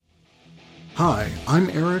Hi, I'm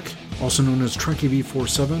Eric, also known as Trekkie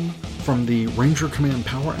V47, from the Ranger Command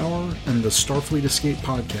Power Hour and the Starfleet Escape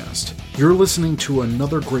podcast. You're listening to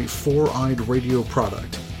another great Four-Eyed Radio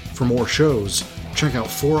product. For more shows, check out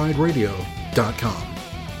foureyedradio.com.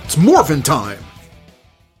 It's morphin' time!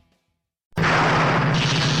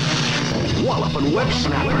 Wallopin' web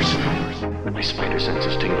snappers! My spider sense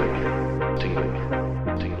is tingling. Tingling.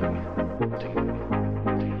 Tingling. Tingling.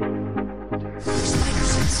 Spider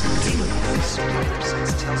sense tingling. Spider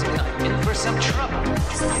sense tells me I'm in for some trouble.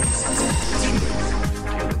 Spider sense tingling.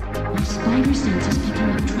 My spider sense is picking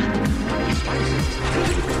up trouble.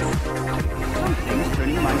 Something's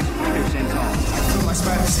turning my spider sense on. I feel my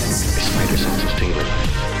spider sense. My spider sense is tingling.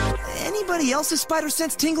 Anybody else's spider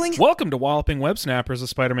sense tingling? Welcome to Walloping Web Snappers, a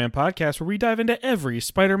Spider-Man podcast where we dive into every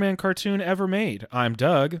Spider-Man cartoon ever made. I'm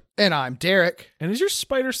Doug. And I'm Derek. And is your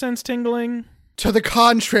spider sense tingling? To the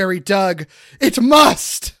contrary, Doug, it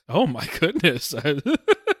must! Oh my goodness.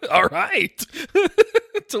 All right.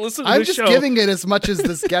 To listen to I'm this just show. giving it as much as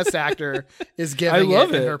this guest actor is giving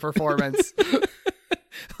love in it. her performance.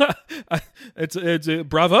 It's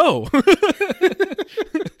bravo.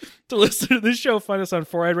 To listen to this show, find us on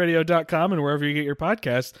foureyedradio.com and wherever you get your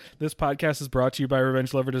podcasts. This podcast is brought to you by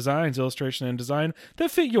Revenge Lover Designs, illustration and design that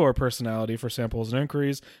fit your personality. For samples and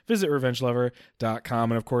inquiries, visit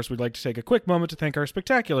revengelover.com. And of course, we'd like to take a quick moment to thank our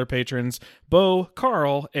spectacular patrons, Bo,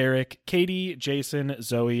 Carl, Eric, Katie, Jason,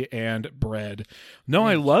 Zoe, and Bread. No,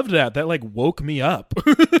 I loved that. That like woke me up.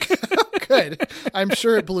 Good. I'm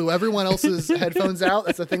sure it blew everyone else's headphones out.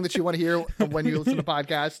 That's the thing that you want to hear when you listen to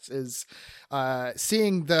podcasts is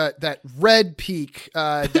seeing that red peak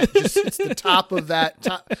that just it's the top of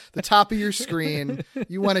the top of your screen.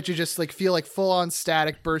 You want it to just like feel like full on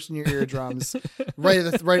static burst in your eardrums right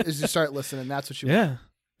as you start listening. That's what you want.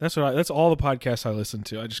 That's all the podcasts I listen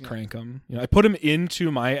to. I just crank them. I put them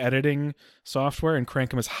into my editing software and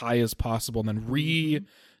crank them as high as possible, and then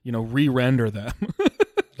re-render them.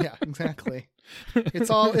 Yeah, exactly. It's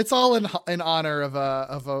all in honor of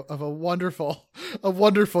a wonderful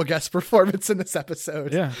guest performance in this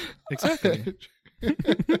episode. Yeah, exactly.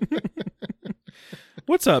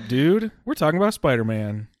 What's up, dude? We're talking about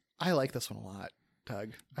Spider-Man. I like this one a lot,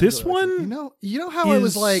 Doug. This really like one, you know how I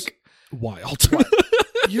was like wild.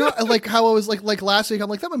 You know, like how I was like last week. I'm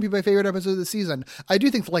like, that might be my favorite episode of the season. I do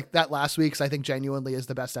think like that last week's, I think genuinely is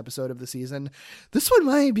the best episode of the season. This one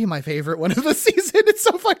might be my favorite one of the season. It's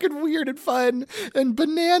so fucking weird and fun and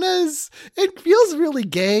bananas. It feels really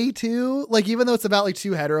gay too. Like even though it's about like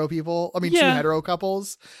two hetero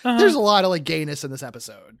couples, there's a lot of like gayness in this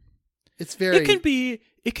episode. It's very.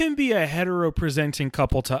 It can be a hetero presenting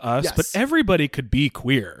couple to us, Yes. but everybody could be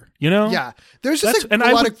queer. You know? Yeah, there's just like,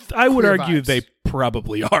 I would argue vibes. they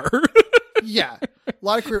probably are. Yeah, a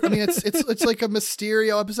lot of queer. I mean, it's like a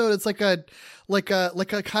Mysterio episode. It's like a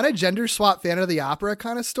kind of gender swap Phantom of the Opera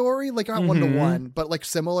kind of story. Like not 1-to-1, but like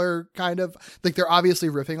similar kind of. Like they're obviously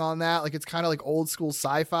riffing on that. Like it's kind of like old school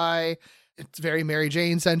sci-fi. It's very Mary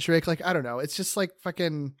Jane centric. Like I don't know. It's just like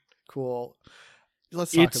fucking cool.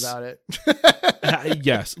 Let's talk about it.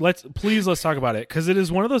 Yes, let's talk about it, because it is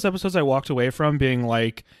one of those episodes I walked away from being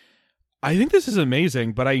like, I think this is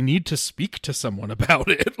amazing, but I need to speak to someone about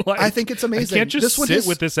it. Like, I think it's amazing. I can't just sit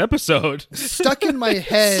with this episode. Stuck in my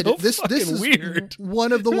head. So this is weird.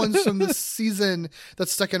 One of the ones from this season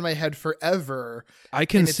that's stuck in my head forever. I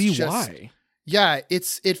can see why. Yeah,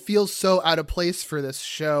 it feels so out of place for this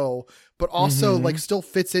show, but also like still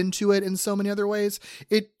fits into it in so many other ways.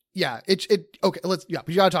 Okay,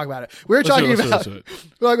 we gotta talk about it. We're talking about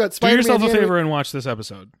Spider-Man. Do yourself a favor and watch this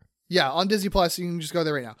episode. Yeah, on Disney Plus, you can just go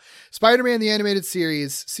there right now. Spider-Man the Animated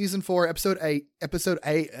Series, Season 4, Episode 8,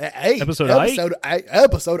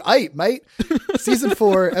 mate. Season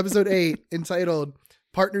 4, Episode 8, entitled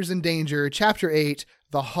Partners in Danger, Chapter 8,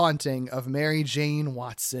 The Haunting of Mary Jane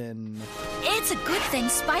Watson. It's a good thing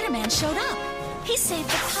Spider-Man showed up. He saved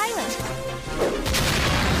the pilot.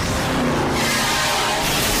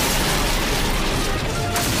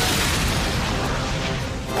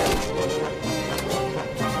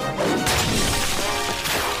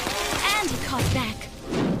 Back.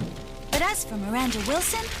 But as for Miranda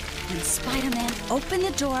Wilson, when Spider-Man opened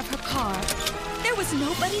the door of her car, there was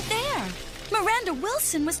nobody there. Miranda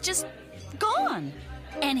Wilson was just gone.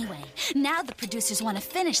 Anyway, now the producers want to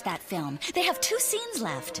finish that film. They have 2 scenes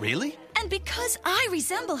left. Really? And because I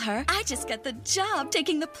resemble her, I just got the job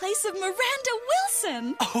taking the place of Miranda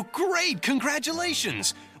Wilson. Oh, great!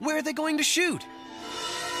 Congratulations! Where are they going to shoot?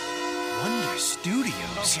 Wonder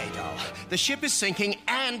Studios. Okay, doll. The ship is sinking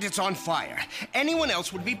and it's on fire. Anyone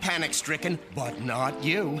else would be panic-stricken, but not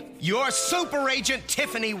you. You're Super Agent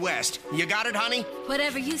Tiffany West. You got it, honey?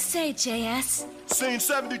 Whatever you say, JS. Scene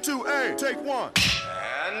 72A, take one.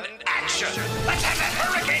 And action! Let's have that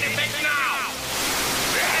hurricane effect now!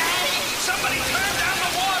 Hey! Somebody turn down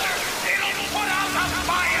the water! It'll put out the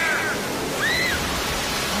fire!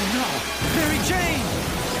 Oh no, Mary Jane!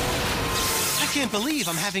 I can't believe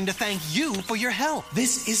I'm having to thank you for your help.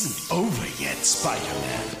 This isn't over yet,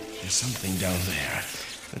 Spider-Man. There's something down there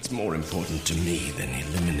that's more important to me than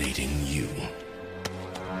eliminating you.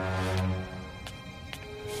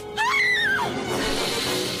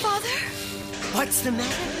 Father? What's the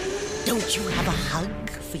matter? Don't you have a hug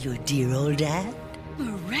for your dear old dad?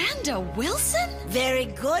 Miranda Wilson? Very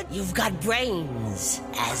good. You've got brains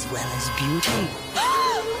as well as beauty.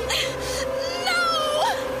 No!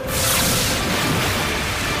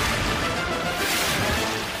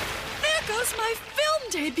 There goes my film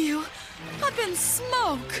debut. Up in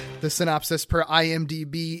smoke. The synopsis per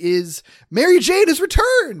IMDb is Mary Jane has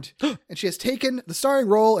returned and she has taken the starring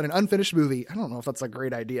role in an unfinished movie. I don't know if that's a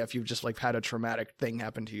great idea if you've just like had a traumatic thing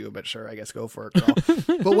happen to you, but sure, I guess go for it, girl.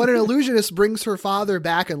 But when an illusionist brings her father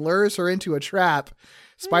back and lures her into a trap,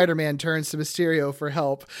 Spider-Man turns to Mysterio for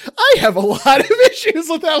help. I have a lot of issues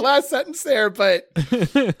with that last sentence there, but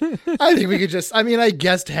I think we could just, I mean, I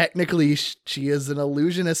guess technically she is an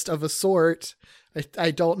illusionist of a sort.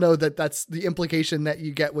 I don't know that that's the implication that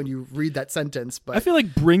you get when you read that sentence, but I feel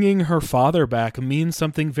like bringing her father back means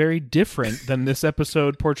something very different than this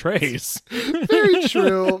episode portrays. Very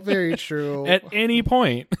true. Very true. At any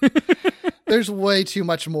point. There's way too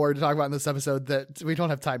much more to talk about in this episode that we don't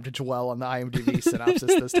have time to dwell on the IMDb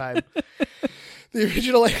synopsis this time. The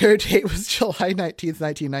original air date was July 19th,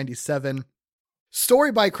 1997.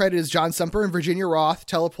 Story by credit is John Semper and Virginia Roth.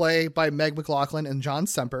 Teleplay by Meg McLaughlin and John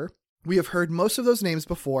Semper. We have heard most of those names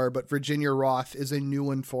before, but Virginia Roth is a new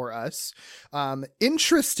one for us.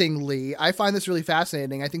 Interestingly, I find this really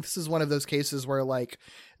fascinating. I think this is one of those cases where like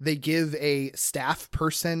they give a staff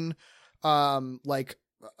person,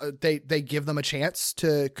 they give them a chance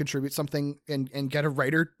to contribute something and get a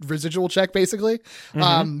writer residual check, basically.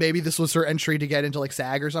 Mm-hmm. Maybe this was her entry to get into like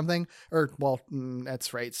SAG or something, or well,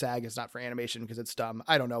 that's right. SAG is not for animation because it's dumb.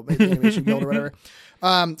 I don't know, maybe Animation Guild or whatever.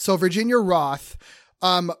 So Virginia Roth,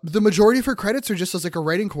 the majority of her credits are just as like a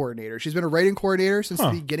writing coordinator. She's been a writing coordinator since the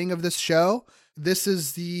beginning of this show. This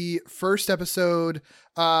is the first episode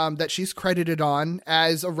that she's credited on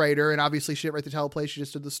as a writer. And obviously she didn't write the teleplay. She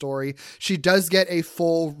just did the story. She does get a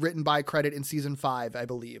full written by credit in season 5, I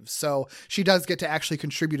believe. So she does get to actually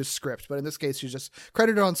contribute a script. But in this case, she's just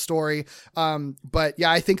credited on story. But yeah,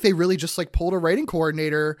 I think they really just like pulled a writing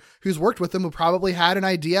coordinator who's worked with them, who probably had an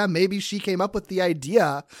idea. Maybe she came up with the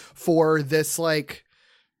idea for this like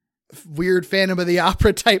weird Phantom of the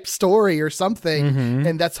Opera type story or something. Mm-hmm.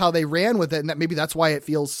 And that's how they ran with it. And that maybe that's why it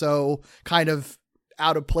feels so kind of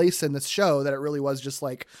out of place in this show, that it really was just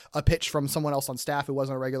like a pitch from someone else on staff who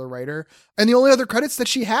wasn't a regular writer. And the only other credits that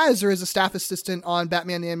she has are as a staff assistant on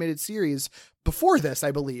Batman the Animated Series before this,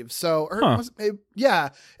 I believe. So, yeah,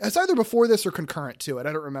 it's either before this or concurrent to it.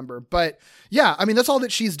 I don't remember, but yeah, I mean, that's all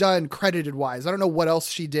that she's done credited wise. I don't know what else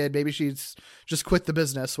she did. Maybe she's just quit the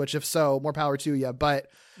business, which if so, more power to you. But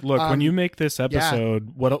look, when you make this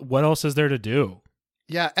episode, what else is there to do?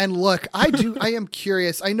 Yeah. And look, I am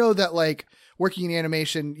curious. I know that like working in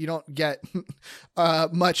animation, you don't get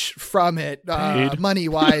much from it money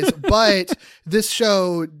wise, but this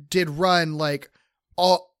show did run like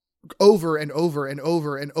all over and over and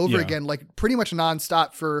over and over again, like pretty much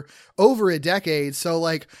nonstop for over a decade. So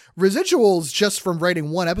like residuals just from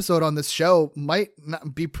writing one episode on this show might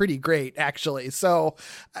not be pretty great actually. So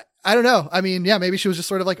I don't know. I mean, yeah, maybe she was just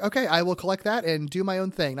sort of like, okay, I will collect that and do my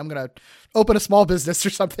own thing. I'm going to open a small business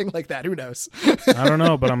or something like that. Who knows? I don't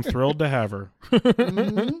know, but I'm thrilled to have her.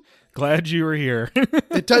 Mm-hmm. Glad you were here.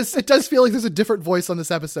 It does feel like there's a different voice on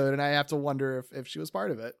this episode, and I have to wonder if she was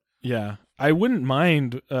part of it. Yeah, I wouldn't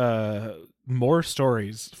mind more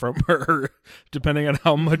stories from her, depending on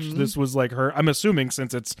how much this was like her. I'm assuming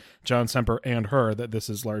since it's John Semper and her that this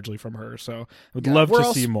is largely from her. So I would love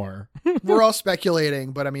to see more. We're all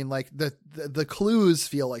speculating, but I mean, like the clues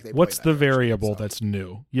feel like they. What's the variable that's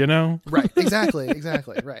new? You know? Right. Exactly.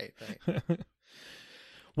 Right.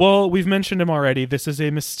 Well, we've mentioned him already. This is a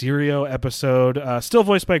Mysterio episode, still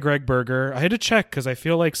voiced by Greg Berger. I had to check because I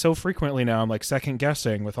feel like so frequently now I'm like second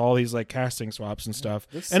guessing with all these like casting swaps and stuff.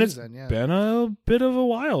 It's been a bit of a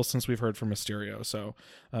while since we've heard from Mysterio, so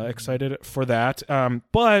excited for that.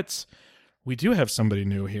 But we do have somebody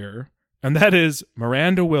new here, and that is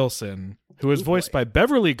Miranda Wilson, who is voiced by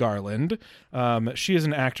Beverly Garland. She is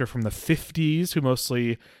an actor from the 50s who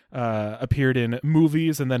mostly appeared in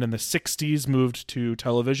movies, and then in the 60s moved to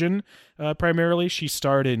television primarily. She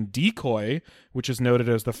starred in Decoy, which is noted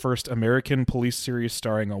as the first American police series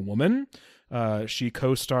starring a woman. She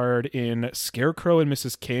co-starred in Scarecrow and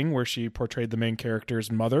Mrs. King, where she portrayed the main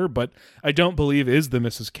character's mother, but I don't believe is the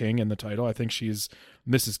Mrs. King in the title. I think she's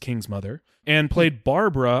Mrs. King's mother. And played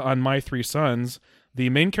Barbara on My Three Sons, the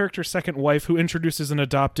main character's second wife, who introduces an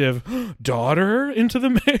adoptive daughter into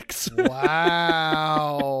the mix.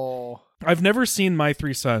 Wow. I've never seen My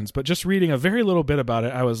Three Sons, but just reading a very little bit about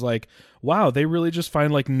it, I was like, wow, they really just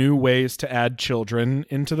find like new ways to add children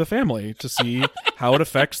into the family to see how it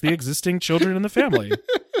affects the existing children in the family.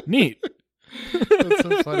 Neat. That's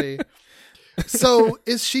so funny. So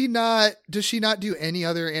does she not do any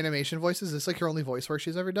other animation voices? Is this like her only voice work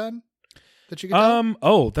she's ever done? That you can tell?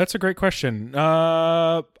 Oh, that's a great question.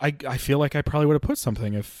 I feel like I probably would have put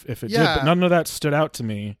something if it did, but none of that stood out to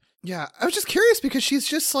me. Yeah, I was just curious because she's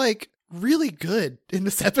just like really good in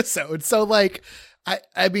this episode. So like,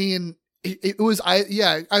 I mean,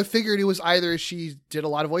 I figured it was either she did a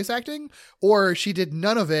lot of voice acting or she did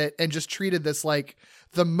none of it and just treated this like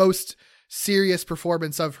the most serious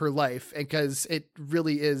performance of her life, and because it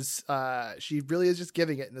really is, she really is just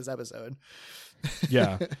giving it in this episode.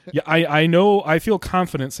 Yeah. I know. I feel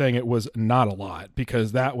confident saying it was not a lot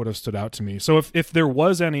because that would have stood out to me. So if there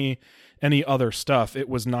was any other stuff, it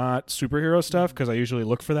was not superhero stuff because I usually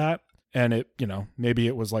look for that, and it, maybe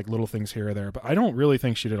it was like little things here or there, but I don't really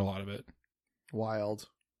think she did a lot of it. Wild.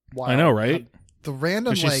 I know, right? The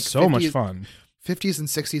random she's like so much fun. 50s and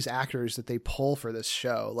 60s actors that they pull for this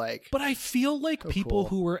show, like. But I feel like people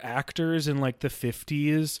who were actors in like the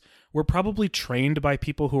 50s were probably trained by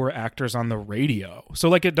people who were actors on the radio. So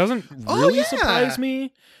like it doesn't really surprise me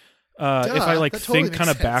if I like totally think kind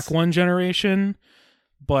of back one generation,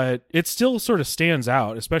 but it still sort of stands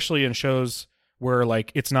out, especially in shows where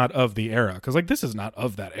like it's not of the era. Because like this is not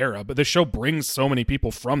of that era, but this show brings so many people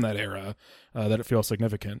from that era that it feels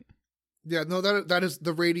significant. Yeah, no, that is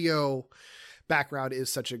the radio background is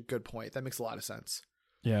such a good point. That makes a lot of sense.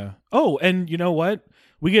 Yeah. Oh, and you know what?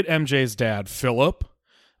 We get MJ's dad, Philip,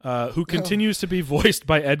 who continues to be voiced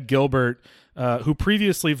by Ed Gilbert, who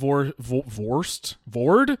previously vored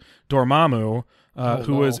Dormammu,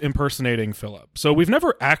 who was impersonating Philip. So we've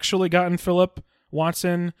never actually gotten Philip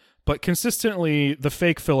Watson, but consistently the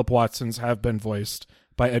fake Philip Watsons have been voiced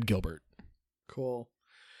by Ed Gilbert. Cool.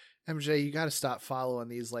 MJ, you got to stop following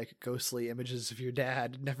these like ghostly images of your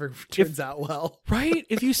dad. It never turns out well. Right?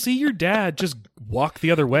 If you see your dad, just walk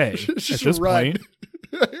the other way at this point.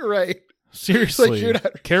 Right. Seriously.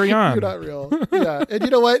 Like carry on. You're not real. Yeah. And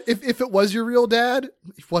you know what? If it was your real dad,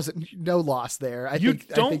 it wasn't no loss there. I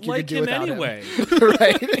think you like could do him anyway.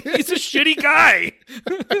 Right. He's a shitty guy.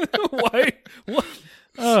 Why? What?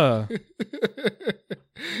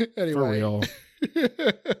 Anyway. For real.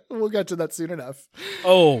 We'll get to that soon enough.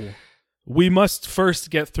 Oh, we must first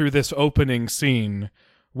get through this opening scene,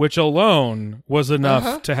 which alone was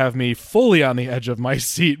enough to have me fully on the edge of my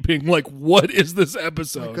seat, being like, what is this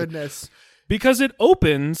episode? My goodness. Because it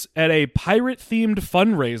opens at a pirate-themed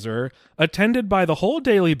fundraiser attended by the whole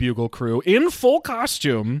Daily Bugle crew in full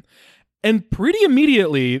costume. And pretty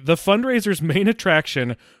immediately, the fundraiser's main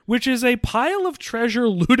attraction, which is a pile of treasure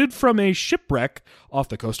looted from a shipwreck off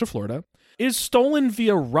the coast of Florida, is stolen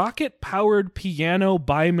via rocket-powered piano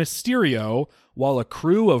by Mysterio while a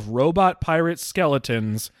crew of robot pirate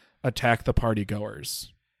skeletons attack the partygoers.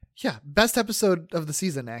 Yeah, best episode of the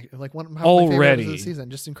season. Like one of my Already. favorite episodes of the season.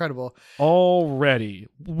 Just incredible. Already.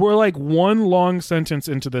 We're like one long sentence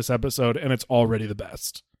into this episode, and it's already the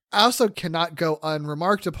best. I also cannot go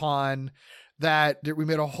unremarked upon that we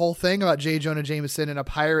made a whole thing about J. Jonah Jameson in a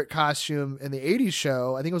pirate costume in the 80s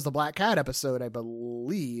show. I think it was the Black Cat episode, I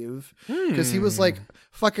believe. Because he was like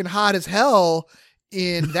fucking hot as hell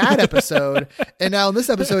in that episode. And now in this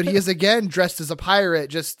episode, he is again dressed as a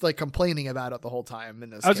pirate, just like complaining about it the whole time.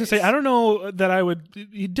 In this I was going to say, I don't know that I would,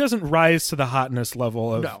 he doesn't rise to the hotness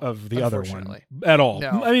level of the other one at all.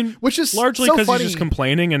 No. I mean, which is largely so because funny. he's just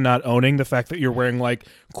complaining and not owning the fact that you're wearing like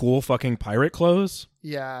cool fucking pirate clothes.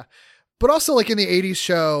 Yeah. But also like in the 80s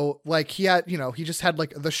show, like he had, he just had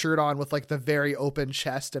like the shirt on with like the very open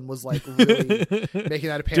chest and was like really making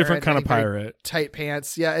that apparent. Different kind of pirate. Tight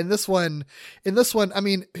pants. Yeah. In this one, I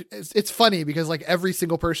mean, it's funny because like every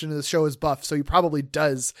single person in the show is buff. So he probably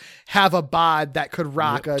does have a bod that could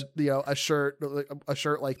rock a shirt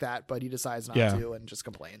like that, but he decides not to and just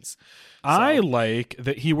complains. I like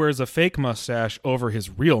that he wears a fake mustache over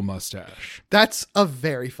his real mustache. That's a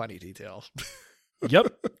very funny detail. Yep.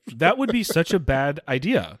 That would be such a bad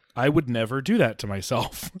idea. I would never do that to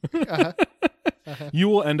myself. You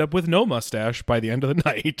will end up with no mustache by the end of the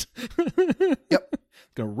night. Yep.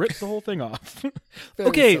 Gonna rip the whole thing off. Very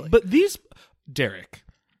Okay, silly. but these, Derek,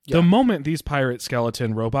 Yeah. the moment these pirate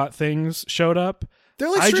skeleton robot things showed up, They're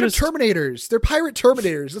like straight up Terminators. They're pirate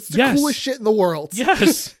Terminators. That's the Yes. coolest shit in the world.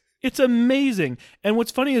 Yes. It's amazing. And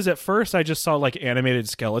what's funny is at first I just saw like animated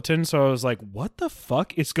skeletons, so I was like, what the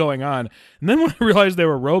fuck is going on? And then when I realized they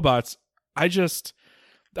were robots, I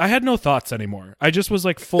had no thoughts anymore. I just was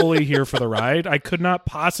like fully here for the ride. I could not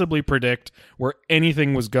possibly predict where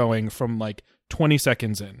anything was going from like 20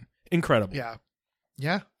 seconds in. Incredible. Yeah.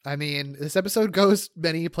 Yeah. I mean, this episode goes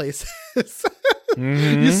many places.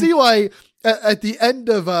 Mhm. You see why at the end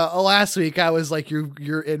of last week, I was like,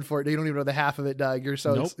 you're in for it. You don't even know the half of it, Doug. You're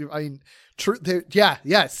so, Nope. I mean,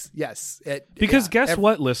 yes. Because guess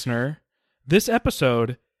what, listener? This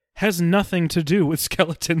episode has nothing to do with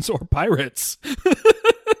skeletons or pirates.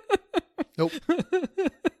 Nope.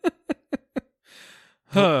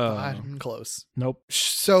 Not even close. Nope.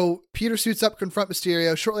 So Peter suits up, confront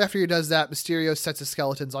Mysterio. Shortly after he does that, Mysterio sets his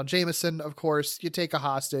skeletons on Jameson. Of course, you take a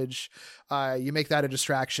hostage. You make that a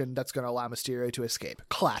distraction. That's going to allow Mysterio to escape.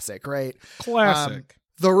 Classic, right? Classic.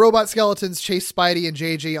 The robot skeletons chase Spidey and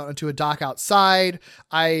JJ onto a dock outside.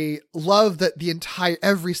 I love that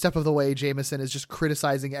every step of the way, Jameson is just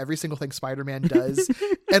criticizing every single thing Spider-Man does.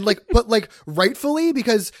 And but rightfully,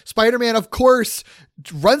 because Spider-Man, of course,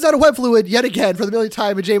 runs out of web fluid yet again for the millionth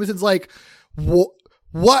time. And Jameson's like,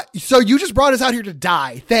 what? So you just brought us out here to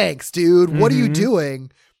die. Thanks, dude. What are you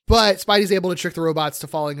doing? But Spidey's able to trick the robots to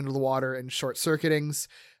falling into the water and short circuitings.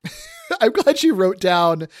 I'm glad you wrote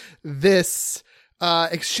down this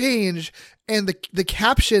exchange, and the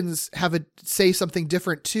captions say something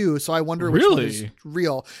different too. So I wonder which one is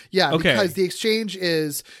real. Yeah, Okay. Because the exchange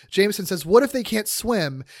is Jameson says, "What if they can't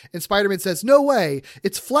swim?" And Spider-Man says, "No way.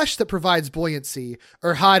 It's flesh that provides buoyancy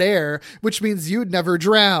or hot air, which means you'd never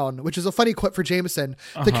drown." Which is a funny quip for Jameson.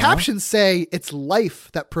 The captions say it's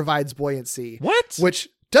life that provides buoyancy. What? Which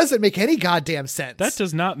doesn't make any goddamn sense. That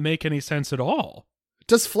does not make any sense at all.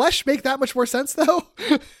 Does flesh make that much more sense though?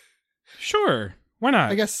 Sure. Why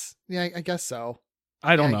not? I guess so.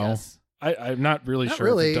 I don't Yeah, I know. guess. I'm not really Not sure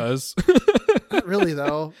really. if it does. Not really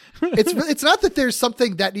though. It's not that there's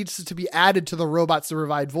something that needs to be added to the robots to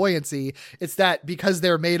provide buoyancy. It's that because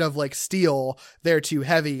they're made of like steel, they're too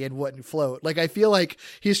heavy and wouldn't float. Like I feel like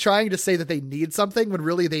he's trying to say that they need something when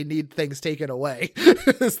really they need things taken away.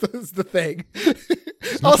 Is the thing.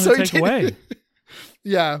 Also, take away.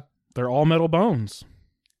 Yeah. They're all metal bones.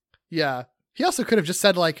 Yeah. He also could have just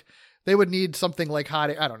said like they would need something like hot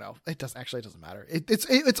air. I don't know. It doesn't matter.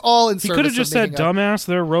 It's all in service. He could have just said, making "Dumbass,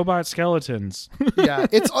 they're robot skeletons." Yeah,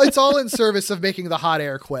 it's all in service of making the hot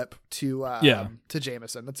air quip to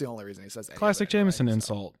Jameson. That's the only reason he says any of Classic it anyway, Jameson so.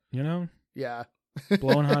 insult, you know? Yeah.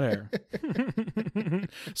 Blowing hot air.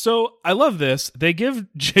 So I love this. They give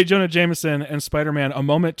J. Jonah Jameson and Spider-Man a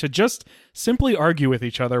moment to just simply argue with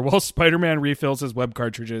each other while Spider-Man refills his web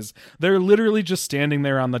cartridges. They're literally just standing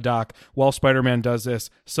there on the dock while Spider-Man does this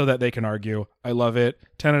so that they can argue. I love it.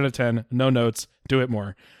 10 out of 10. No notes. Do it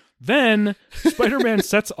more. Then Spider-Man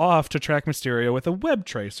sets off to track Mysterio with a web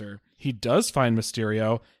tracer. He does find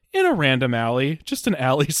Mysterio in a random alley, just an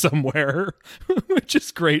alley somewhere, which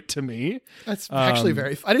is great to me. That's actually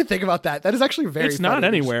I didn't think about that. That is actually very It's funny. not He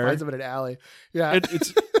anywhere. just finds him in an alley. Yeah.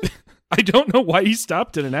 It's I don't know why he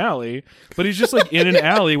stopped in an alley, but he's just like in an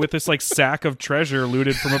alley with this like sack of treasure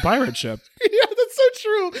looted from a pirate ship. Yeah, that's so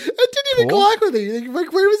true. It didn't even Cool. clock with me.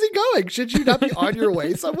 Like, where was he going? Should you not be on your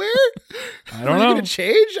way somewhere? I don't Are know. you gonna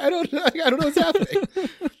change? I don't know what's happening.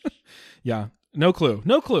 Yeah, no clue,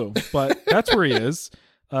 but that's where he is.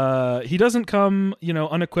 He doesn't come,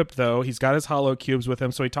 unequipped though. He's got his hollow cubes with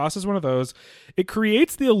him, so he tosses one of those. It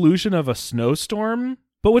creates the illusion of a snowstorm.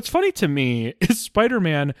 But what's funny to me is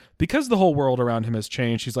Spider-Man, because the whole world around him has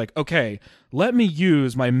changed, he's like, okay, let me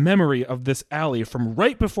use my memory of this alley from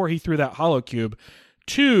right before he threw that hollow cube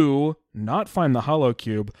to not find the hollow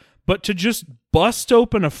cube, but to just bust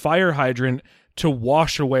open a fire hydrant to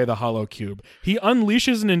wash away the hollow cube. He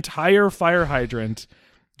unleashes an entire fire hydrant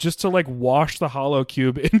just to like wash the hollow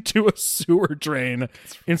cube into a sewer drain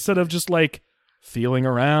instead of just like feeling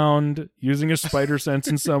around, using a spider sense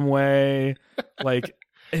in some way. Like,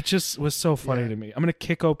 it just was so funny to me. I'm going to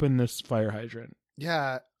kick open this fire hydrant.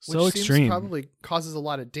 Yeah. So which extreme. Seems probably causes a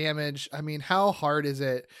lot of damage. I mean, how hard is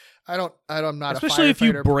it? I'm not Especially a if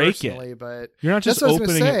you firefighter break personally, it. but You're not just that's what I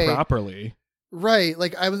was gonna opening it say. properly. Right.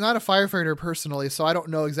 Like, I was not a firefighter personally, so I don't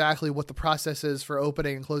know exactly what the process is for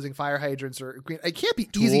opening and closing fire hydrants. Or it can't be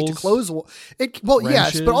easy to close.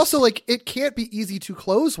 Yes, but also like it can't be easy to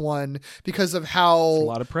close one because of how a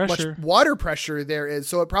lot of pressure, much water pressure there is.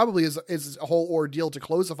 So it probably is a whole ordeal to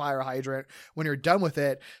close a fire hydrant when you're done with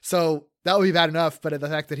it. So that would be bad enough. But the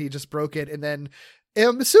fact that he just broke it and then,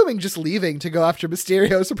 I'm assuming just leaving to go after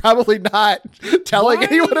Mysterio, so probably not telling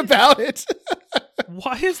anyone about it.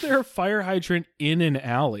 Why is there a fire hydrant in an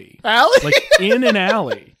alley? Like in an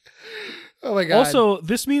alley. Oh my God. Also,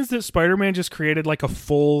 this means that Spider-Man just created like a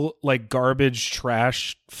full like garbage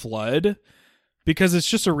trash flood because it's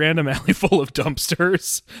just a random alley full of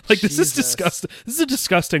dumpsters. Like this is disgusting. This is a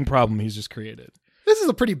disgusting problem he's just created. This is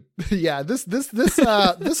a pretty,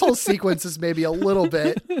 this whole sequence is maybe a little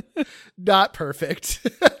bit not perfect.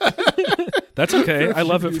 That's okay. I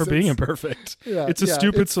love it for being imperfect. Yeah, it's a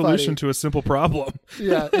stupid solution funny to a simple problem.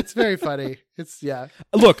 Yeah, it's very funny.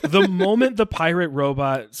 Look, the moment the pirate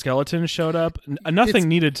robot skeleton showed up, nothing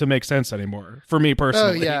needed to make sense anymore for me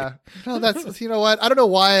personally. Oh yeah. No, that's, you know what? I don't know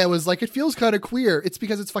why I was like, it feels kind of queer. It's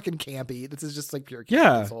because it's fucking campy. This is just like pure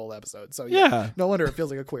campy, this whole episode. So yeah. No wonder it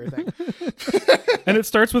feels like a queer thing. And it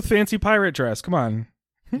starts with fancy pirate dress. Come on.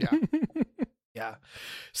 Yeah. Yeah.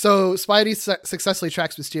 So Spidey successfully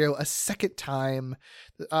tracks Mysterio a second time.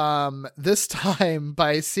 This time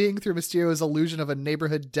by seeing through Mysterio's illusion of a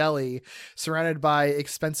neighborhood deli surrounded by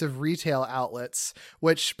expensive retail outlets,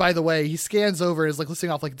 which, by the way, he scans over and is like listing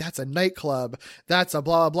off like, that's a nightclub, that's a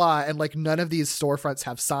blah, blah, blah. And like none of these storefronts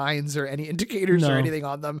have signs or any indicators or anything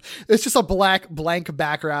on them. It's just a blank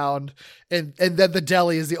background. And then the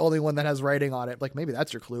deli is the only one that has writing on it. Like, maybe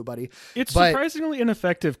that's your clue, buddy. It's surprisingly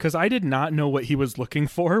ineffective because I did not know what he was looking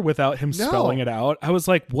for without him spelling it out. I was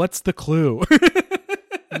like, what's the clue?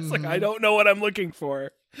 It's like, I don't know what I'm looking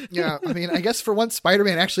for. Yeah, I mean, I guess for once,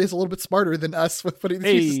 Spider-Man actually is a little bit smarter than us with putting the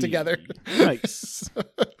pieces together. Nice.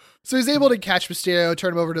 So he's able to catch Mysterio,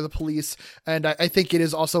 turn him over to the police, and I think it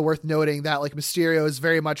is also worth noting that like Mysterio is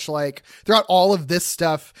very much like throughout all of this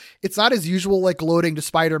stuff, it's not as usual like gloating to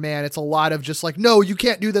Spider-Man. It's a lot of just like, no, you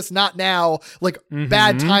can't do this, not now, like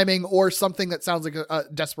bad timing or something that sounds like a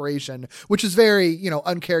desperation, which is very,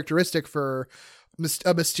 uncharacteristic for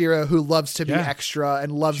a Mysterio who loves to be extra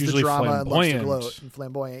and loves the drama and loves to gloat and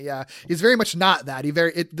flamboyant. Yeah, he's very much not that.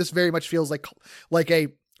 This very much feels like a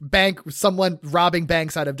someone robbing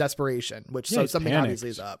banks out of desperation, which something obviously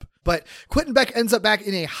is up. But Quentin Beck ends up back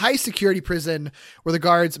in a high security prison where the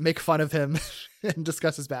guards make fun of him and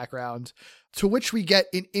discuss his background, to which we get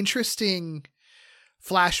an interesting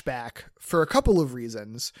flashback for a couple of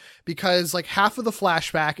reasons, because like half of the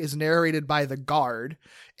flashback is narrated by the guard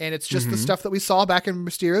and it's just the stuff that we saw back in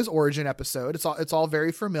Mysterio's origin episode. It's all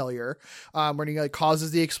very familiar. When he like causes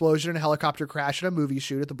the explosion in a helicopter crash in a movie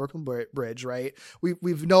shoot at the Brooklyn Bridge, right? We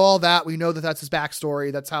know all that. We know that that's his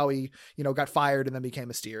backstory. That's how he, got fired and then became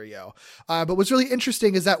Mysterio. But what's really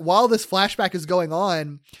interesting is that while this flashback is going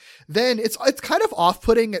on, then it's kind of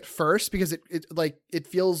off-putting at first because it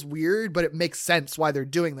feels weird, but it makes sense why they're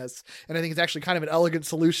doing this. And I think it's actually kind of an elegant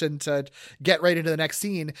solution to get right into the next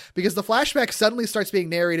scene, because the flashback suddenly starts being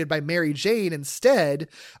narrated by Mary Jane instead.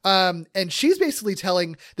 And she's basically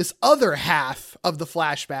telling this other half of the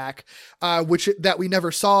flashback, that we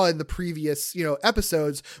never saw in the previous,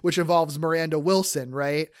 episodes, which involves Miranda Wilson,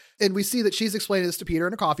 right? And we see that she's explaining this to Peter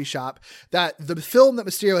in a coffee shop, that the film that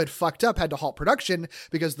Mysterio had fucked up had to halt production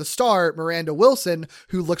because the star, Miranda Wilson,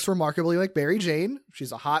 who looks remarkably like Mary Jane,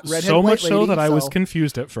 she's a hot redhead so white much lady, so that I was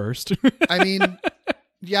confused at first. I mean,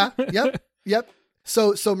 yeah, yep.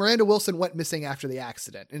 So Miranda Wilson went missing after the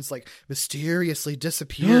accident, and it's like mysteriously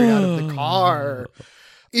disappeared out of the car.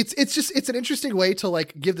 It's an interesting way to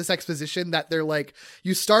like give this exposition that they're like,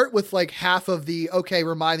 you start with like half of the, okay,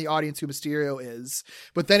 remind the audience who Mysterio is,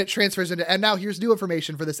 but then it transfers into, and now here's new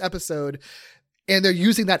information for this episode. And they're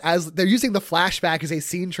using the flashback as a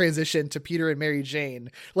scene transition to Peter and Mary Jane.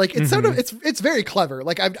 Like it's sort of, it's very clever.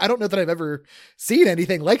 Like I don't know that I've ever seen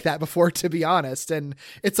anything like that before, to be honest. And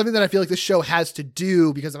it's something that I feel like this show has to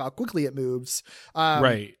do because of how quickly it moves.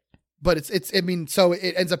 Right. But so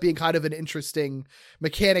it ends up being kind of an interesting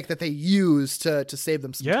mechanic that they use to save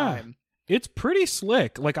them some time. It's pretty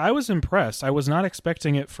slick. Like, I was impressed. I was not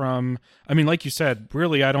expecting it from, like you said,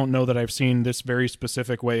 really, I don't know that I've seen this very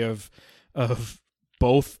specific way of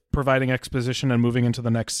both providing exposition and moving into the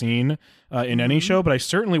next scene in any show, but I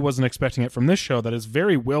certainly wasn't expecting it from this show that is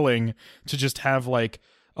very willing to just have like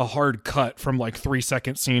a hard cut from like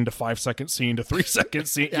 3-second scene to 5-second scene to 3-second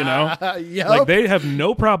scene, you know? Like they have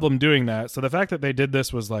no problem doing that. So the fact that they did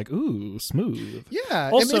this was like, ooh, smooth. Yeah.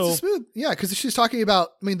 Also, I mean, it's smooth. Yeah. Because she's talking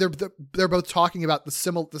about, I mean, they're both talking about the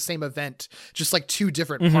same event, just like two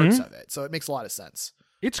different parts of it. So it makes a lot of sense.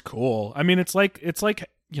 It's cool. I mean, it's like,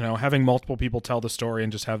 you know, having multiple people tell the story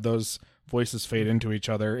and just have those voices fade into each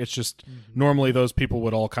other. It's just normally those people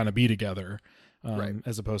would all kind of be together.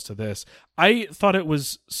 As opposed to this. I thought it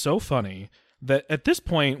was so funny that at this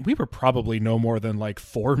point we were probably no more than like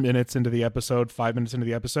 4 minutes into the episode, 5 minutes into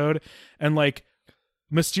the episode, and like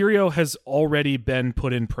Mysterio has already been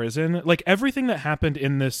put in prison. Like everything that happened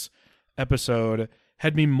in this episode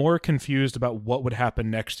had me more confused about what would happen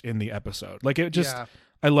next in the episode. Like it just,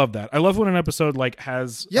 I love that. I love when an episode like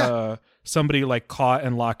has somebody like caught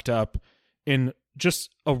and locked up in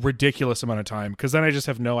just a ridiculous amount of time, because then I just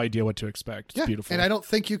have no idea what to expect. It's beautiful. And I don't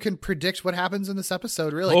think you can predict what happens in this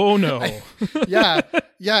episode, really. Oh no.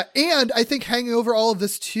 Yeah. And I think hanging over all of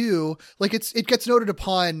this too, like it gets noted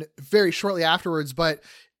upon very shortly afterwards, but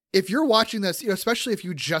if you're watching this, you know, especially if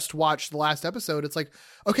you just watched the last episode, it's like,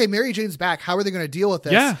 okay, Mary Jane's back. How are they going to deal with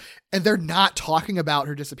this? Yeah. And they're not talking about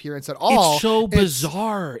her disappearance at all. It's so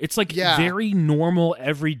bizarre. It's like very normal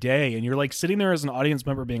every day. And you're like sitting there as an audience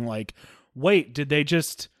member being like, wait, did they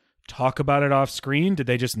just talk about it off screen? Did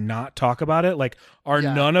they just not talk about it? Like, are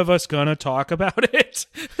none of us gonna talk about it?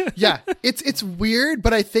 Yeah, it's weird,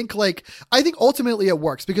 but I think ultimately it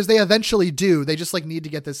works because they eventually do. They just like need to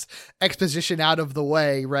get this exposition out of the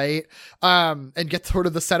way, right? And get sort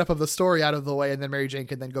of the setup of the story out of the way, and then Mary Jane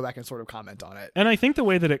can then go back and sort of comment on it. And I think the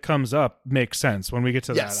way that it comes up makes sense when we get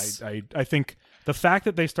to that. I think the fact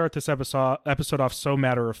that they start this episode off so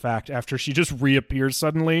matter of fact after she just reappears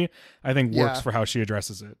suddenly, I think works for how she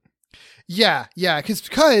addresses it. Yeah,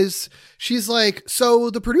 because she's like, so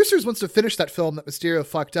the producers wants to finish that film that Mysterio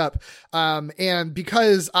fucked up, and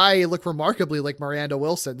because I look remarkably like Miranda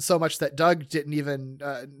Wilson, so much that Doug didn't even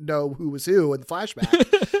know who was who in the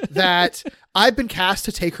flashback, that I've been cast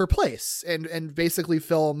to take her place and basically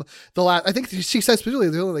film the last. I think she says specifically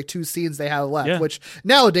there's only like 2 scenes they have left, which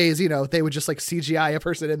nowadays, you know, they would just like CGI a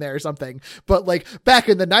person in there or something, but like back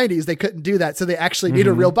in the 90s they couldn't do that, so they actually need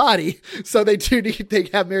a real body, so they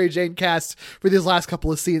have Mary Jane cast for these last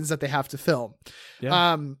couple of scenes that they have to film.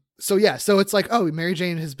 So it's like, oh, Mary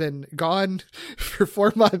Jane has been gone for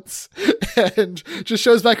 4 months and just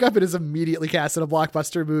shows back up and is immediately cast in a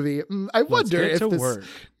blockbuster movie. I wonder if this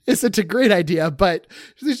isn't a great idea, but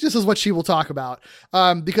this is what she will talk about.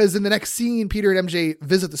 Because in the next scene, Peter and MJ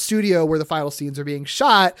visit the studio where the final scenes are being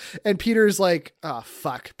shot, and Peter's like, oh,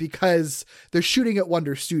 fuck, because they're shooting at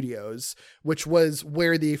Wonder Studios, which was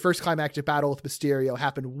where the first climactic battle with Mysterio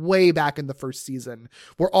happened way back in the first season,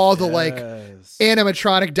 where all the like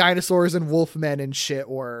animatronic dinosaurs and wolfmen and shit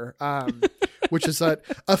were, which is a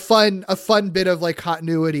fun bit of like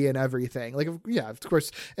continuity and everything. Like, yeah, of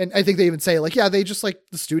course. And I think they even say like, yeah, they just like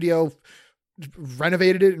the studio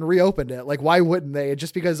renovated it and reopened it. Like, why wouldn't they?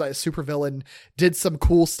 Just because a supervillain did some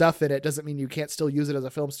cool stuff in it doesn't mean you can't still use it as a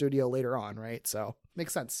film studio later on, right? So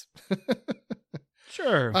makes sense.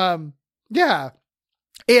 Sure. Yeah.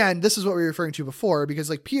 And this is what we were referring to before, because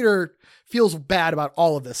like Peter feels bad about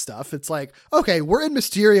all of this stuff. It's like, okay, we're in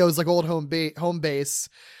Mysterio's like old home base,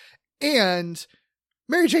 and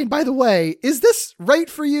Mary Jane, by the way, is this right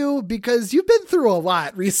for you? Because you've been through a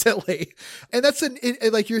lot recently. And that's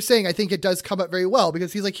like you're saying, I think it does come up very well,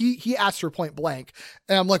 because he's like, he asked her point blank,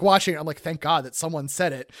 and I'm like watching it. I'm like, thank God that someone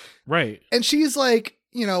said it. Right. And she's like,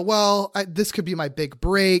 you know, well, this could be my big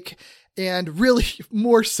break. And really,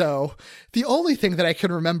 more so, the only thing that I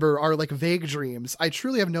can remember are like vague dreams. I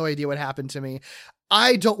truly have no idea what happened to me.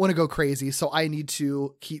 I don't want to go crazy, so I need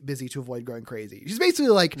to keep busy to avoid going crazy. She's basically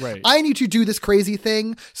like, I need to do this crazy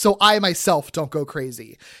thing so I myself don't go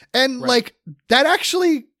crazy. And like, that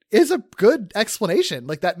actually is a good explanation.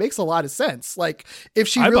 Like, that makes a lot of sense. Like, if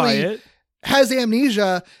she really has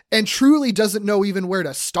amnesia and truly doesn't know even where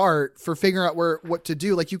to start for figuring out what to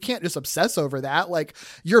do, like, you can't just obsess over that. Like,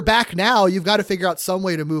 you're back now, you've got to figure out some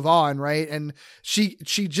way to move on, right? And she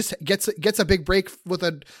just gets a big break with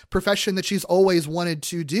a profession that she's always wanted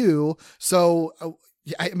to do. So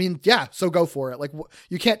I mean, yeah, so go for it. Like,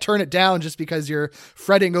 you can't turn it down just because you're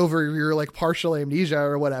fretting over your like partial amnesia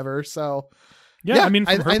or whatever. So yeah, I mean,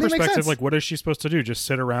 from her perspective, like, what is she supposed to do? Just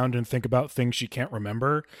sit around and think about things she can't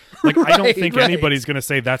remember? Like, I don't think anybody's going to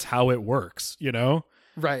say that's how it works, you know?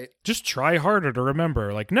 Right. Just try harder to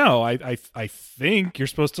remember. Like, no, I think you're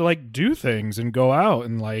supposed to, like, do things and go out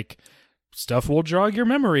and, like, stuff will jog your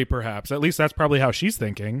memory, perhaps. At least that's probably how she's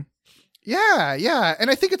thinking. Yeah. And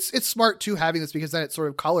I think it's smart, too, having this, because then it sort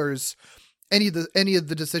of colors any of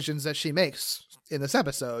the decisions that she makes in this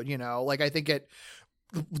episode. You know, like I think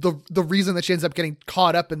the reason that she ends up getting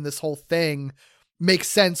caught up in this whole thing makes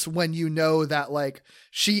sense when you know that like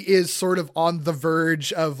she is sort of on the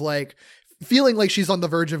verge of like feeling like she's on the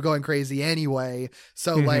verge of going crazy anyway.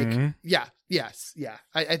 So like, yeah.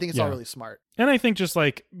 I think it's all really smart. And I think just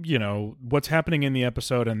like, you know, what's happening in the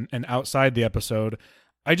episode and outside the episode,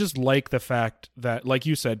 I just like the fact that, like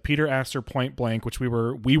you said, Peter asked her point blank, which we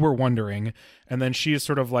were wondering, and then she is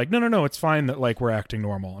sort of like, no, it's fine that like we're acting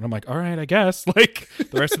normal. And I'm like, all right, I guess like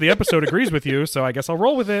the rest of the episode agrees with you, so I guess I'll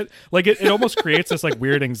roll with it. Like it almost creates this like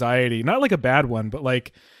weird anxiety, not like a bad one, but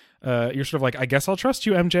like you're sort of like, I guess I'll trust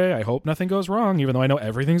you, MJ. I hope nothing goes wrong, even though I know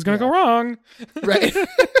everything's gonna go wrong. Right.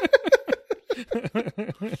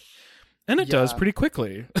 And it does pretty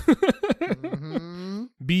quickly.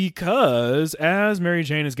 Because as Mary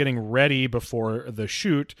Jane is getting ready before the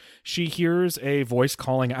shoot, she hears a voice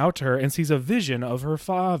calling out to her and sees a vision of her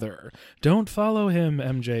father. Don't follow him,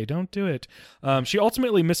 MJ. Don't do it. She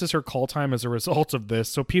ultimately misses her call time as a result of this,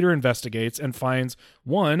 so Peter investigates and finds,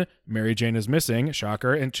 1, Mary Jane is missing,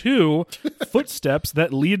 shocker, and 2, footsteps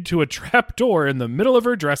that lead to a trap door in the middle of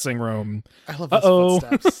her dressing room. I love those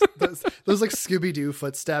footsteps. Those like Scooby-Doo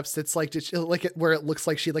footsteps. It's like where it looks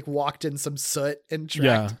like she like walked in some soot and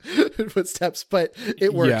tracked footsteps, but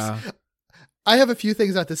it works. Yeah. I have a few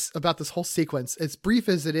things about this whole sequence. As brief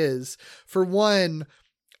as it is, for one,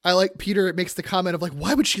 I like Peter makes the comment of like,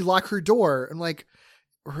 why would she lock her door? And like,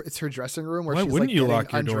 it's her dressing room where she's like getting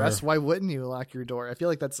undressed. Why wouldn't you lock your door? I feel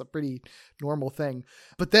like that's a pretty normal thing.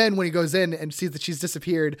 But then when he goes in and sees that she's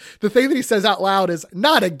disappeared, the thing that he says out loud is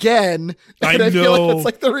 "not again." And I feel like that's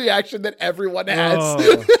like the reaction that everyone has.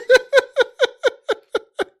 Oh.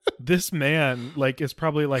 This man like is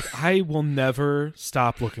probably like, I will never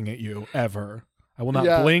stop looking at you ever. I will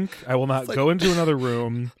not blink. I will not go into another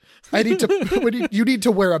room. I need to. You need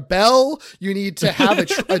to wear a bell. You need to have a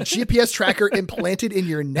GPS tracker implanted in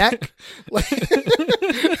your neck. Like,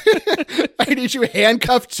 I need you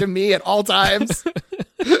handcuffed to me at all times.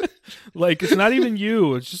 Like it's not even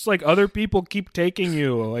you. It's just like other people keep taking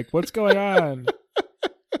you. Like what's going on?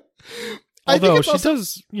 Although she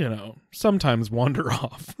does, you know, sometimes wander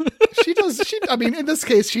off. I mean, in this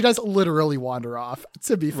case, she does literally wander off,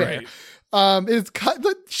 to be fair. Right.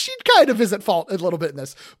 She kind of is at fault a little bit in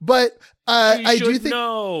this, but I do think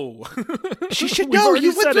she should know.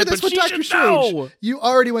 You went through this with Doctor Strange. You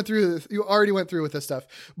already went through with this stuff.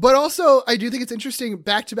 But also, I do think it's interesting.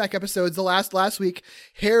 Back-to-back episodes. The last week,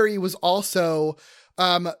 Harry was also,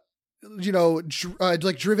 like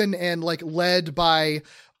driven and like led by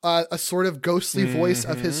a sort of ghostly voice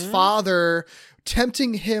of his father,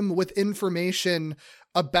 tempting him with information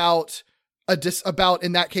about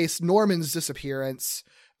in that case Norman's disappearance,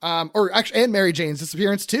 or actually and Mary Jane's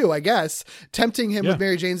disappearance too, I guess, tempting him with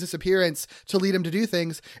Mary Jane's disappearance to lead him to do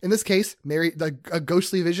things. In this case, a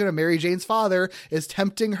ghostly vision of Mary Jane's father is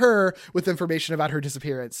tempting her with information about her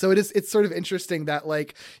disappearance. So it's sort of interesting that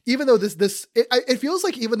like, even though it feels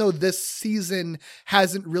like even though this season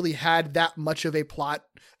hasn't really had that much of a plot,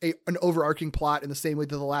 an overarching plot in the same way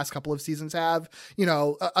that the last couple of seasons have, you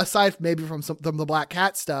know, aside maybe from the Black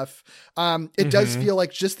Cat stuff, it does feel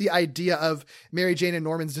like just the idea of Mary Jane and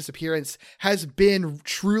Norman's disappearance has been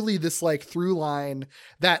truly this like through line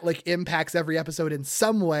that like impacts every episode in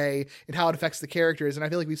some way and how it affects the characters. And I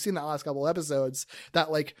feel like we've seen that last couple of episodes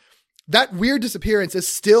that like that weird disappearance is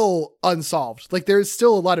still unsolved. Like there's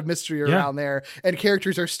still a lot of mystery around there, and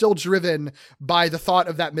characters are still driven by the thought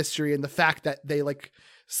of that mystery and the fact that they like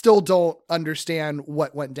still don't understand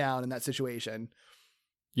what went down in that situation.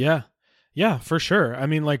 Yeah, for sure. I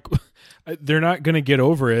mean, like, they're not going to get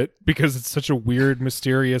over it because it's such a weird,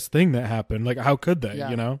 mysterious thing that happened. Like, how could they,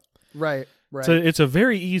 you know? Right. So it's a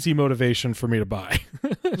very easy motivation for me to buy.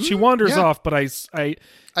 She wanders off, but I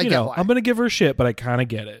you know, I'm going to give her shit, but I kind of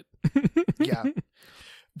get it. Yeah.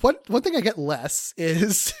 One thing I get less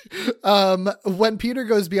is when Peter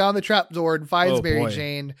goes beyond the trapdoor and finds Mary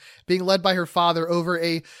Jane being led by her father over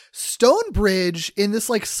a stone bridge in this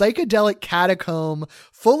like psychedelic catacomb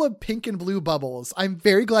full of pink and blue bubbles. I'm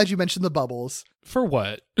very glad you mentioned the bubbles. For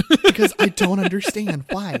what? Because I don't understand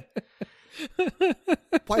why.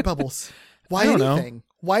 Why bubbles? Why anything? Know.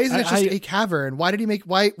 Why isn't it just a cavern? Why did he make?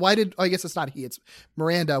 Why did? I guess it's not he. It's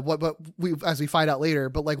Miranda. But we, as we find out later.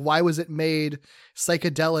 But like, why was it made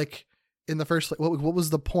psychedelic in the first? What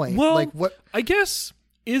was the point? Well, like what? I guess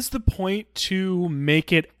is the point to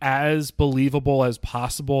make it as believable as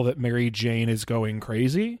possible that Mary Jane is going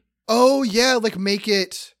crazy. Oh yeah, like make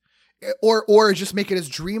it. or just make it as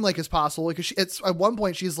dreamlike as possible. Because it's at one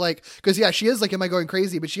point she's like, because she is like, am I going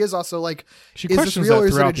crazy? But she is also like, she is this questions real that or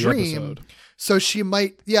is it a throughout the dream? episode. So she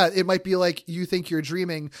might, it might be like, you think you're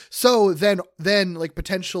dreaming. So then like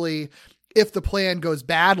potentially if the plan goes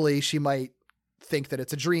badly, she might think that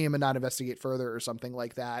it's a dream and not investigate further or something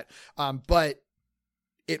like that. But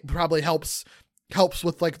it probably helps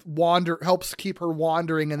with like helps keep her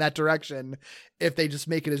wandering in that direction if they just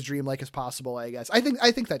make it as dreamlike as possible, I guess. I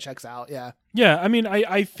think that checks out. Yeah. Yeah. I mean,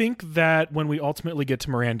 I think that when we ultimately get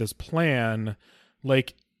to Miranda's plan,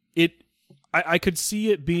 like I could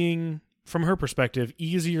see it being, from her perspective,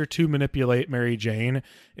 easier to manipulate Mary Jane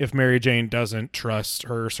if Mary Jane doesn't trust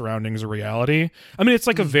her surroundings or reality. I mean, it's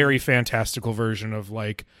like a very fantastical version of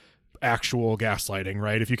like actual gaslighting,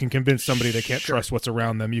 right? If you can convince somebody they can't trust what's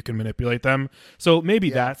around them, you can manipulate them. So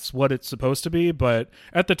maybe that's what it's supposed to be. But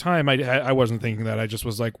at the time, I wasn't thinking that. I just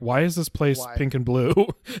was like, why is this place pink and blue?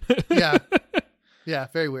 Yeah. Yeah.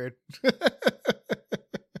 Very weird.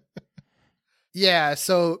 Yeah.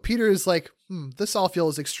 So Peter is like, this all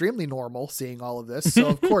feels extremely normal seeing all of this. So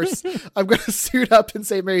of course I'm going to suit up and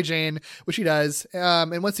save Mary Jane, which he does.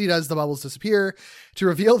 And once he does, the bubbles disappear to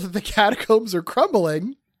reveal that the catacombs are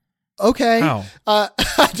crumbling. Okay. How? I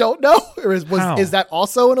don't know. Or is that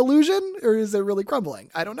also an illusion or is it really crumbling?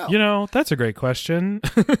 I don't know. You know, that's a great question.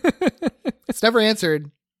 It's never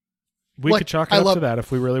answered. We could chalk it up to that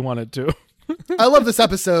if we really wanted to. I love this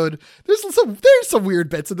episode. There's some weird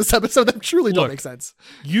bits in this episode that truly don't make sense.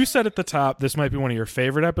 You said at the top this might be one of your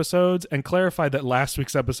favorite episodes and clarified that last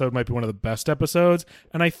week's episode might be one of the best episodes,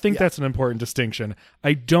 and I think that's an important distinction.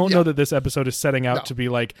 I don't know that this episode is setting out to be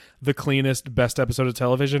like the cleanest, best episode of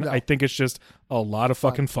television. I think it's just a lot of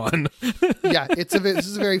fucking fun. Yeah, this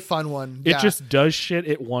is a very fun one. It just does shit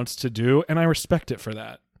it wants to do, and I respect it for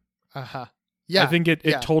that. Uh-huh. Yeah. I think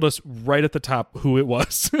it told us right at the top who it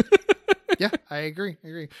was. Yeah, I agree.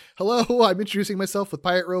 Hello, I'm introducing myself with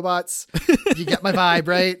pirate robots. You get my vibe,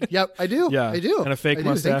 right? Yep, I do. Yeah, I do. And a fake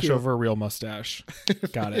mustache over a real mustache.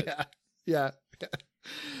 Got it. Yeah.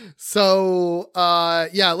 So,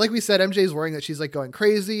 like we said, MJ's worrying that she's like going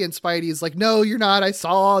crazy, and Spidey's like, "No, you're not. I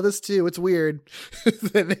saw this too. It's weird."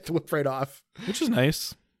 Then they whip right off, which is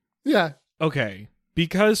nice. Yeah. Okay.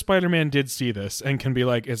 Because Spider-Man did see this and can be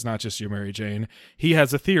like, it's not just you, Mary Jane, he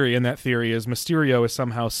has a theory, and that theory is Mysterio is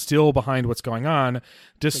somehow still behind what's going on,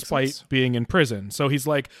 despite being in prison. So he's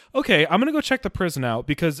like, okay, I'm going to go check the prison out,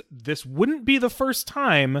 because this wouldn't be the first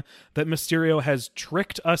time that Mysterio has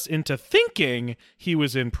tricked us into thinking he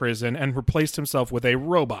was in prison and replaced himself with a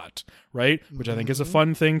robot, right? Which I think is a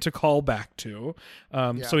fun thing to call back to.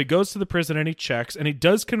 So he goes to the prison and he checks, and he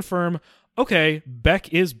does confirm, okay,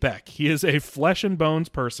 Beck is Beck. He is a flesh and bones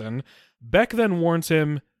person. Beck then warns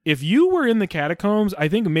him, if you were in the catacombs, I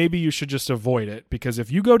think maybe you should just avoid it, because if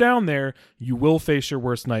you go down there, you will face your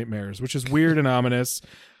worst nightmares, which is weird and ominous.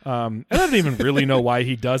 And I don't even really know why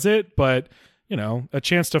he does it, but, you know, a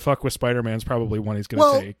chance to fuck with Spider-Man is probably one he's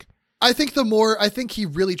going to take. I think he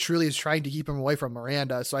really truly is trying to keep him away from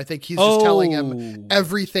Miranda. So I think he's just telling him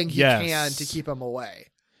everything he can to keep him away.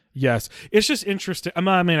 Yes. It's just interesting.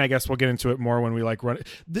 I mean, I guess we'll get into it more when we like run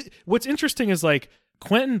it. What's interesting is like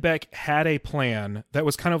Quentin Beck had a plan that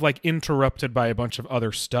was kind of like interrupted by a bunch of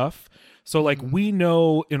other stuff. So like we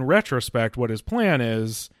know in retrospect what his plan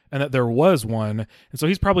is and that there was one. And so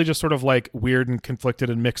he's probably just sort of like weird and conflicted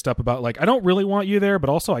and mixed up about like, I don't really want you there, but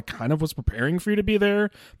also I kind of was preparing for you to be there,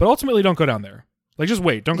 but ultimately don't go down there. Like just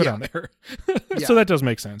wait, don't go down there. So that does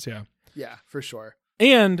make sense. Yeah. Yeah, for sure.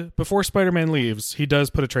 And before Spider-Man leaves, he does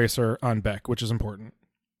put a tracer on Beck, which is important.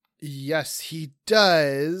 Yes, he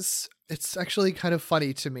does. It's actually kind of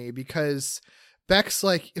funny to me because Beck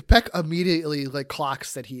immediately like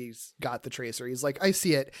clocks that he's got the tracer. He's like, I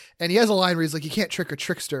see it. And he has a line where he's like, you can't trick a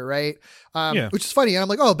trickster, right? Which is funny. And I'm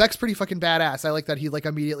like, oh, Beck's pretty fucking badass. I like that he like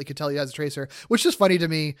immediately could tell he has a tracer, which is funny to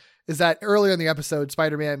me is that earlier in the episode,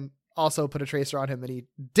 Spider-Man also put a tracer on him and he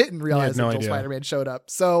didn't realize until Spider-Man showed up.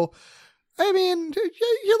 So, I mean,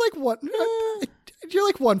 you're like one. You're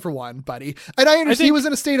like one for one, buddy. And I understand he was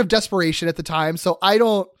in a state of desperation at the time, so I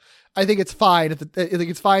think it's fine. I think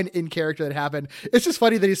it's fine in character that it happened. It's just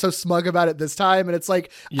funny that he's so smug about it this time, and it's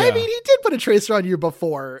like, I mean, he did put a tracer on you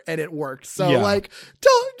before, and it worked. So, like,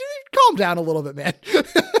 don't calm down a little bit, man.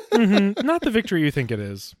 Not the victory you think it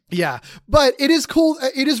is. Yeah, but it is cool.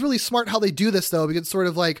 It is really smart how they do this, though, because it's sort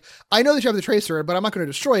of like, I know that you have the tracer, but I'm not going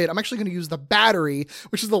to destroy it. I'm actually going to use the battery,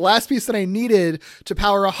 which is the last piece that I needed to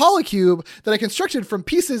power a holocube that I constructed from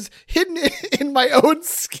pieces hidden in my own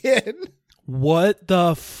skin. What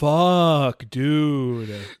the fuck, dude?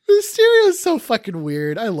 Mysterio is so fucking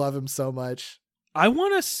weird. I love him so much. I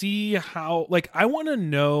want to see how, like, I want to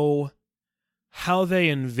know how they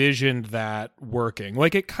envisioned that working.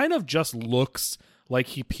 Like, it kind of just looks like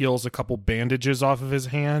he peels a couple bandages off of his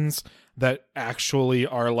hands that actually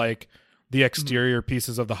are like the exterior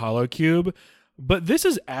pieces of the hollow cube. But this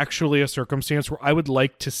is actually a circumstance where I would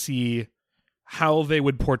like to see how they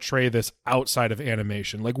would portray this outside of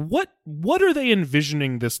animation. Like, what are they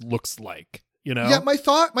envisioning this looks like? You know? Yeah, my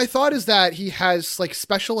thought is that he has like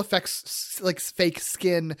special effects, like fake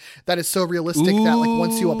skin that is so realistic that like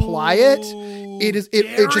once you apply it,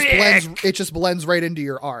 it just blends right into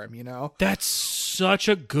your arm, you know? That's such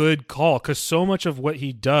a good call, because so much of what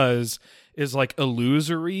he does is like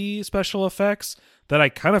illusory special effects that I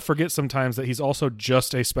kind of forget sometimes that he's also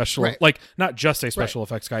just a special, like not just a special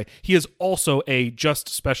effects guy. He is also a just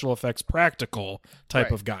special effects practical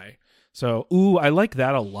type of guy. So, I like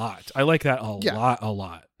that a lot. I like that a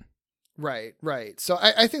lot. Right. So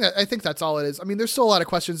I think that's all it is. I mean, there's still a lot of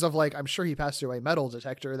questions of like, I'm sure he passed through a metal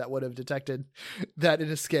detector that would have detected that in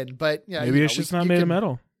his skin, but yeah, maybe it's just not made of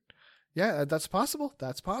metal. Yeah, that's possible.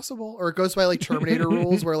 Or it goes by like Terminator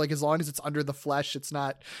rules where like as long as it's under the flesh, it's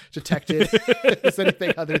not detected as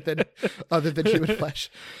anything other than human flesh.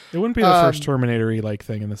 It wouldn't be the first Terminator-y like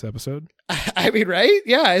thing in this episode. I mean, right?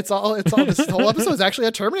 Yeah, it's all this whole episode is actually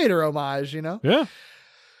a Terminator homage, you know? Yeah.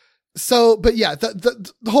 So, but yeah,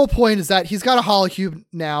 the whole point is that he's got a hollow cube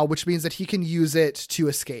now, which means that he can use it to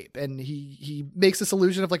escape. And he makes this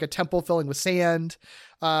illusion of like a temple filling with sand,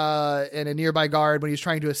 and a nearby guard, when he's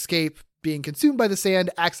trying to escape being consumed by the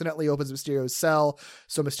sand, accidentally opens Mysterio's cell.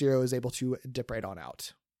 So Mysterio is able to dip right on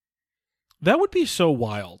out. That would be so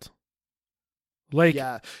wild. Like,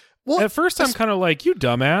 yeah. Well, at first I'm kind of like, you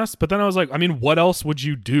dumbass, but then I was like, I mean, what else would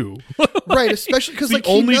you do? Right, especially because like the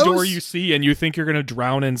only door you see and you think you're going to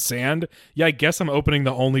drown in sand. Yeah, I guess I'm opening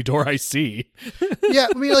the only door I see. Yeah,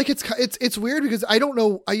 I mean, like it's weird because I don't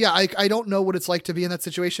know. I don't know what it's like to be in that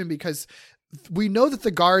situation, because we know that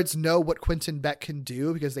the guards know what Quentin Beck can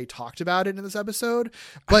do because they talked about it in this episode.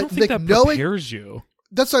 But I don't think that prepares you.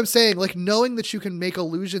 That's what I'm saying. Like, knowing that you can make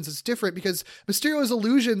illusions is different, because Mysterio's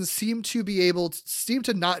illusions seem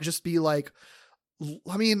to not just be like,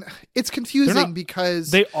 I mean, it's confusing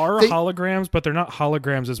because they are holograms, but they're not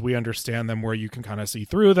holograms as we understand them, where you can kind of see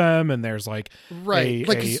through them, and there's like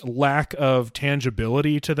a lack of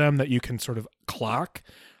tangibility to them that you can sort of clock.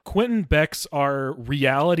 Quentin Beck's are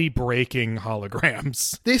reality breaking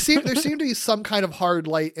holograms. There seem to be some kind of hard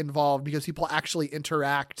light involved, because people actually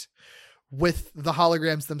interact with the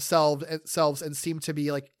holograms themselves and seem to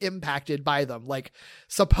be like impacted by them. Like,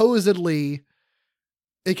 supposedly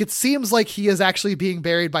it seems like he is actually being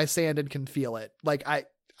buried by sand and can feel it. Like, I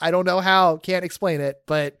don't know how, can't explain it,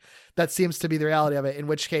 but that seems to be the reality of it. In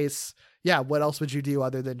which case, yeah, what else would you do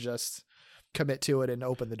other than just commit to it and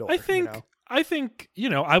open the door? I think,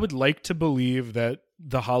 I would like to believe that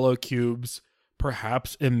the hollow cubes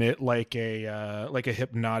perhaps emit like a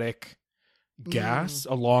hypnotic gas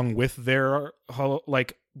along with their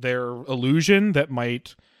illusion that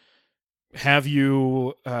might have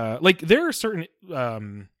you there are certain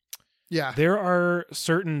there are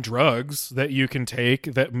certain drugs that you can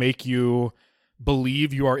take that make you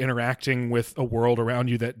believe you are interacting with a world around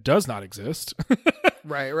you that does not exist.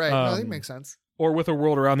 Right. No, that makes sense. Or with a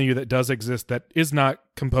world around you that does exist that is not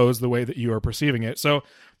composed the way that you are perceiving it. So,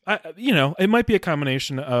 it might be a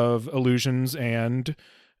combination of illusions and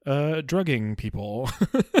drugging people.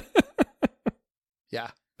 Yeah.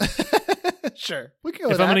 Sure. We can go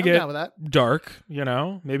with if that. I'm going to down with that. Dark,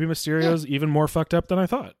 maybe Mysterio's even more fucked up than I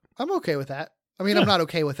thought. I'm okay with that. I mean, I'm not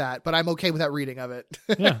okay with that, but I'm okay with that reading of it.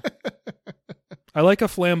 Yeah. I like a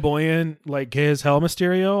flamboyant, like gay as hell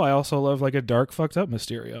Mysterio. I also love like a dark, fucked up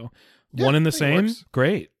Mysterio. Yeah, one in the same.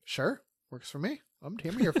 Great. Sure. Works for me. I'm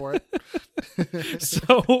here for it.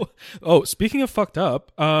 So, speaking of fucked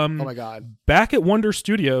up, oh my God. Back at Wonder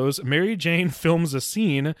Studios, Mary Jane films a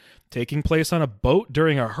scene taking place on a boat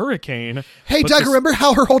during a hurricane. Hey, Doug, remember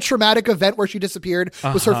how her whole traumatic event where she disappeared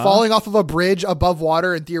was her falling off of a bridge above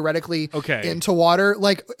water and theoretically into water?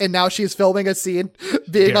 Like, and now she's filming a scene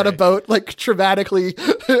being on a boat, like traumatically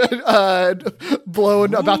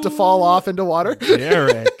blown, about to fall off into water.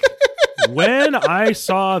 Derek. When I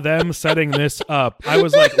saw them setting this up, I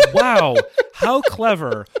was like, wow, how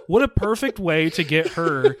clever. What a perfect way to get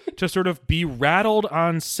her to sort of be rattled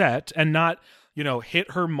on set and not,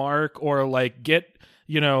 hit her mark or like get,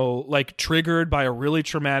 triggered by a really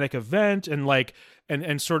traumatic event and like,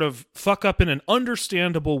 and sort of fuck up in an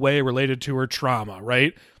understandable way related to her trauma,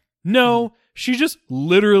 right? No, she just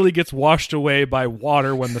literally gets washed away by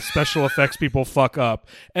water when the special effects people fuck up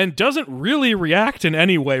and doesn't really react in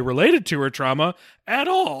any way related to her trauma at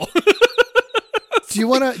all. Do you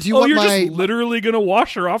want you're my just literally gonna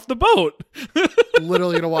wash her off the boat.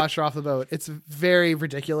 literally gonna wash her off the boat? It's very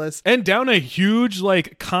ridiculous. And down a huge,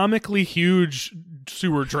 like comically huge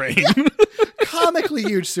sewer drain. Comically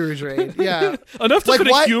huge sewer drain. Yeah. Enough to Like, put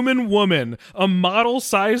why- a human woman, a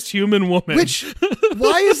model-sized human woman. Which,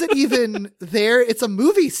 why is it even there? It's a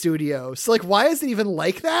movie studio. So, like, why is it even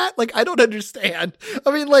like that? Like, I don't understand.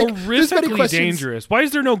 I mean, like, there's many horrifically questions. dangerous. Why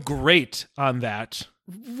is there no grate on that?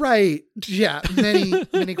 Right. Yeah.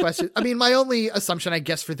 Many questions. I mean, my only assumption, I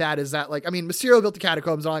guess, for that is that, like, I mean, Mysterio built the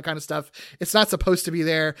catacombs and all that kind of stuff. It's not supposed to be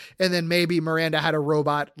there. And then maybe Miranda had a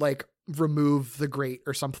robot, like, remove the grate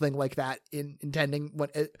or something like that in intending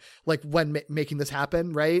when making this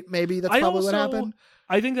happen, right? Maybe that's probably what happened.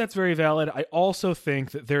 I think that's very valid. I also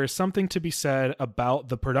think that there is something to be said about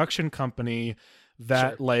the production company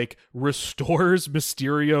that like restores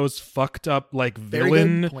Mysterio's fucked up like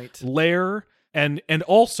villain lair, and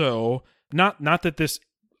also not that this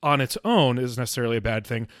on its own is necessarily a bad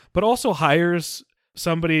thing, but also hires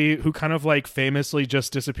somebody who kind of like famously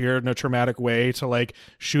just disappeared in a traumatic way to like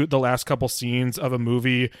shoot the last couple scenes of a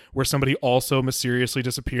movie where somebody also mysteriously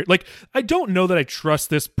disappeared. Like, I don't know that I trust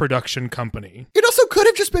this production company. It also could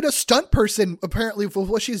have just been a stunt person, apparently, for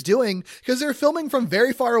what she's doing, because they're filming from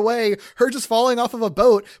very far away, her just falling off of a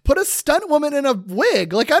boat. Put a stunt woman in a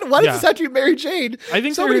wig. Like, why does this have to be Mary Jane? I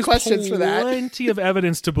think so there many is questions for that. plenty of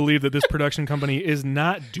evidence to believe that this production company is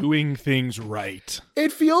not doing things right.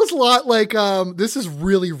 It feels a lot like this is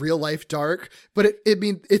really real life dark, but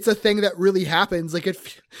it's a thing that really happens. Like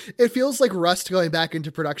it feels like Rust going back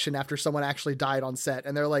into production after someone actually died on set,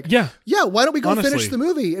 and they're like, yeah, why don't we go finish the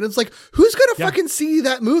movie? And it's like, who's gonna fucking see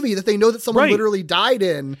that movie that they know that someone literally died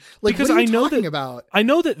in? Like, because what are you I know talking that, about? I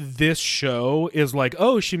know that this show is like,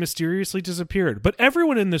 oh, she mysteriously disappeared, but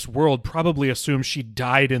everyone in this world probably assumes she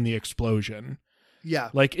died in the explosion.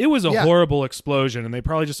 Yeah, like it was a horrible explosion, and they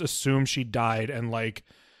probably just assumed she died, and like,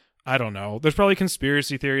 I don't know. There's probably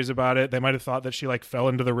conspiracy theories about it. They might have thought that she like fell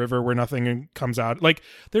into the river where nothing comes out. Like,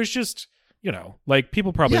 there's just, you know, like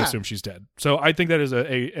people probably assume she's dead. So I think that is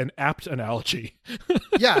an apt analogy.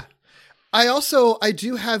 Yeah. I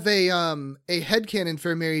do have a headcanon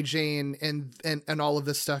for Mary Jane and all of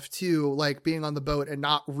this stuff too, like being on the boat and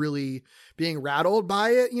not really being rattled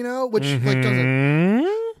by it, you know, which like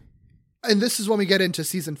doesn't. And this is when we get into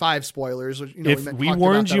season 5 spoilers. Which, you know, if we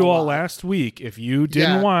warned you all last week, if you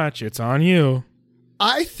didn't watch, it's on you.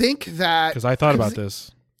 I think that because I thought about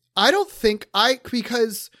this.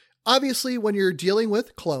 Because obviously when you're dealing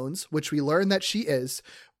with clones, which we learn that she is,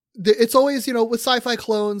 it's always, you know, with sci-fi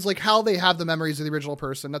clones, like how they have the memories of the original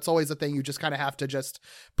person. That's always a thing you just kind of have to just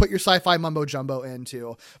put your sci-fi mumbo jumbo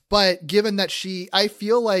into. But given that I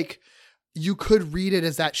feel like you could read it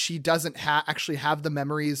as that she doesn't actually have the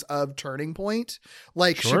memories of Turning Point.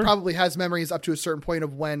 Like she probably has memories up to a certain point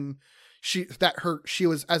of when she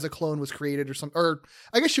was as a clone was created or something, or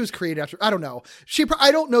I guess she was created after, I don't know.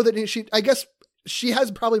 I don't know that I guess she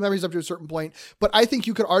has probably memories up to a certain point, but I think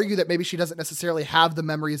you could argue that maybe she doesn't necessarily have the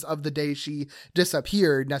memories of the day she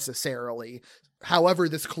disappeared necessarily. However,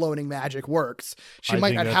 this cloning magic works. She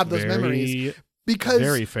might not have those memories because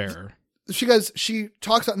very fair. She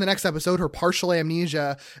talks about in the next episode her partial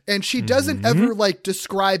amnesia, and she doesn't ever like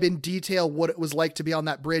describe in detail what it was like to be on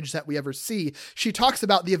that bridge that we ever see. She talks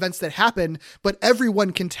about the events that happened, but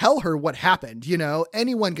everyone can tell her what happened. You know,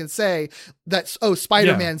 anyone can say that, oh,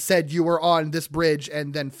 Spider-Man said you were on this bridge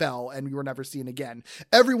and then fell and you were never seen again.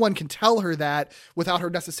 Everyone can tell her that without her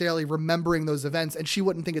necessarily remembering those events, and she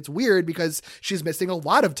wouldn't think it's weird because she's missing a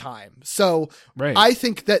lot of time. So I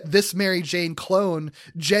think that this Mary Jane clone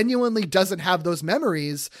genuinely doesn't have those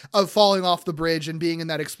memories of falling off the bridge and being in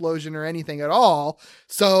that explosion or anything at all.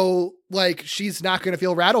 So like, she's not going to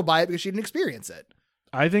feel rattled by it because she didn't experience it.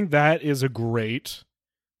 I think that is a great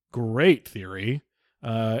theory.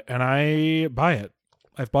 And I buy it.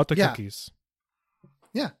 I've bought the cookies.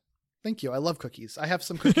 Yeah. Thank you. I love cookies. I have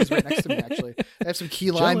some cookies right next to me, actually. I have some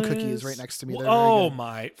key lime cookies right next to me. Oh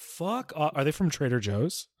my fuck. Are they from Trader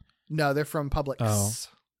Joe's? No, they're from Publix. Oh,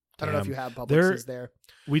 I don't know if you have Publix there.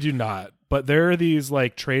 We do not, but there are these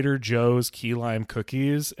like Trader Joe's key lime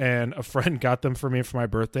cookies, and a friend got them for me for my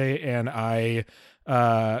birthday, and I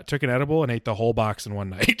took an edible and ate the whole box in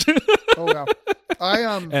one night. Oh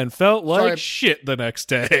wow. And felt like shit the next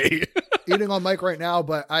day. Eating on mic right now,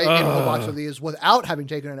 but I ate a whole box of these without having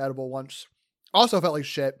taken an edible once. Also felt like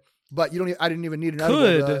shit, but I didn't even need an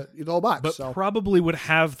edible to eat the whole box. But probably would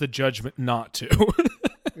have the judgment not to.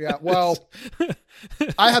 Yeah, well,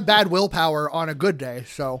 I have bad willpower on a good day,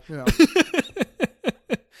 so, you know.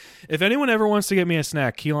 If anyone ever wants to get me a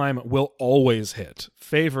snack, key lime will always hit.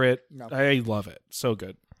 Favorite. No. I love it. So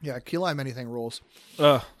good. Yeah, key lime anything rules.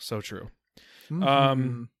 So true.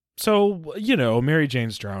 Mhm. So, Mary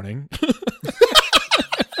Jane's drowning.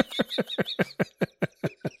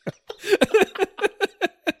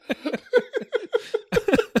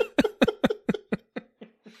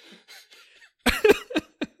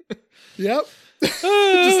 Yep.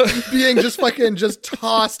 Just being just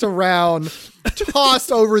tossed around,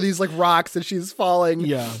 tossed over these like rocks as she's falling.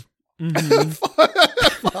 Yeah.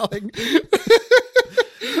 Falling.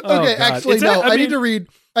 Oh, Okay, God. actually, It's no. I need to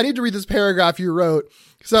read this paragraph you wrote.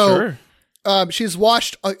 So, Sure. She's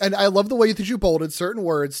washed, and I love the way that you bolded certain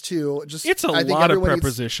words too. Just It's a I think lot of everyone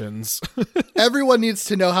prepositions. everyone needs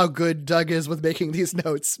to know how good Doug is with making these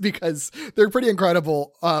notes because they're pretty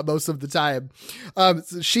incredible most of the time.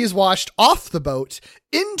 So she's washed off the boat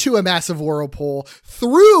into a massive whirlpool,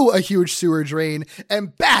 through a huge sewer drain,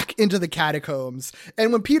 and back into the catacombs.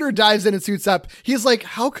 And when Peter dives in and suits up, he's like,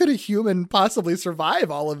 how could a human possibly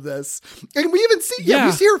survive all of this? And we even see,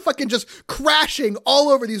 we see her fucking just crashing all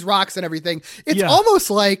over these rocks and everything. It's almost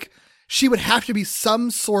like she would have to be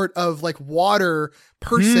some sort of like water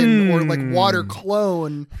person or like water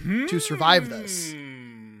clone to survive this.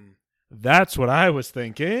 That's what I was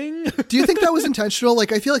thinking. Do you think that was intentional?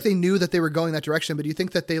 Like, I feel like they knew that they were going that direction, but do you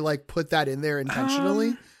think that they like put that in there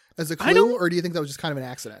intentionally as a clue, or do you think that was just kind of an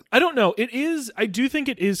accident? I don't know. I do think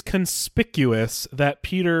it is conspicuous that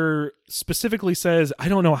Peter specifically says, I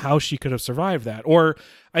don't know how she could have survived that. Or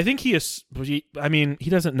I think he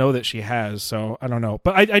doesn't know that she has, so I don't know.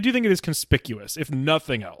 But I do think it is conspicuous, if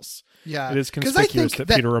nothing else. Yeah. It is conspicuous that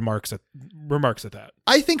Peter remarks at that.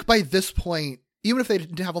 I think by this point, even if they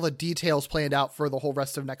didn't have all the details planned out for the whole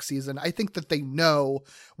rest of next season, I think that they know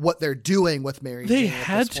what they're doing with Mary Jane. They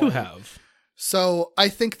had to have. So I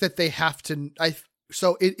think that they have to.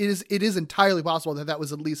 So it is entirely possible that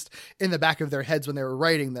was at least in the back of their heads when they were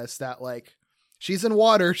writing this. That like she's in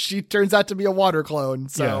water, she turns out to be a water clone.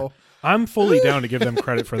 So I'm fully down to give them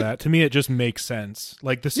credit for that. To me, it just makes sense.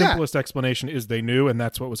 Like the simplest explanation is they knew, and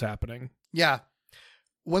that's what was happening. Yeah.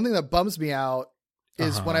 One thing that bums me out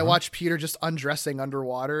is when I watch Peter just undressing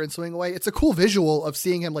underwater and swimming away. It's a cool visual of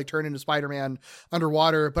seeing him like turn into Spider-Man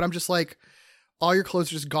underwater, but I'm just like, all your clothes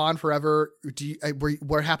are just gone forever.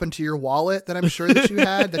 What happened to your wallet that I'm sure that you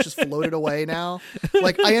had that just floated away now?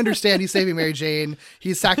 Like, I understand he's saving Mary Jane.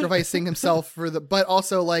 He's sacrificing himself but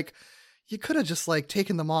also like, you could have just like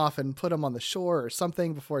taken them off and put them on the shore or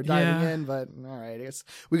something before diving in. But all right, I guess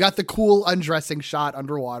we got the cool undressing shot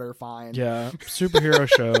underwater. Fine. Yeah. Superhero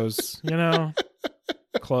shows,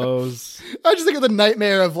 clothes. I just think of the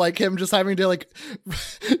nightmare of like him just having to like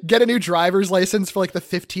get a new driver's license for like the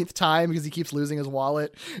 15th time because he keeps losing his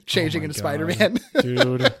wallet, changing into Spider-Man.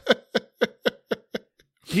 Dude.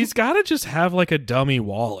 He's got to just have like a dummy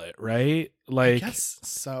wallet, right? Like, I guess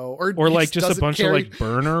so. Or like just a bunch of like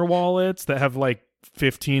burner wallets that have like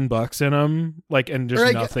 $15 in them, like, and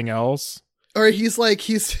just nothing else. Or he's like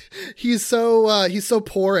he's so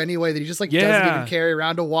poor anyway that he just like doesn't even carry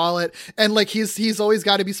around a wallet, and like he's always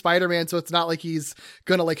got to be Spider-Man, so it's not like he's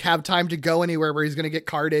gonna like have time to go anywhere where he's gonna get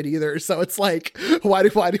carded either. So it's like why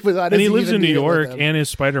does and he lives in New York him? And is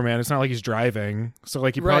Spider-Man. It's not like he's driving, so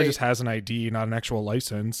like he probably just has an ID, not an actual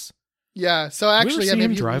license. Yeah. So actually, do we ever see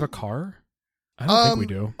him drive a car? I don't think we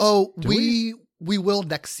do. Oh, we will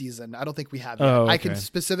next season. I don't think we have yet. Oh, okay. I can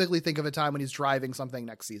specifically think of a time when he's driving something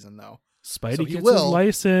next season though. Spidey gets his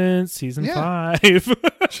license, season 5.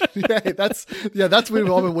 that's what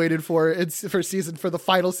we've all been waiting for. It's for the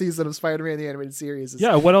final season of Spider-Man the Animated Series.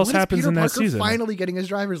 What else happens in that season? Finally getting his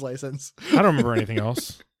driver's license. I don't remember anything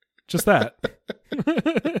else. Just that.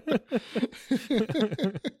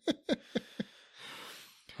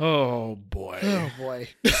 Oh boy.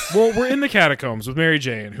 Well, we're in the catacombs with Mary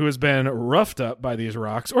Jane, who has been roughed up by these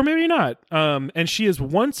rocks, or maybe not. And she is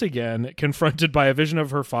once again confronted by a vision of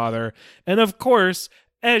her father. And of course,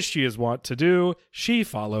 as she is wont to do, she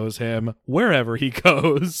follows him wherever he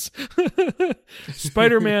goes.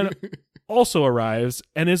 Spider-Man also arrives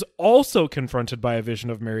and is also confronted by a vision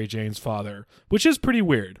of Mary Jane's father, which is pretty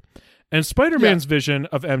weird. And Spider-Man's vision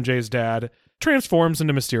of MJ's dad transforms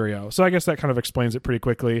into Mysterio. So I guess that kind of explains it pretty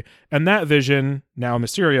quickly. And that vision, now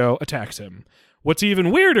Mysterio, attacks him. What's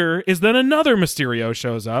even weirder is then another Mysterio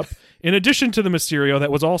shows up, in addition to the Mysterio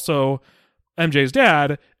that was also MJ's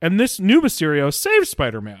dad, and this new Mysterio saves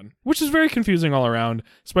Spider-Man, which is very confusing all around.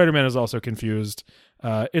 Spider-Man is also confused.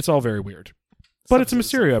 It's all very weird. But it's a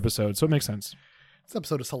Mysterio episode, so it makes sense. This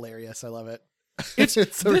episode is hilarious. I love it. It's so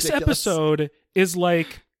ridiculous.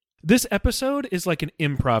 This episode is like an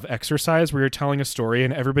improv exercise where you're telling a story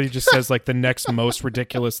and everybody just says like the next most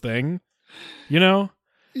ridiculous thing,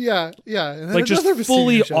 Yeah. And then Like just another Mysterio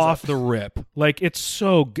fully shows off up. the rip. Like it's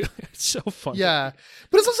so good. It's so fun. Yeah.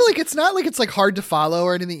 But it's also like, it's not like it's like hard to follow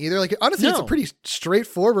or anything either. Like honestly, it's a No. pretty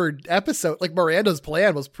straightforward episode. Like Miranda's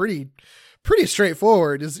plan was pretty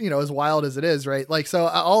straightforward, as as wild as it is, right? Like, so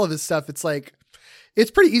all of this stuff, it's like, it's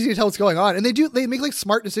pretty easy to tell what's going on. And they make like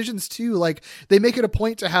smart decisions too. Like they make it a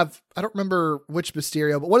point to have, I don't remember which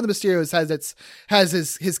Mysterio, but one of the Mysterios has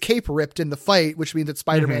his cape ripped in the fight, which means that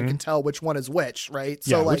Spider-Man can tell which one is which, right?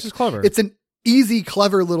 So Yeah, like, which is clever. It's an easy,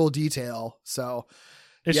 clever little detail. So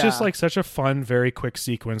It's just like such a fun, very quick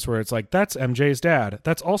sequence where it's like, that's MJ's dad.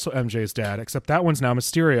 That's also MJ's dad, except that one's now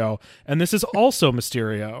Mysterio. And this is also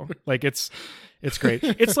Mysterio. Like it's great.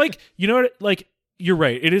 It's like, you know what, like, you're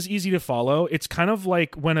right. It is easy to follow. It's kind of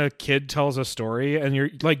like when a kid tells a story and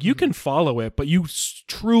you're like, you can follow it, but you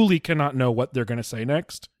truly cannot know what they're going to say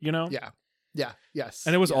next, you know? Yeah. Yes.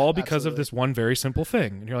 And it was all because absolutely. of this one very simple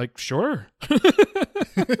thing. And you're like, sure.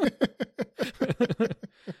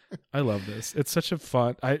 I love this. It's such a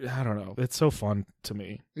fun, I don't know. It's so fun to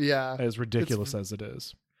me. Yeah. As ridiculous as it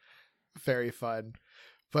is. Very fun.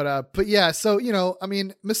 But yeah, so, I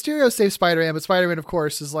mean, Mysterio saves Spider-Man, but Spider-Man, of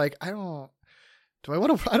course, is like, I don't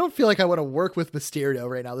feel like I want to work with Mysterio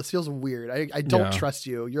right now. This feels weird. I don't trust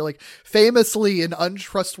you. You're like famously an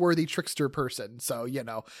untrustworthy trickster person. So,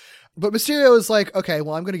 but Mysterio is like, okay,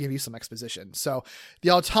 well, I'm going to give you some exposition. So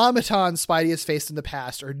the automatons Spidey has faced in the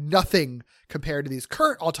past are nothing compared to these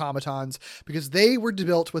current automatons because they were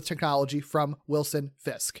built with technology from Wilson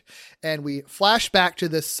Fisk. And we flash back to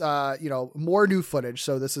this, more new footage.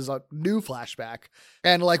 So this is a new flashback.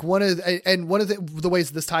 And like one of the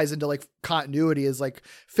ways this ties into like continuity is like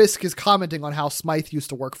Fisk is commenting on how Smythe used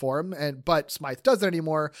to work for him, but Smythe doesn't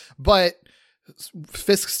anymore. But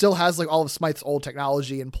Fisk still has like all of Smythe's old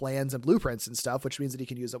technology and plans and blueprints and stuff, which means that he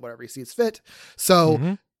can use it whatever he sees fit.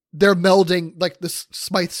 So they're melding like the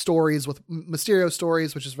Smythe stories with Mysterio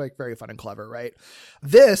stories, which is like very fun and clever, right?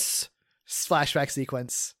 This flashback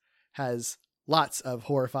sequence has lots of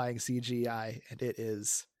horrifying CGI, and it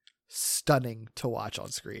is stunning to watch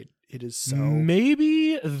on screen. It is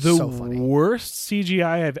maybe the so funny. worst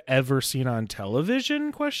CGI I've ever seen on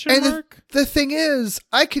television, question mark? The thing is,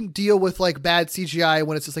 I can deal with like bad CGI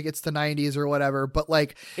when it's just like it's the 90s or whatever, but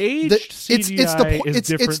like aged CGI is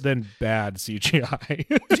different than bad CGI.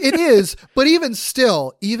 It is, but even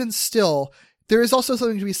still, there is also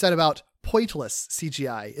something to be said about pointless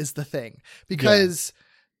CGI is the thing, because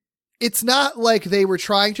it's not like they were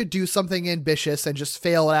trying to do something ambitious and just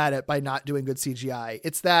fail at it by not doing good CGI.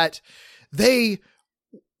 It's that they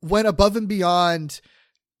went above and beyond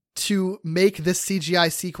to make this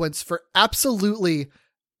CGI sequence for absolutely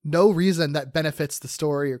no reason that benefits the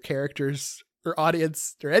story or characters or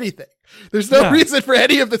audience or anything. There's no reason for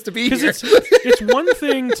any of this to be here. It's one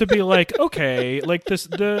thing to be like, okay, like this,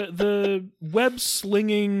 the web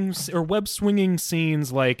slinging or web swinging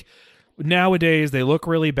scenes, like, nowadays they look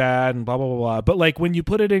really bad and blah blah blah blah, but like when you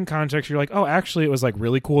put it in context, you're like, oh, actually it was like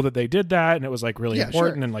really cool that they did that, and it was like really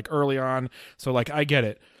important and like early on, so like I get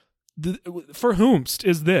it. For whomst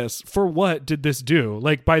is this? For what did this do?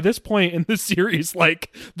 Like by this point in the series,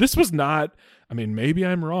 like this was not, I mean, maybe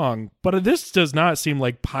I'm wrong, but this does not seem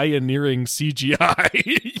like pioneering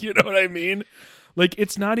CGI. You know what I mean? Like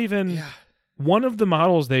it's not even one of the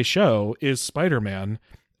models they show is Spider-Man,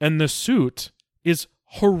 and the suit is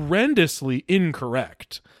horrendously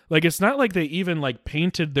incorrect. Like it's not like they even like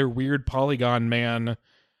painted their weird polygon man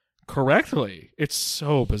correctly. It's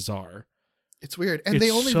so bizarre. It's weird, and it's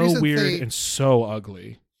the only so reason weird and so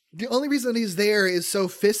ugly. The only reason he's there is so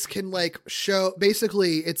Fisk can like show.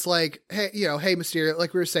 Basically, it's like, hey, hey Mysterio.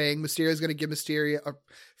 Like we were saying, Mysterio is going to give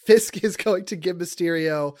Fisk is going to give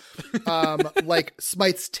Mysterio, like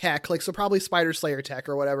Smythe's tech, like so probably Spider Slayer tech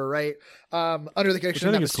or whatever, right? Under the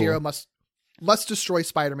condition that Mysterio must destroy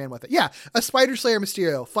Spider-Man with it. Yeah, a Spider Slayer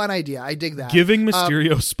Mysterio. Fun idea. I dig that. Giving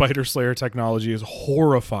Mysterio Spider Slayer technology is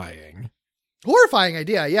horrifying. Horrifying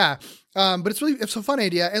idea, yeah. But it's a fun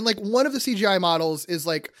idea. And like one of the CGI models is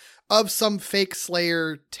like of some fake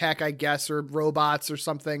Slayer tech, I guess, or robots or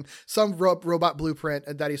something, some robot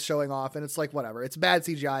blueprint that he's showing off. And it's like, whatever. It's bad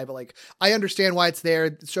CGI, but like I understand why it's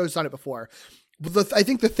there. The show's done it before. I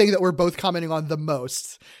think the thing that we're both commenting on the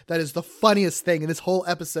most, that is the funniest thing in this whole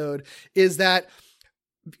episode, is that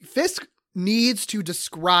Fisk needs to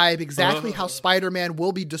describe exactly how Spider-Man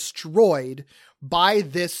will be destroyed by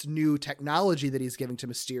this new technology that he's giving to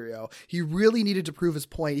Mysterio. He really needed to prove his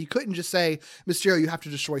point. He couldn't just say, Mysterio, you have to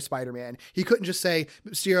destroy Spider-Man. He couldn't just say,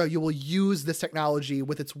 Mysterio, you will use this technology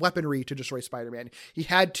with its weaponry to destroy Spider-Man. He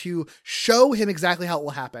had to show him exactly how it will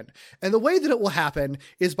happen. And the way that it will happen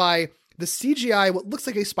is by the CGI, what looks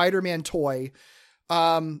like a Spider-Man toy,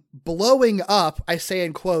 blowing up, I say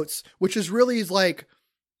in quotes, which is really like,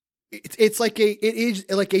 it is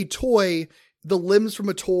like a toy, the limbs from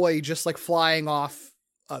a toy just like flying off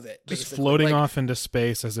of it. Just basically. floating like, off into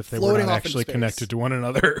space as if they were not actually connected to one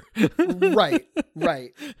another. Right.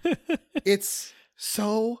 It's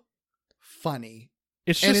so funny.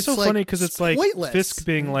 It's just so funny because it's like pointless. Fisk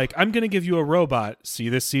being like, I'm going to give you a robot. See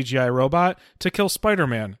this CGI robot to kill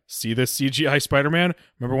Spider-Man. See this CGI Spider-Man.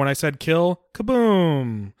 Remember when I said kill?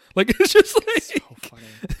 Kaboom. Like, it's just like... It's so funny.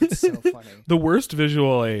 It's so funny. The worst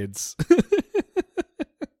visual aids.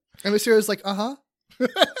 And Mysterio's like, uh-huh.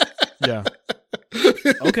 Yeah.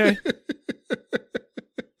 Okay.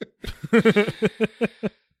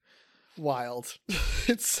 Wild.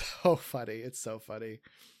 It's so funny. It's so funny.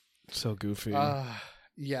 So goofy.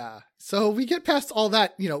 Yeah. So we get past all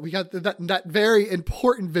that, we got that very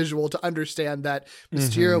important visual to understand that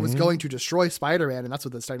Mysterio was going to destroy Spider-Man, and that's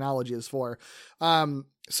what this technology is for.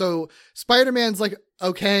 So Spider-Man's like,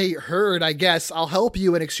 okay, heard, I guess I'll help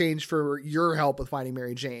you in exchange for your help with finding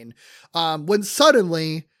Mary Jane. When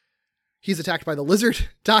suddenly he's attacked by the Lizard,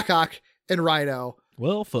 Doc Ock, and Rhino.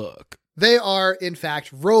 Well, fuck. They are, in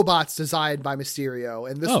fact, robots designed by Mysterio.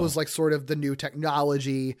 And this was like sort of the new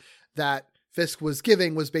technology that Fisk was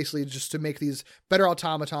giving, was basically just to make these better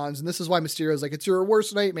automatons. And this is why Mysterio's like, it's your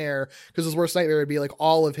worst nightmare, because his worst nightmare would be like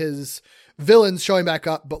all of his villains showing back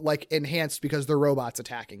up, but like enhanced because they're robots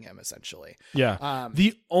attacking him, essentially. Yeah.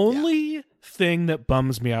 The only thing that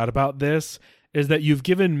bums me out about this is that you've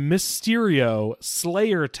given Mysterio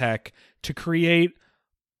Slayer tech to create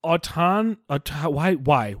why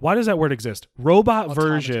does that word exist? Robot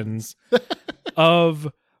versions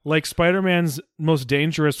of like Spider-Man's most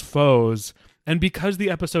dangerous foes, and because the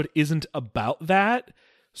episode isn't about that,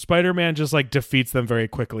 Spider-Man just like defeats them very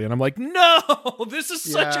quickly, and I'm like, no, this is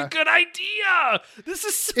such a good idea. This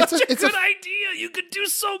is such a good idea. You could do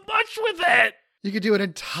so much with it. You could do an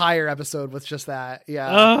entire episode with just that.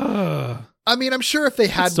 Yeah. I mean, I'm sure if they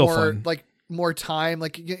had more time,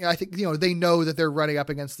 like I think they know that they're running up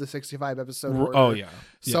against the 65 episode order. Oh yeah.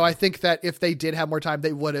 So I think that if they did have more time,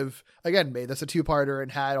 they would have again made this a 2-parter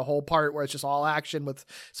and had a whole part where it's just all action with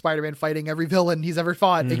Spider-Man fighting every villain he's ever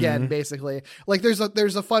fought again, basically. Like there's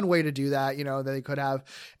a fun way to do that, that they could have,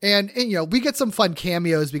 and we get some fun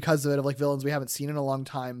cameos because of it, of like villains we haven't seen in a long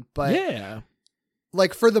time. But yeah,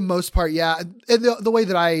 like for the most part, yeah. And the way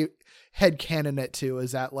that I headcanon it too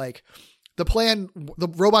is that like, the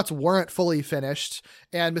robots weren't fully finished,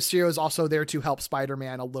 and Mysterio is also there to help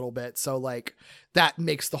Spider-Man a little bit. So like that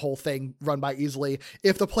makes the whole thing run by easily.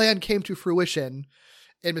 If the plan came to fruition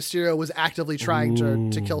and Mysterio was actively trying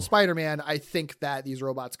to kill Spider-Man, I think that these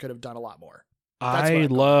robots could have done a lot more. I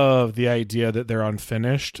love the idea that they're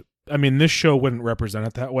unfinished. I mean, this show wouldn't represent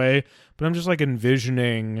it that way, but I'm just like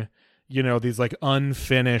envisioning, these like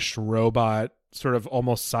unfinished robot, sort of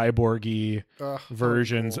almost cyborgy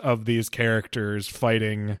versions of these characters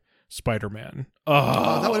fighting Spider-Man.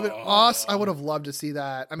 That would have been awesome. I would have loved to see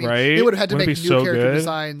that. I mean, right? They would have had to Wouldn't make new character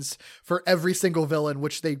designs for every single villain,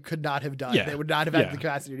 which they could not have done. Yeah. They would not have had the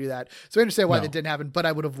capacity to do that. So I understand why that didn't happen, but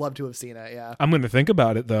I would have loved to have seen it. Yeah. I'm going to think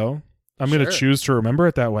about it though. I'm going to choose to remember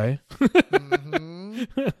it that way.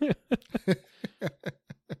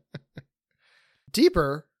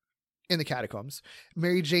 Deeper in the catacombs,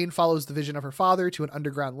 Mary Jane follows the vision of her father to an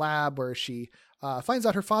underground lab where she finds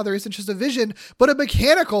out her father isn't just a vision, but a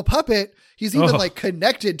mechanical puppet. He's even like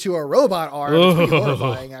connected to a robot arm. It's pretty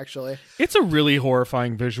horrifying, actually. It's a really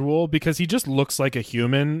horrifying visual because he just looks like a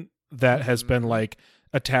human that has been like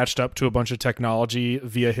attached up to a bunch of technology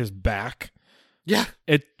via his back. Yeah.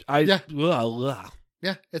 Yeah,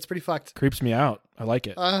 it's pretty fucked. Creeps me out. I like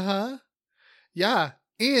it. Yeah.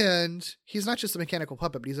 And he's not just a mechanical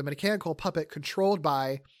puppet, but he's a mechanical puppet controlled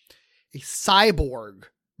by a cyborg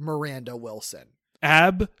Miranda Wilson.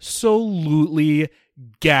 Absolutely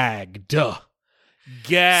gagged.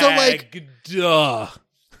 Gagged. So like,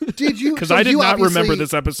 did you? Because I did not remember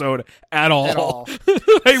this episode at all.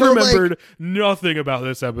 I remembered nothing about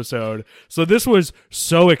this episode. So this was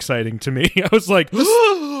so exciting to me. I was like,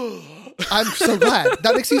 I'm so glad.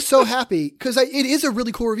 That makes me so happy because it is a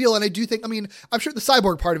really cool reveal. And I do think, I'm sure the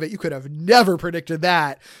cyborg part of it, you could have never predicted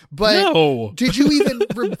that. But no. Did you even,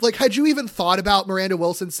 had you even thought about Miranda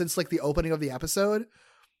Wilson since like the opening of the episode?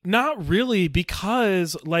 Not really,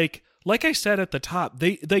 because like I said at the top,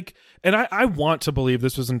 they and I want to believe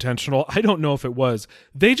this was intentional. I don't know if it was.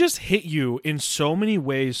 They just hit you in so many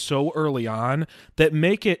ways so early on that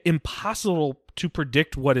make it impossible to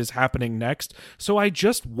predict what is happening next. So I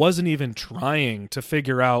just wasn't even trying to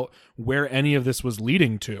figure out where any of this was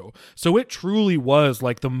leading to. So it truly was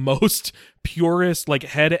like the most purest, like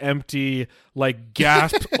head empty, like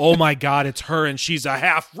gasp, oh my God, it's her and she's a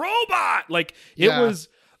half robot. Like it was,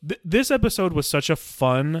 this episode was such a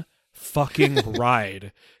fun fucking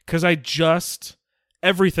ride. Cause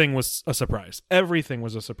everything was a surprise. Everything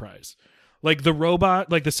was a surprise. Like the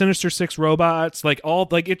robot, like the Sinister Six robots, like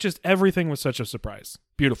everything was such a surprise.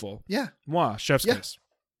 Beautiful. Yeah. Mwah, chef's kiss.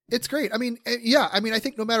 It's great. I mean, I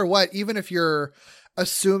think no matter what, even if you're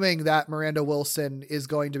assuming that Miranda Wilson is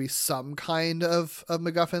going to be some kind of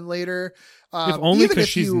MacGuffin later. If only because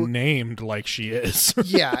she's named like she is.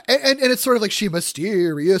 Yeah. And it's sort of like she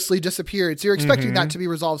mysteriously disappeared. So you're expecting that to be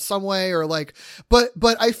resolved some way or like, but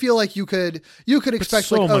I feel like you could expect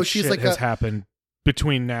so like, much oh, she's shit like has happened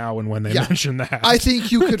between now and when they mention that. I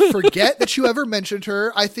think you could forget that you ever mentioned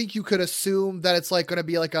her. I think you could assume that it's like going to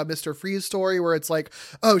be like a Mr. Freeze story where it's like,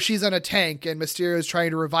 oh, she's in a tank and Mysterio is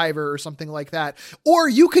trying to revive her or something like that. Or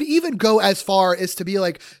you could even go as far as to be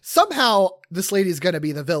like, somehow this lady's going to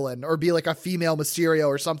be the villain or be like a female Mysterio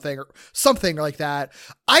or something like that.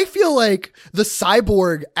 I feel like the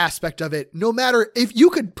cyborg aspect of it, no matter if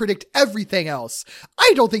you could predict everything else,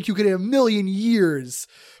 I don't think you could in a million years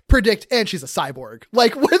predict, and she's a cyborg.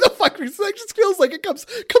 Like, where the fuck? It just feels like it comes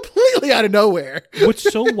completely out of nowhere. What's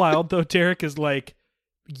so wild though, Derek, is like,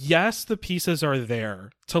 yes, the pieces are there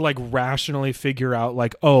to like rationally figure out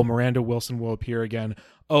like, oh, Miranda Wilson will appear again.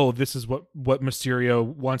 Oh, this is what Mysterio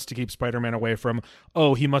wants to keep Spider-Man away from.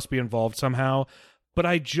 Oh, he must be involved somehow. But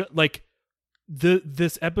I just like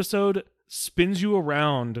this episode spins you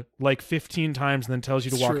around like 15 times and then tells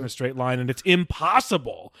you to walk in a straight line, and it's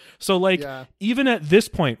impossible. So like even at this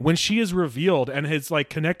point when she is revealed and is like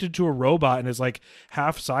connected to a robot and is like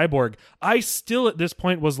half cyborg, I still at this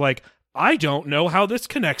point was like, I don't know how this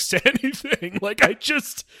connects to anything. Like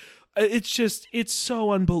it's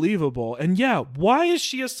so unbelievable. And why is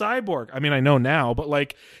she a cyborg? I mean, I know now, but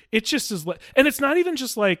like it just is and it's not even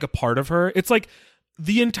just like a part of her. It's like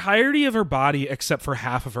the entirety of her body, except for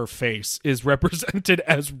half of her face, is represented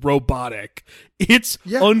as robotic. It's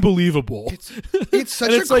unbelievable. It's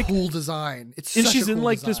such a cool design. She's in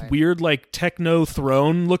like this weird, like techno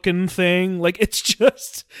throne looking thing. Like it's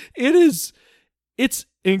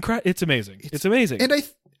incredible. It's amazing. It's amazing. And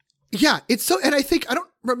it's so, and I think, I don't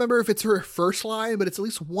remember if it's her first line, but it's at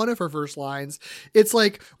least one of her first lines. It's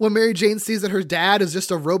like when Mary Jane sees that her dad is just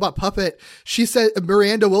a robot puppet,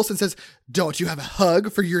 Miranda Wilson says, "Don't you have a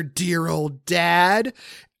hug for your dear old dad?"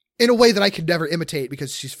 In a way that I could never imitate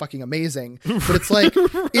because she's fucking amazing. But it's like,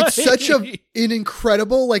 it's such an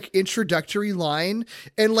incredible, like introductory line.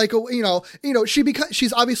 And like,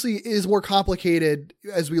 she's obviously is more complicated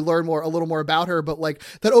as we learn a little more about her. But like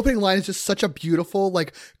that opening line is just such a beautiful,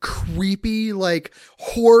 like creepy, like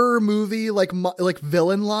horror movie, like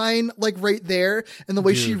villain line, like right there. And the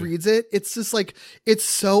way she reads it, it's just like, it's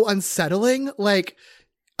so unsettling. Like,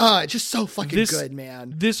 just so fucking good,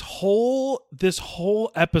 man. This whole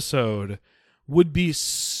episode would be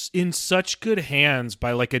in such good hands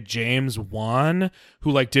by like a James Wan who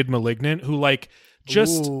like did Malignant, who like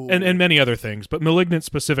just and many other things, but Malignant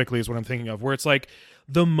specifically is what I'm thinking of, where it's like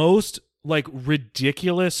the most like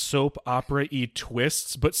ridiculous soap opera-y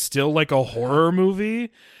twists, but still like a horror movie.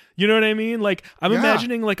 You know what I mean? Like I'm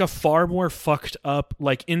imagining like a far more fucked up,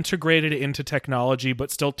 like integrated into technology,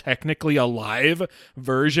 but still technically alive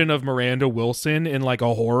version of Miranda Wilson in like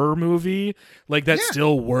a horror movie, like that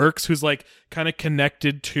still works, who's like kind of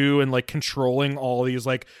connected to and like controlling all these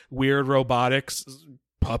like weird robotics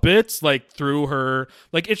puppets, like through her.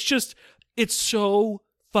 Like it's so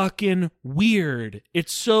fucking weird.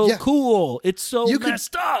 It's so cool. It's so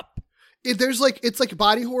messed up. It's like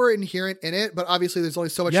body horror inherent in it, but obviously there's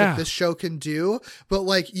only so much that this show can do. But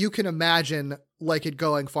like you can imagine like it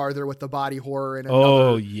going farther with the body horror in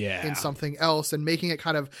in something else and making it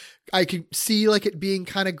kind of, I can see like it being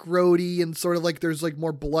kind of grody and sort of like there's like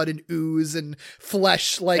more blood and ooze and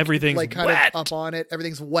flesh, like everything's like kind wet. of up on it.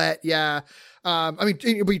 Everything's wet. Yeah. I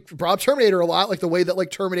mean, we brought up Terminator a lot, like the way that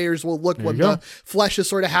like Terminators will look when the flesh is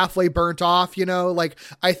sort of halfway burnt off, like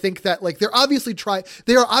I think that like they are obviously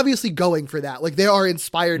going for that. Like they are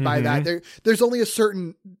inspired by that. There's only a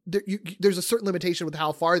certain limitation with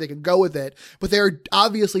how far they can go with it, but they're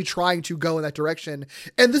obviously trying to go in that direction.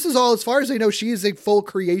 And this is all, as far as I know, she is a full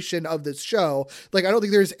creation of this show. Like, I don't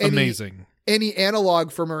think there's any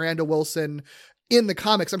analog for Miranda Wilson in the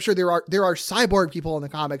comics. I'm sure there are cyborg people in the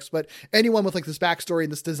comics, but anyone with like this backstory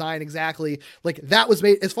and this design exactly, like that was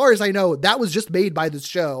made, as far as I know, that was just made by this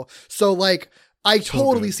show. So like, I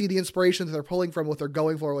totally see the inspiration that they're pulling from, what they're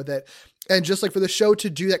going for with it. And just like for the show to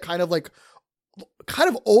do that kind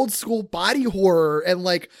of old school body horror and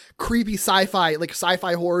like creepy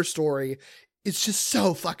sci-fi horror story, it's just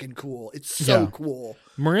so fucking cool. It's so cool.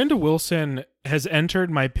 Miranda Wilson has entered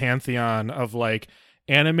my pantheon of like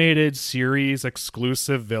animated series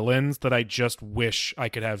exclusive villains that I just wish I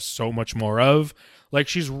could have so much more of. Like,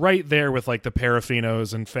 she's right there with like the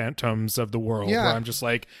Parafinos and Phantoms of the world, where I'm just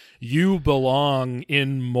like, you belong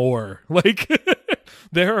in more. Like,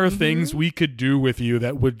 there are things we could do with you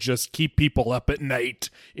that would just keep people up at night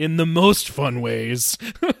in the most fun ways.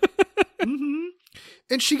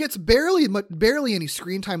 And she gets barely any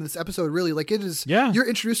screen time in this episode, really. Like, it is, you're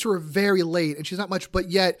introduced to her very late, and she's not much, but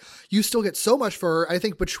yet you still get so much for her. I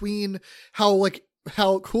think between how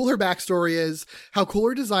cool her backstory is, how cool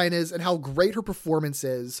her design is, and how great her performance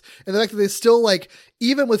is, and the fact that they still, like,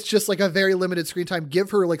 even with just like a very limited screen time,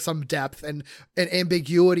 give her like some depth and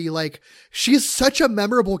ambiguity. Like, she's such a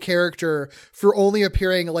memorable character for only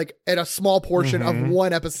appearing like at a small portion of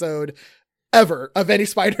one episode ever of any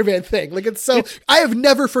Spider-Man thing. Like, I have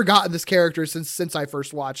never forgotten this character since I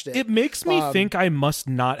first watched it. It makes me think I must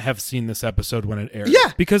not have seen this episode when it aired.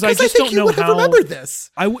 Yeah, because I just don't know how. Remembered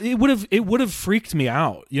this. It would have freaked me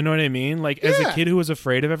out. You know what I mean? Like, as a kid who was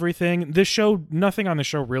afraid of everything, nothing on the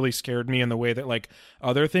show really scared me in the way that like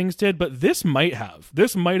other things did. But this might have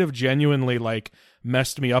genuinely like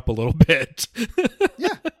messed me up a little bit.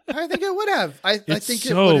 Yeah, I think it would have. I think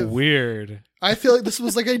so it would have. Weird. I feel like this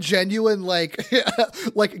was like a genuine, like,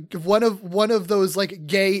 like one of those like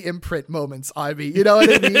gay imprint moments on me. You know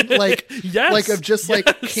what I mean? Like, like of just like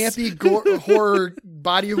campy horror,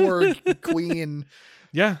 body horror queen.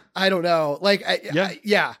 Yeah. I don't know. Like,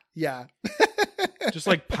 yeah. Just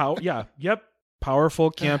like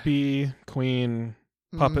powerful, campy queen,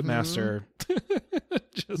 puppet master.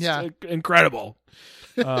 Just incredible.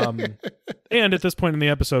 And at this point in the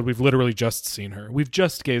episode, we've literally just seen her. We've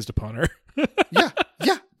just gazed upon her. yeah.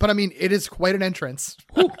 But I mean, it is quite an entrance.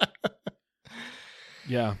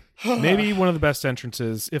 Yeah. Maybe one of the best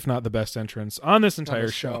entrances, if not the best entrance on this entire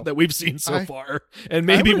show that we've seen so far. And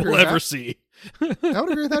maybe we'll ever see. I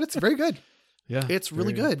would agree with that. It's very good. Yeah. It's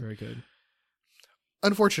really good. Very good.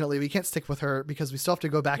 Unfortunately, we can't stick with her because we still have to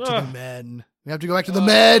go back to the men. We have to go back to the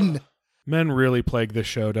men. Men really plague this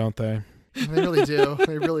show, don't they? They really do.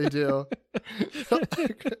 They really do. At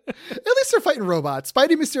least they're fighting robots.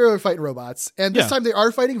 Spidey and Mysterio are fighting robots. And this time they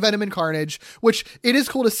are fighting Venom and Carnage, which it is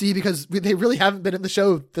cool to see because they really haven't been in the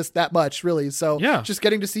show that much, really. So just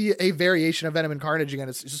getting to see a variation of Venom and Carnage again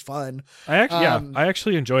is just fun. I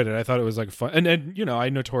actually enjoyed it. I thought it was like fun. And you know, I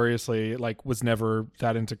notoriously like was never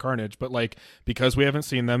that into Carnage, but like because we haven't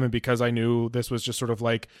seen them and because I knew this was just sort of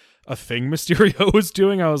like a thing Mysterio was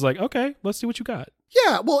doing, I was like, okay, let's see what you got.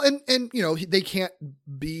 Yeah, well, and you know, they can't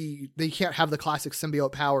have the classic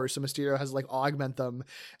symbiote powers, so Mysterio has to like augment them.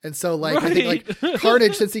 And so like I think like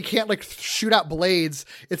Carnage, since he can't like shoot out blades,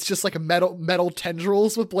 it's just like a metal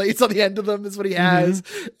tendrils with blades on the end of them is what he has.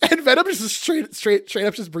 And Venom just straight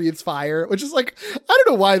up just breathes fire, which is like, I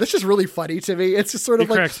don't know why, that's just really funny to me. It's just sort of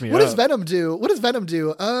like, what does Venom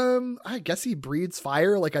do? I guess he breathes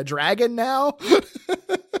fire like a dragon now.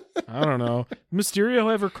 I don't know.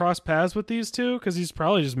 Mysterio ever cross paths with these two? Because he's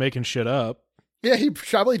probably just making shit up. Yeah, he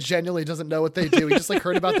probably genuinely doesn't know what they do. He just like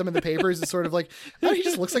heard about them in the papers. It's sort of like, oh, he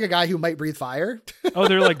just looks like a guy who might breathe fire. Oh,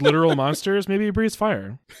 they're like literal monsters? Maybe he breathes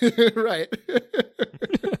fire. Right.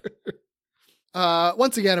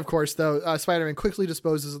 Once again, of course, though, Spider-Man quickly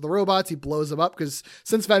disposes of the robots. He blows them up because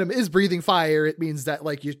since Venom is breathing fire, it means that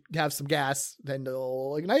like you have some gas, then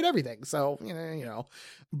it'll ignite everything. So, you know.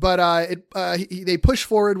 But they push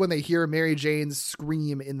forward when they hear Mary Jane's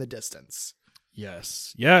scream in the distance.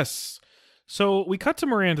 Yes. So we cut to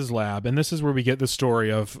Miranda's lab, and this is where we get the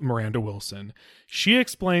story of Miranda Wilson. She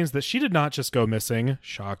explains that she did not just go missing,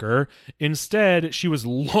 shocker. Instead, she was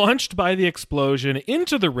launched by the explosion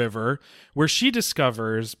into the river, where she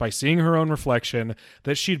discovers, by seeing her own reflection,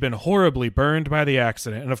 that she'd been horribly burned by the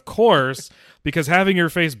accident. And of course, because having your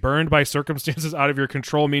face burned by circumstances out of your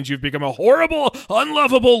control means you've become a horrible,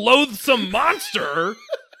 unlovable, loathsome monster.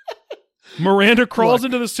 Miranda crawls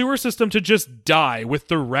into the sewer system to just die with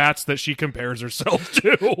the rats that she compares herself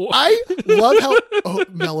to. I love how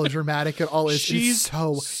melodramatic it all is. She's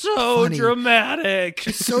so funny. Dramatic.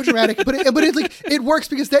 She's so dramatic, but it works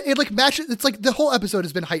because it like matches. It's like the whole episode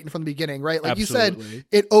has been heightened from the beginning, right? Like Absolutely. You said,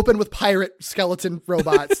 it opened with pirate skeleton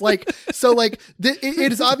robots. Like so, like it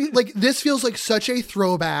is obvious. Like this feels like such a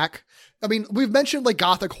throwback. I mean, we've mentioned like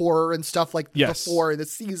gothic horror and stuff like before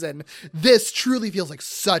this season. This truly feels like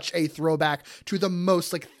such a throwback to the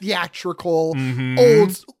most like theatrical,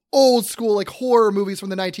 old school like horror movies from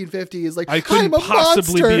the 1950s. Like, I couldn't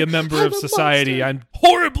possibly be a member of society. I'm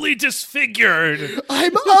horribly disfigured.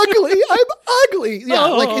 I'm ugly. I'm ugly. Yeah,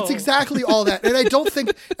 like it's exactly all that. And I don't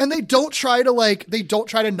think, and they don't try to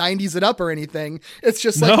 90s it up or anything. It's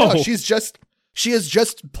just like, no, she is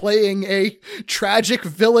just playing a tragic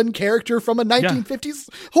villain character from a 1950s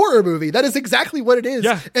horror movie. That is exactly what it is.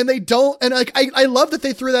 Yeah. And they don't, and like, I love that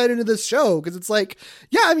they threw that into this show because it's like,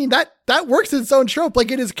 yeah, I mean, that works in its own trope.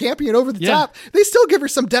 Like, it is campy and over the top. They still give her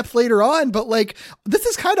some depth later on, but like, this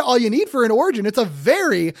is kind of all you need for an origin. It's a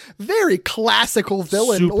very, very classical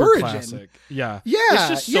villain Super origin. Classic. Yeah. Yeah. It's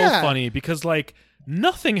just so funny because like,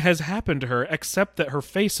 nothing has happened to her except that her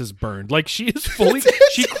face is burned. Like, she is fully,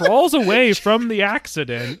 she crawls away from the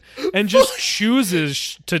accident and just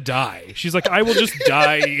chooses to die. She's like, I will just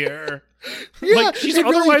die here. Yeah, like, she's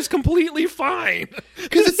otherwise completely fine.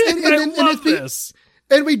 Because I love this.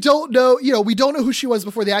 And we don't know who she was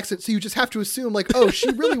before the accident. So you just have to assume like, oh,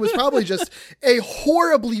 she really was probably just a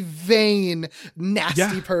horribly vain,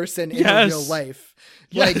 nasty person in her real life.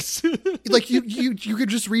 Like, like you could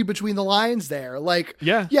just read between the lines there. Like,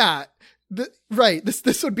 right.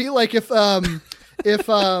 This would be like if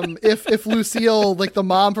Lucille, like the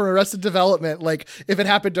mom from Arrested Development, like if it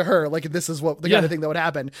happened to her, like this is what the kind of thing that would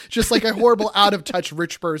happen. Just like a horrible, out of touch,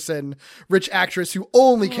 rich actress who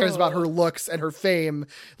only cares about her looks and her fame.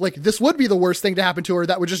 Like, this would be the worst thing to happen to her.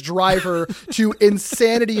 That would just drive her to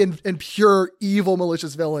insanity and pure evil,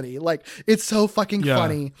 malicious villainy. Like, it's so fucking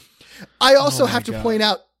funny. I also have to point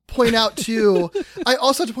out too,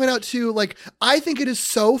 like, I think it is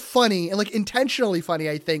so funny and like intentionally funny.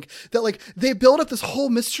 I think that like they build up this whole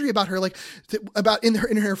mystery about her, like about in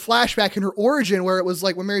her flashback and her origin, where it was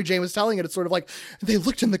like when Mary Jane was telling it, it's sort of like they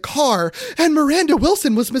looked in the car and Miranda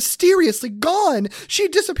Wilson was mysteriously gone. She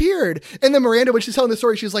disappeared. And then Miranda, when she's telling the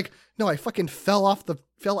story, she's like, no, I fucking fell out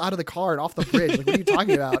of the car and off the bridge. Like, what are you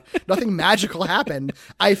talking about? Nothing magical happened.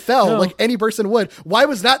 I fell like any person would. Why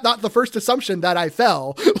was that not the first assumption that I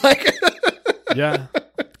fell? Like, yeah,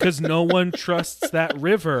 because no one trusts that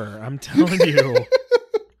river. I'm telling you.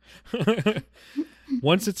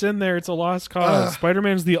 Once it's in there, it's a lost cause.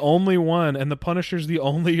 Spider-Man's the only one, and the Punisher's the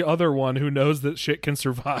only other one who knows that shit can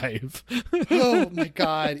survive. Oh my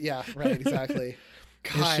God. Yeah, right. Exactly.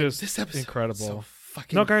 God, it's just this episode incredible. So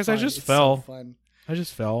fucking no, guys, fun. I just It's fell. So fun. I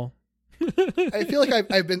just fell. I feel like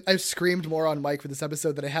I've screamed more on Mike for this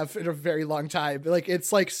episode than I have in a very long time. Like,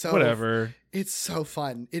 it's like so whatever. It's so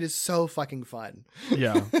fun. It is so fucking fun.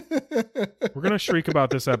 Yeah. We're gonna shriek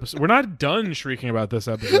about this episode. We're not done shrieking about this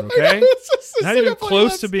episode, okay? Not even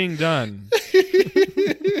close to being done.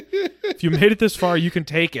 If you made it this far, you can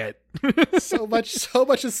take it. so much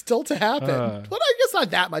is still to happen. But I guess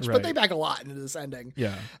not that much, right. but they back a lot into this ending.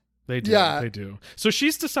 Yeah. They do. Yeah. They do. So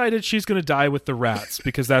she's decided she's going to die with the rats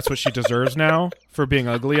because that's what she deserves now for being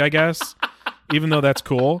ugly, I guess, even though that's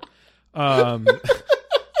cool. And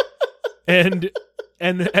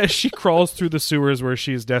as she crawls through the sewers where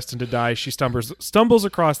she is destined to die, she stumbles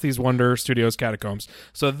across these Wonder Studios catacombs.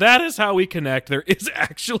 So that is how we connect. There is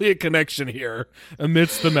actually a connection here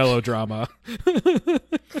amidst the melodrama.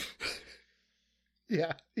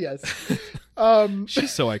 Yeah. Yes.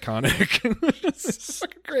 She's so iconic. It's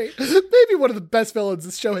fucking great. Maybe one of the best villains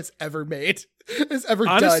this show has ever made.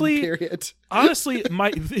 Done, period. Honestly,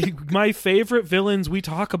 my favorite villains we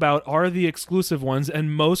talk about are the exclusive ones,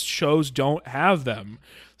 and most shows don't have them.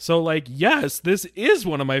 So, like, yes, this is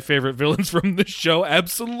one of my favorite villains from the show.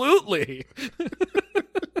 Absolutely.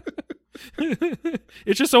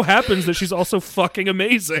 It just so happens that she's also fucking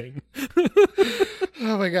amazing.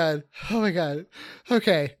 Oh my god.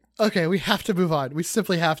 Okay, we have to move on. We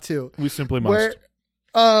simply have to. We simply must.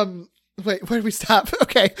 Wait, where did we stop?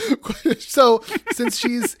 Okay. So, since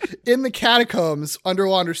she's in the catacombs under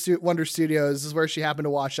Wonder Studios is where she happened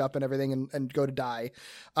to wash up and everything and go to die.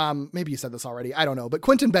 Maybe you said this already. I don't know. But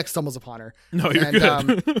Quentin Beck stumbles upon her. No, you're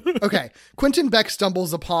good. Okay. Quentin Beck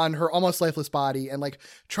stumbles upon her almost lifeless body and like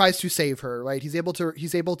tries to save her, right? He's able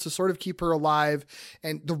to sort of keep her alive.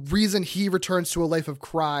 And the reason he returns to a life of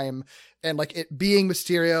crime and like it being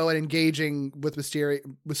Mysterio and engaging with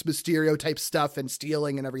Mysterio type stuff and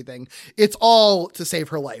stealing and everything, it's all to save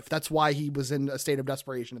her life. That's why he was in a state of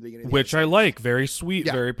desperation at the beginning. Which I like. Very sweet,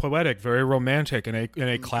 very poetic, very romantic in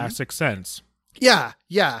a classic sense. Yeah.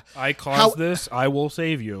 I caused this. I will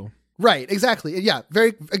save you. Right. Exactly. Yeah.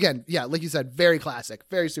 Like you said, very classic,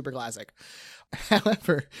 very super classic.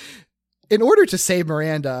 However, in order to save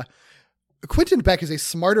Miranda, Quentin Beck is a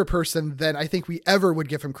smarter person than I think we ever would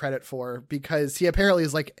give him credit for, because he apparently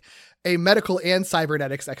is like a medical and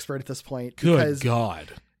cybernetics expert at this point. Good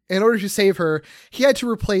God. In order to save her, he had to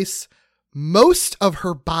replace most of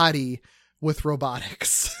her body with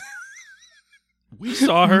robotics. We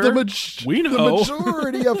saw her. We know. The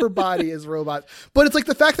majority of her body is robots. But it's like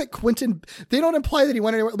the fact that they don't imply that he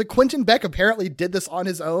went anywhere. Like Quentin Beck apparently did this on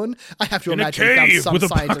his own. I have to imagine in a cave some with a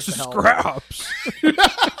scientist box of to help. scraps.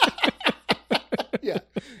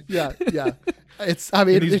 Yeah. It's, I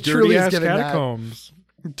mean, it truly is giving catacombs.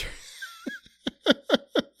 that.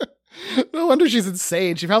 No wonder she's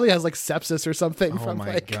insane. She probably has like sepsis or something from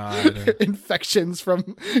like God. infections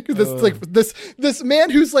from this man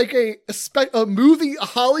who's like a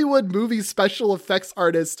Hollywood movie special effects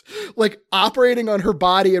artist, like operating on her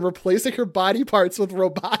body and replacing her body parts with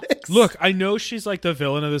robotics. Look, I know she's like the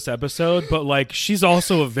villain of this episode, but like she's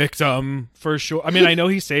also a victim for sure. I mean, I know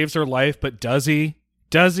he saves her life, but does he?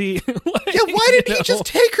 Like, yeah, why didn't he just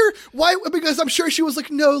take her? Why? Because I'm sure she was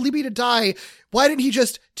like, no, leave me to die. Why didn't he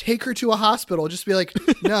just take her to a hospital? Just be like,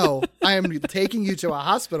 no, I am taking you to a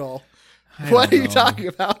hospital. What are you talking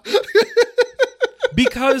about?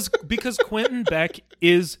 because Quentin Beck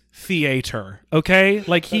is theater, okay?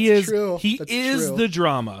 Like he is the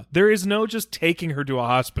drama. There is no just taking her to a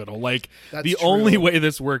hospital. Like the only way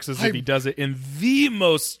this works is if he does it in the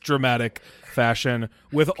most dramatic fashion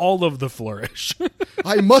with all of the flourish.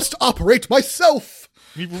 I must operate myself.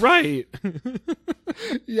 Right.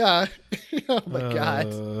 Yeah. Oh my God.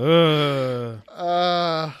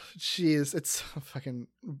 Jeez. It's so fucking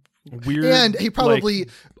weird. And he probably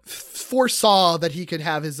foresaw that he could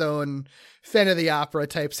have his own Fan of the Opera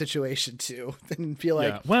type situation too, and be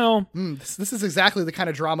like, well, this is exactly the kind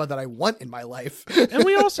of drama that I want in my life. And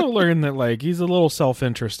we also learned that like he's a little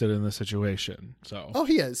self-interested in the situation. So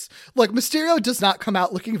he is. Like Mysterio does not come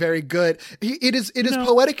out looking very good. It is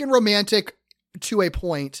poetic and romantic to a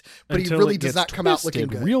point, but he really does not come out looking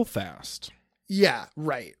good real fast. Yeah,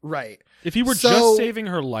 right. If he were just saving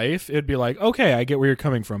her life, it'd be like, okay, I get where you're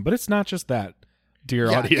coming from, but it's not just that,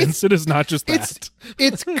 dear audience. It is not just that.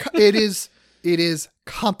 It is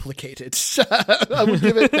complicated. I will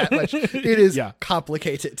give it that much. It is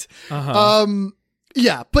complicated. So,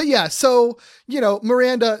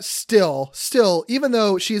 Miranda still, even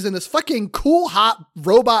though she's in this fucking cool, hot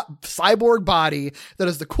robot cyborg body that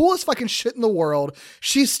is the coolest fucking shit in the world,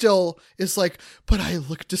 she still is like, but I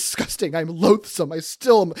look disgusting. I'm loathsome. I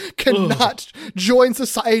still cannot join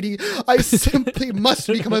society. I simply must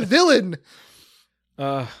become a villain.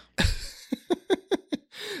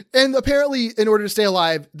 And apparently, in order to stay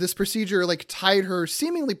alive, this procedure like tied her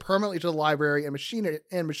seemingly permanently to the library and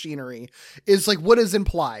machinery is like what is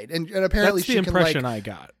implied. And apparently, that's the she impression can I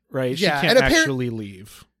got. Right? Yeah, she can't actually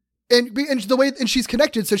leave. And the way she's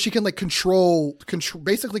connected, so she can like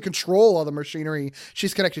basically control all the machinery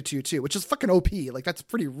she's connected to too, which is fucking OP. Like that's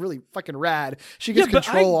really fucking rad. She gets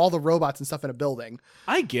control all the robots and stuff in a building.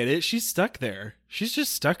 I get it. She's stuck there. She's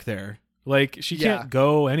just stuck there. Like she can't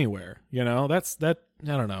go anywhere. That's that.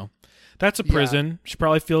 I don't know. That's a prison. Yeah. She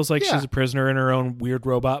probably feels like she's a prisoner in her own weird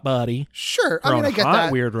robot body. Sure. I get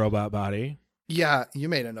that. Weird robot body. Yeah. You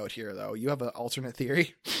made a note here though. You have an alternate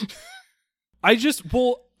theory. I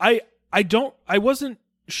wasn't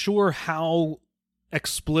sure how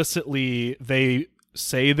explicitly they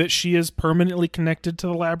say that she is permanently connected to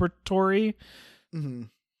the laboratory. Mm-hmm.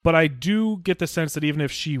 But I do get the sense that even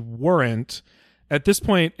if she weren't, at this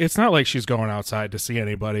point, it's not like she's going outside to see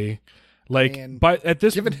anybody. Like, by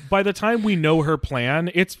the time we know her plan,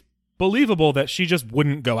 it's believable that she just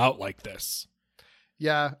wouldn't go out like this.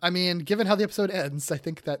 Yeah, I mean, given how the episode ends, I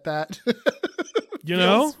think that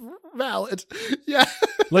feels valid. Yeah.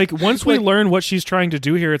 Like, once we learn what she's trying to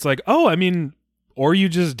do here, it's like, oh, I mean, or you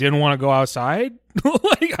just didn't want to go outside?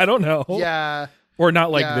 Like, I don't know. Yeah. Or not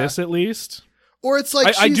like this, at least. Or it's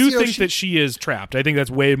like I do think that she is trapped. I think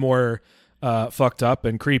that's way more fucked up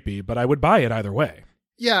and creepy, but I would buy it either way.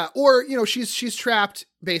 Yeah, or she's trapped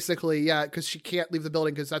basically, because she can't leave the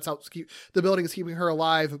building because that's how the building is keeping her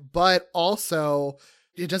alive. But also,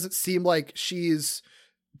 it doesn't seem like she's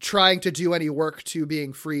trying to do any work to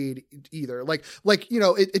being freed either.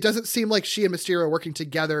 It doesn't seem like she and Mysterio are working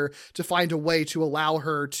together to find a way to allow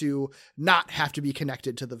her to not have to be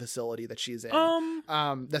connected to the facility that she's in.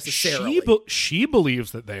 Necessarily, she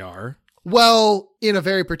believes that they are. Well, in a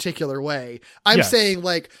very particular way. I'm saying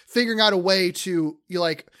like figuring out a way to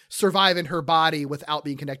survive in her body without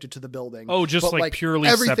being connected to the building. Oh, just like purely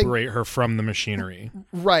separate her from the machinery.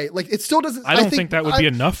 Right. Like it still doesn't. I don't think that would be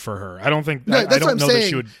enough for her. I don't think. I don't know that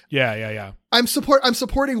she would. Yeah. I'm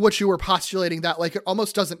supporting what you were postulating, that like it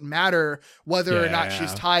almost doesn't matter whether or not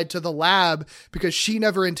she's tied to the lab because she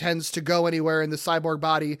never intends to go anywhere in the cyborg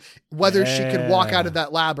body, whether she can walk out of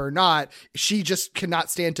that lab or not. She just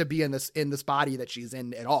cannot stand to be in this body that she's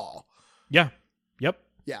in at all. Yeah. Yep.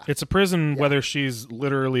 Yeah. It's a prison whether she's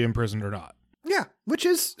literally imprisoned or not. Yeah, which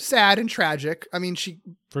is sad and tragic. I mean, she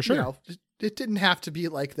For sure. You know, it didn't have to be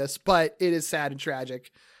like this, but it is sad and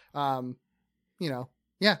tragic. You know,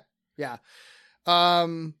 yeah.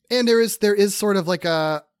 And there is sort of like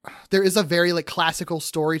a very like classical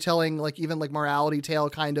storytelling, like even like morality tale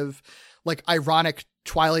kind of like ironic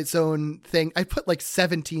Twilight Zone thing. I put like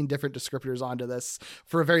 17 different descriptors onto this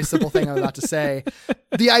for a very simple thing I'm about to say.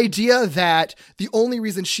 The idea that the only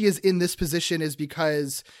reason she is in this position is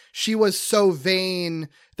because she was so vain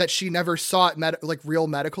that she never sought real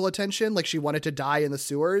medical attention. Like she wanted to die in the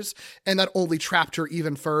sewers, and that only trapped her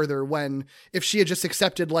even further when if she had just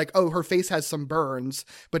accepted like, oh, her face has some burns,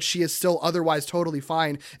 but she is still otherwise totally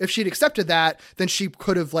fine. If she'd accepted that, then she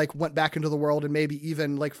could have like went back into the world and maybe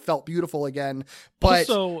even like felt beautiful again. But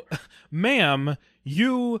also, ma'am,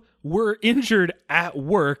 you were injured at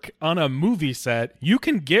work on a movie set. You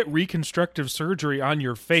can get reconstructive surgery on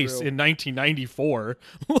your face in 1994.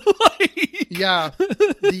 Yeah,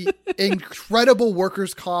 the incredible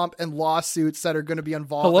workers' comp and lawsuits that are going to be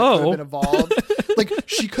involved. Hello? That could have been involved. Like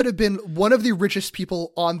she could have been one of the richest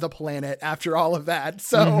people on the planet after all of that.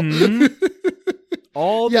 So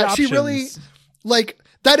all the options. she really like.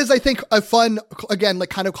 That is, I think, a fun, again,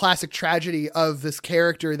 like kind of classic tragedy of this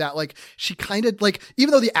character that like she kind of like,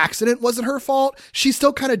 even though the accident wasn't her fault, she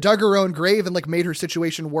still kind of dug her own grave and like made her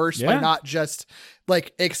situation worse by not just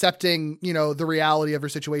like accepting, you know, the reality of her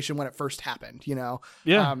situation when it first happened, you know?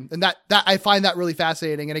 Yeah. And that I find that really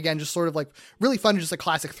fascinating. And again, just sort of like really fun, just a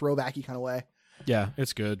classic throwbacky kind of way. Yeah,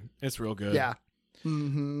 it's good. It's real good. Yeah.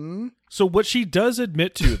 Mm-hmm. So what she does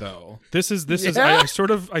admit to, though, this is I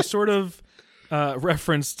sort of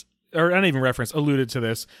referenced, or not even referenced, alluded to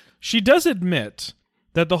this. She does admit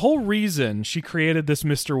that the whole reason she created this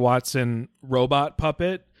Mr. Watson robot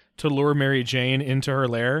puppet to lure Mary Jane into her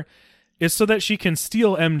lair is so that she can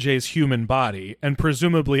steal MJ's human body and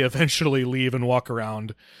presumably eventually leave and walk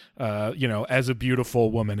around, as a beautiful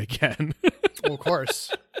woman again. Well, of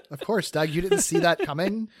course, Doug, you didn't see that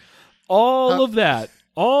coming. All of that,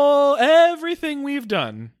 everything we've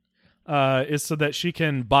done is so that she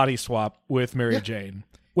can body swap with Mary Jane,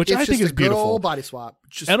 which I think is beautiful. Good old body swap,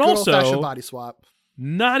 just and good also old-fashioned body swap.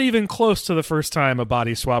 Not even close to the first time a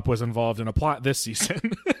body swap was involved in a plot this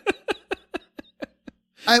season.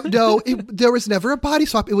 No, there was never a body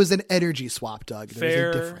swap. It was an energy swap, Doug.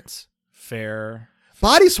 There's a difference. Fair.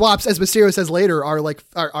 Body swaps, as Mysterio says later,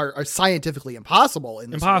 are scientifically impossible in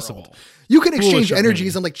this world. You can exchange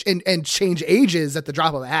energies and change ages at the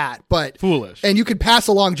drop of a hat, but foolish. And you can pass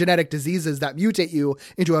along genetic diseases that mutate you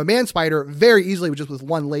into a man spider very easily, just with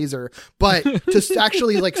one laser. But to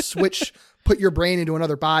actually like put your brain into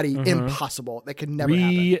another body, impossible. That could never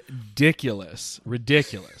happen.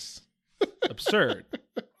 Ridiculous. Absurd.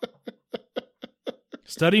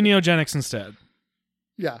 Study neogenics instead.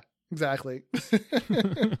 Yeah. Exactly.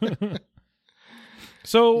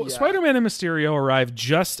 So Spider-Man and Mysterio arrive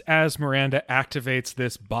just as Miranda activates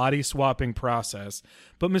this body swapping process,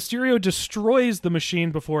 but Mysterio destroys the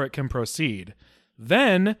machine before it can proceed.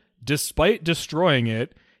 Then, despite destroying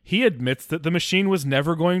it, he admits that the machine was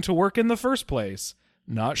never going to work in the first place.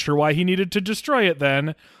 Not sure why he needed to destroy it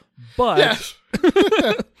then, but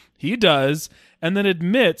he does, and then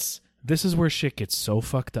admits this is where shit gets so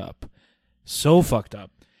fucked up. So fucked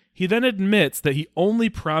up. He then admits that he only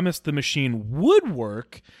promised the machine would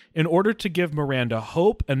work in order to give Miranda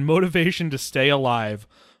hope and motivation to stay alive,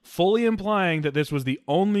 fully implying that this was the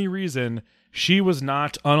only reason she was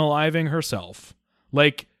not unaliving herself.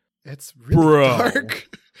 Like, it's really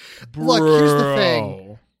dark. Look, here's the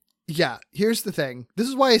thing. Yeah, here's the thing. This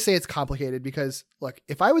is why I say it's complicated, because, look,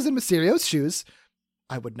 if I was in Mysterio's shoes,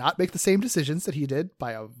 I would not make the same decisions that he did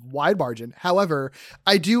by a wide margin. However,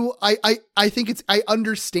 I think I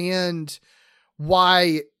understand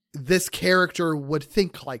why this character would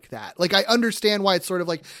think like that. Like, I understand why it's sort of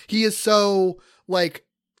like, he is so like,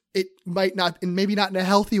 it might not, and maybe not in a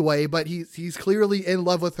healthy way, but he's clearly in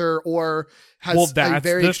love with her or has a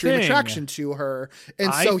very extreme attraction to her.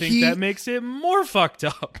 And so I think that makes it more fucked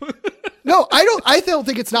up. No, I don't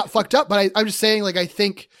think it's not fucked up, but I'm just saying, like, I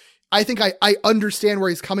think I understand where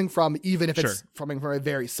he's coming from, even if it's coming from a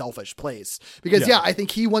very selfish place. Because, I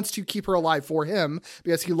think he wants to keep her alive for him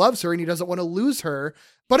because he loves her and he doesn't want to lose her.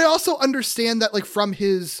 But I also understand that, like, from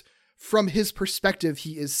his perspective,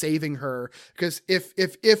 he is saving her. Because if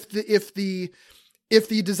the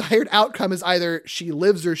desired outcome is either she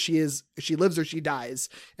lives or she dies,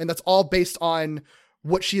 and that's all based on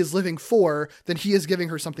what she is living for, then he is giving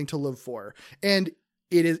her something to live for. And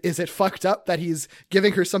Is it fucked up that he's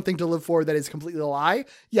giving her something to live for that is completely a lie?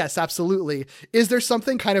 Yes, absolutely. Is there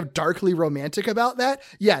something kind of darkly romantic about that?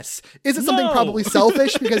 Yes. Is it something probably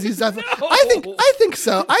selfish because he's definitely? No. I think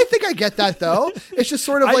so. I think I get that though. It's just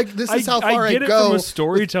sort of like this is how far I get go it from a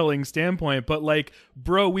storytelling standpoint, but like,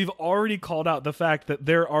 bro, we've already called out the fact that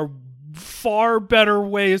there are far better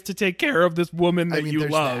ways to take care of this woman that you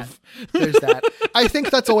love. There's that. I think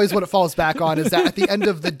that's always what it falls back on, is that at the end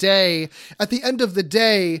of the day,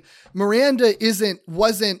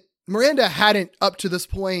 Miranda hadn't up to this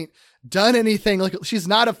point done anything. Like, she's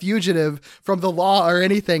not a fugitive from the law or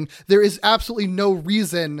anything. There is absolutely no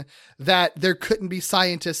reason that there couldn't be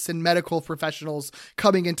scientists and medical professionals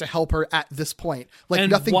coming in to help her at this point. Like, and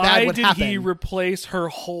nothing bad would happen. Why did he replace her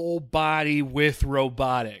whole body with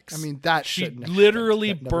robotics? I mean, that she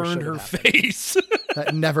literally burned her face.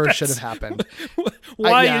 That never should have happened.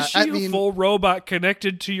 Why is she a full robot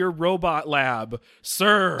connected to your robot lab,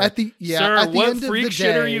 sir? What freak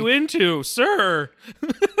shit are you into, sir?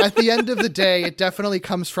 At the end of the day, it definitely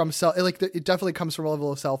comes from it definitely comes from a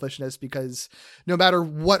level of selfishness, because no matter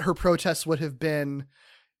what her protests would have been,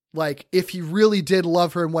 like, if he really did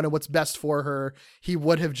love her and wanted what's best for her, he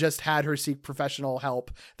would have just had her seek professional help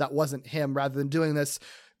that wasn't him, rather than doing this,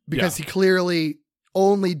 because he clearly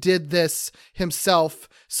only did this himself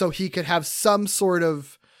so he could have some sort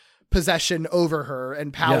of possession over her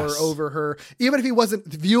and power over her, even if he wasn't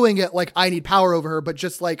viewing it like, I need power over her, but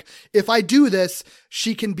just like, if I do this,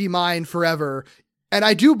 she can be mine forever. And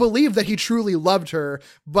I do believe that he truly loved her,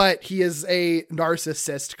 but he is a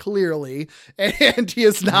narcissist, clearly, and he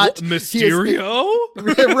is not Mysterio,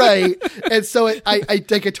 right? And so I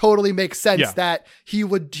think it totally makes sense that he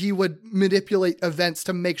would manipulate events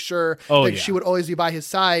to make sure that she would always be by his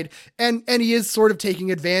side, and he is sort of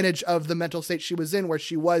taking advantage of the mental state she was in, where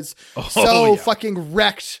she was fucking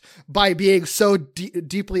wrecked by being so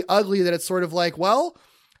deeply ugly that it's sort of like, well,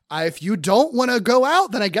 if you don't want to go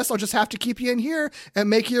out, then I guess I'll just have to keep you in here and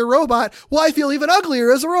make you a robot. Well, I feel even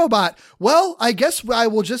uglier as a robot. Well, I guess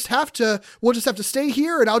we'll just have to stay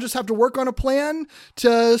here, and I'll just have to work on a plan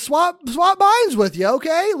to swap minds with you.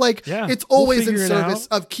 Okay. Like, it's always in service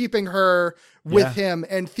of keeping her with him.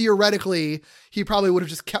 And theoretically, he probably would have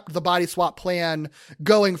just kept the body swap plan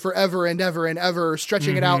going forever and ever and ever,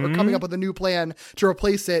 stretching it out or coming up with a new plan to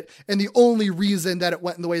replace it. And the only reason that it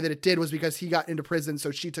went in the way that it did was because he got into prison.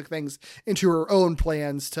 So she took things into her own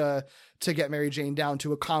plans to get Mary Jane down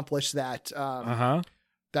to accomplish that,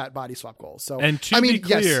 that body swap goal. So, and to be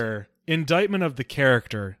clear, indictment of the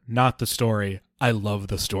character, not the story. I love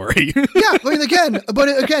the story. I mean, again,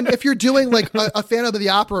 if you're doing like a Phantom of the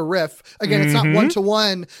Opera riff, again, it's not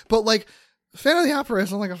 1-to-1, but like, Phantom of the Opera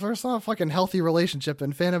isn't like there's not a fucking healthy relationship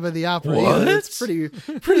in Phantom of the Opera. What? It's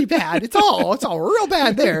pretty bad. It's all real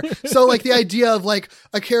bad there. So like the idea of like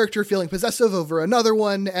a character feeling possessive over another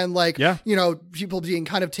one, and like, you know, people being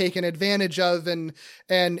kind of taken advantage of and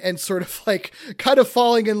sort of like kind of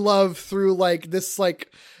falling in love through like this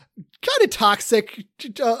like kind of toxic,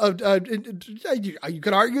 you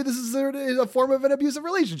could argue this is a form of an abusive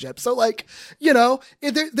relationship. So like, you know,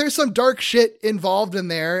 there's some dark shit involved in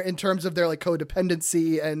there in terms of their like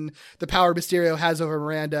codependency and the power Mysterio has over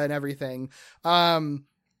Miranda and everything.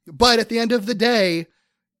 But at the end of the day,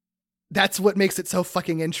 that's what makes it so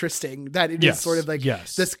fucking interesting, that it is sort of like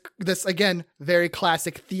this again, very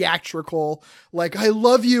classic theatrical, like, I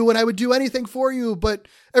love you and I would do anything for you, but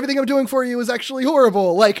everything I'm doing for you is actually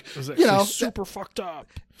horrible. Like, you know, super fucked up.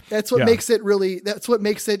 That's what makes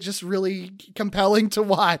it just really compelling to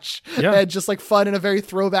watch and just like fun in a very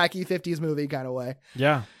throwbacky 50s movie kind of way.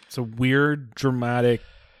 Yeah. It's a weird, dramatic,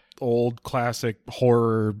 old classic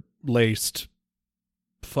horror laced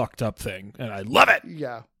fucked up thing. And I love it.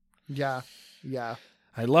 Yeah.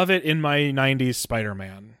 I love it in my 90s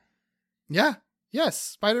Spider-Man. Yeah. Yes.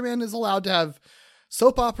 Spider-Man is allowed to have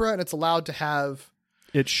soap opera, and it's allowed to have...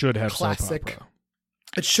 It should have classic soap opera.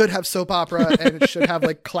 It should have soap opera, and it should have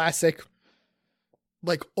like classic,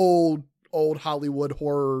 like old Hollywood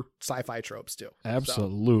horror sci-fi tropes too.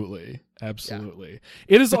 Absolutely. So. Absolutely.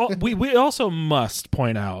 Yeah. It is all... we also must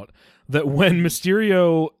point out that when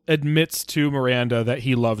Mysterio admits to Miranda that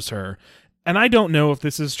he loves her, and I don't know if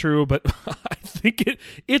this is true, but I think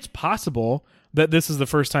it's possible that this is the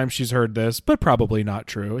first time she's heard this, but probably not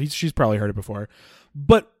true. She's probably heard it before.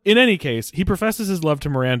 But in any case, he professes his love to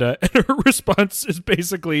Miranda, and her response is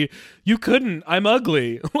basically, "You couldn't. I'm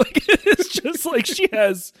ugly." Like, it's just like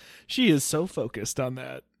she is so focused on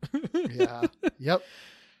that. Yeah. Yep.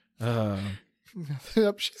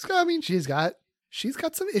 Yep. She's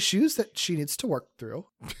got some issues that she needs to work through,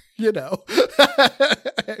 you know.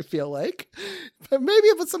 I feel like, but maybe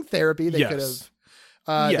with some therapy they could have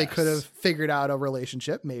They could have figured out a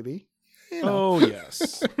relationship, maybe. You know. Oh,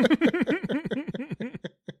 yes.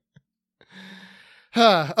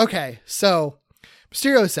 Okay, so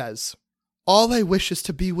Mysterio says, all I wish is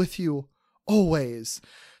to be with you always.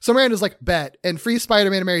 So Miranda's like, bet, and free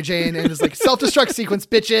Spider-Man and Mary Jane, and is like, self-destruct sequence,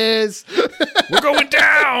 bitches. We're going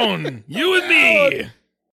down, you and me.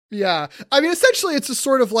 Yeah. I mean, essentially, it's just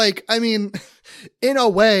sort of like, I mean, in a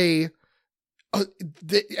way,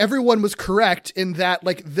 everyone was correct in that,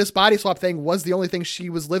 like, this body swap thing was the only thing she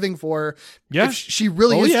was living for. Yeah. If she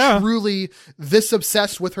really is truly this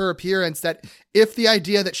obsessed with her appearance, that if the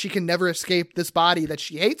idea that she can never escape this body that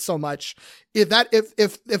she hates so much, if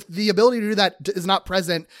the ability to do that is not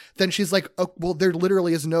present, then she's like, oh, well, there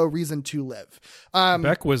literally is no reason to live.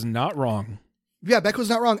 Beck was not wrong. Yeah, Beck was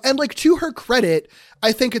not wrong. And like, to her credit,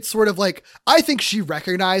 I think it's sort of like, I think she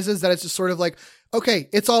recognizes that it's just sort of like, okay,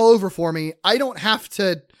 it's all over for me. I don't have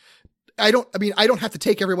to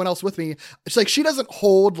take everyone else with me. It's like, she doesn't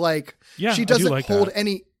hold she doesn't hold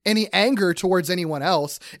any anger towards anyone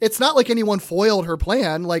else. It's not like anyone foiled her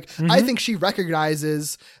plan. Like, I think she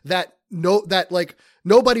recognizes that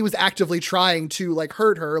nobody was actively trying to like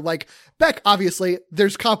hurt her. Like, Beck, obviously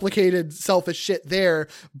there's complicated selfish shit there,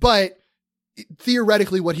 but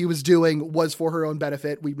theoretically what he was doing was for her own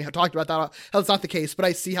benefit. We have talked about that, how it's not the case, but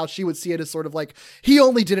I see how she would see it as sort of like, he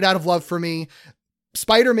only did it out of love for me.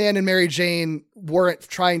 Spider-Man and Mary Jane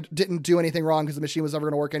didn't do anything wrong because the machine was never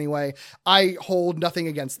going to work anyway. I hold nothing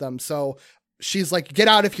against them. So she's like, get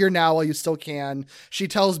out of here now while you still can. She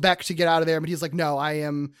tells Beck to get out of there, but he's like, no, I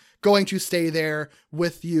am going to stay there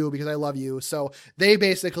with you because I love you. So they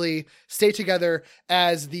basically stay together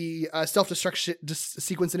as the self-destruction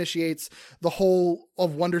sequence initiates. The whole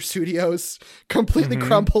of Wonder Studios completely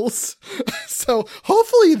crumbles. So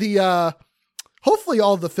hopefully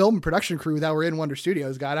all the film and production crew that were in Wonder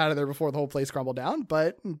Studios got out of there before the whole place crumbled down,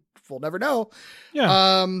 but we'll never know.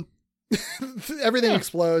 Yeah. Everything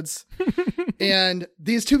explodes and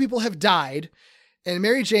these two people have died. And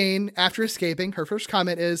Mary Jane, after escaping, her first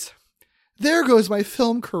comment is, there goes my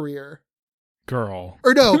film career. Girl.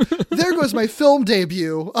 Or no, there goes my film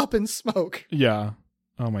debut up in smoke. Yeah.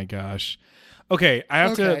 Oh my gosh. Okay, I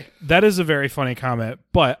have to, that is a very funny comment,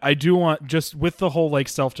 but I do want, just with the whole like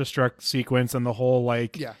self-destruct sequence and the whole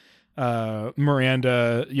like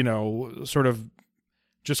Miranda, sort of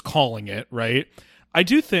just calling it, right? I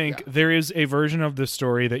do think there is a version of the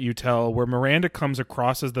story that you tell where Miranda comes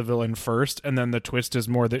across as the villain first, and then the twist is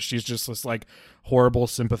more that she's just this like horrible,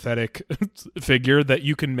 sympathetic figure that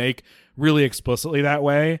you can make really explicitly that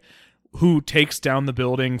way, who takes down the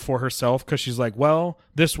building for herself because she's like, well,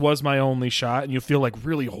 this was my only shot, and you feel like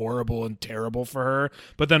really horrible and terrible for her,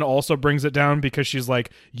 but then also brings it down because she's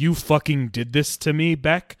like, you fucking did this to me,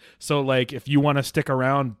 Beck, so like if you want to stick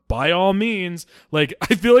around, by all means. Like,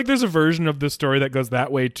 I feel like there's a version of this story that goes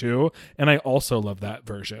that way too, and I also love that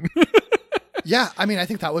version. Yeah, I mean, I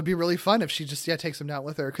think that would be really fun if she just takes him down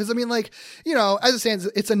with her, because I mean, like, as it stands,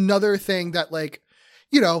 it's another thing that, like,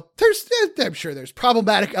 I'm sure there's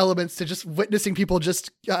problematic elements to just witnessing people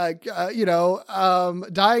just, dying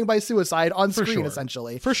by suicide on screen,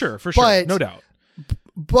 essentially. For sure. But, no doubt.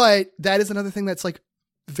 But that is another thing that's like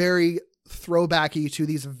very throwbacky to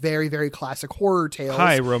these very, very classic horror tales.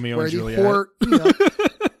 Hi, Romeo and Juliet.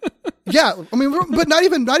 Yeah, I mean, but not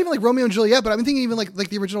even like Romeo and Juliet, but I'm thinking even like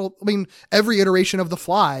the original, I mean, every iteration of The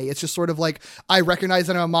Fly, it's just sort of like, I recognize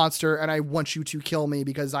that I'm a monster and I want you to kill me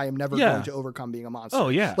because I am never going to overcome being a monster. Oh,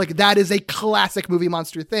 yeah. Like, that is a classic movie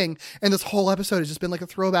monster thing. And this whole episode has just been like a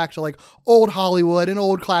throwback to like old Hollywood and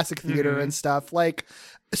old classic theater and stuff. Like,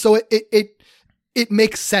 so it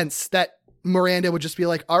makes sense that Miranda would just be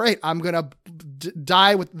like, all right, I'm going to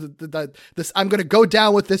die with this. I'm going to go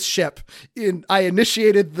down with this ship. I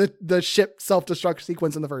initiated the ship self-destruct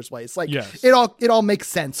sequence in the first place. Like, it all makes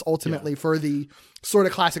sense ultimately for the sort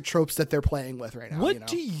of classic tropes that they're playing with right now. What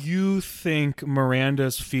do you think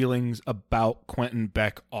Miranda's feelings about Quentin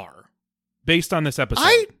Beck are based on this episode?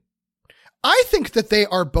 I think that they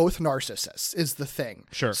are both narcissists is the thing.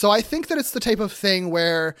 Sure. So I think that it's the type of thing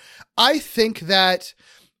where I think that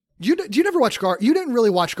you never watch you didn't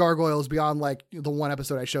really watch Gargoyles beyond like the one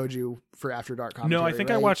episode I showed you for After Dark commentary. No, I think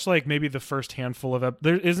right? I watched like maybe the first handful of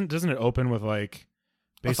doesn't it open with like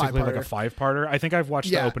basically like a 5-parter? I think I've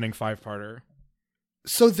watched the opening 5-parter.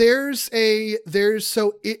 Eventually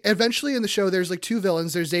in the show, there's like two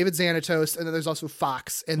villains. There's David Xanatos, and then there's also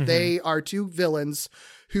Fox, and they are two villains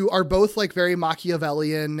who are both like very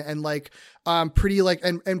Machiavellian and like pretty like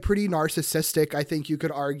and pretty narcissistic, I think you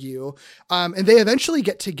could argue. And they eventually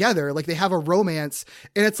get together, like they have a romance,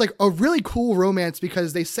 and it's like a really cool romance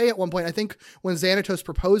because they say at one point, I think when Xanatos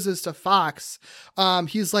proposes to Fox,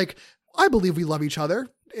 he's like, I believe we love each other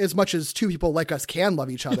as much as two people like us can love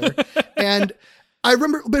each other. And I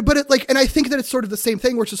remember, but it like, and I think that it's sort of the same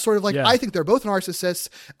thing, which is sort of like, I think they're both narcissists.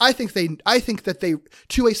 I think that they,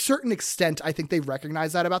 to a certain extent, I think they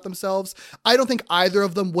recognize that about themselves. I don't think either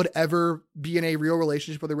of them would ever be in a real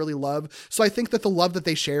relationship where they really love. So I think that the love that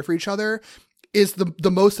they share for each other is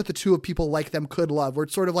the most that the two of people like them could love, where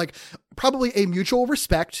it's sort of like probably a mutual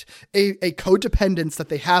respect, a codependence that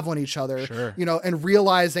they have on each other, you know, and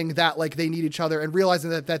realizing that like they need each other and realizing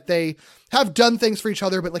that they have done things for each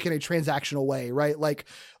other, but like in a transactional way, right? Like,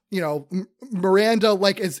 you know, Miranda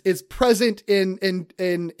like is present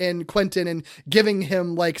in Quentin and giving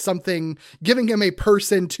him like something, giving him a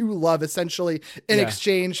person to love essentially in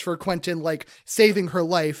exchange for Quentin like saving her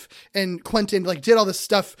life. And Quentin like did all this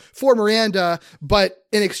stuff for Miranda, but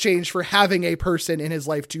in exchange for having a person in his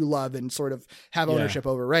life to love and sort of have ownership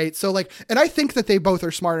over. Right. So like, and I think that they both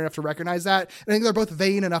are smart enough to recognize that. And I think they're both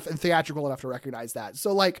vain enough and theatrical enough to recognize that.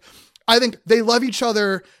 So like, I think they love each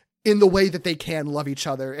other in the way that they can love each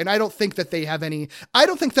other. And I don't think that I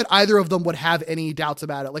don't think that either of them would have any doubts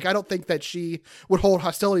about it. Like, I don't think that she would hold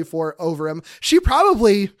hostility over him. She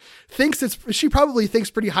probably thinks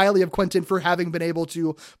pretty highly of Quentin for having been able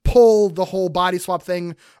to pull the whole body swap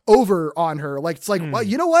thing over on her. Like, it's like, well,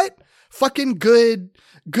 you know what? Fucking good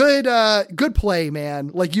play,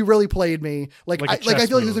 man. Like, you really played me. Like I feel like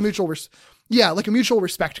there's a mutual like a mutual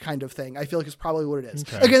respect kind of thing. I feel like is probably what it is.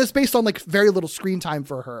 Okay. Again, it's based on like very little screen time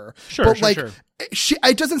for her.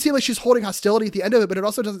 It doesn't seem like she's holding hostility at the end of it, but it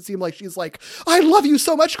also doesn't seem like she's like, I love you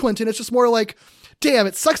so much, Quentin. It's just more like, damn,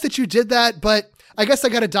 it sucks that you did that, but I guess I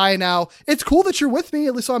got to die now. It's cool that you're with me,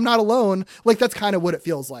 at least so I'm not alone. Like, that's kind of what it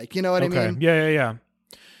feels like. You know what I mean?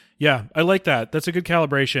 Yeah, I like that. That's a good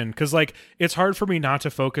calibration because, like, it's hard for me not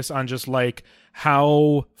to focus on just like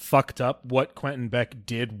how fucked up what Quentin Beck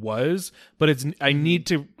did was, but I need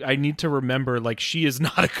to remember like she is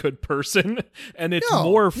not a good person, and it's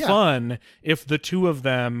more fun if the two of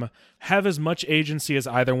them have as much agency as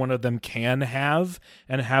either one of them can have,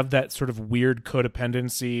 and have that sort of weird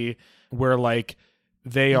codependency where like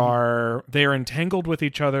they are entangled with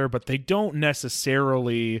each other, but they don't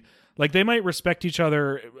necessarily. Like, they might respect each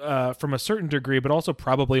other from a certain degree, but also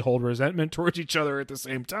probably hold resentment towards each other at the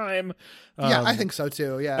same time. I think so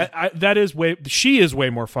too. Yeah, she is way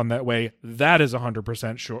more fun that way. That is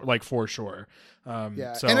 100% sure, like for sure. So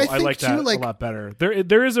and I like that a lot better.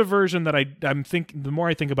 There is a version that I'm the more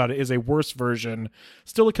I think about it, is a worse version,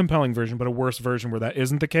 still a compelling version, but a worse version where that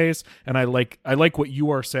isn't the case. And I like what you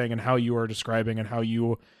are saying and how you are describing and how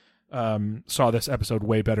you saw this episode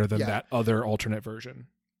way better than that other alternate version.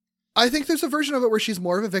 I think there's a version of it where she's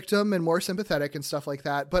more of a victim and more sympathetic and stuff like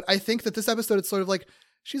that. But I think that this episode, it's sort of like,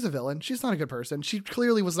 she's a villain. She's not a good person. She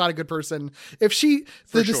clearly was not a good person. If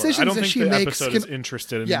decisions that she makes, episode is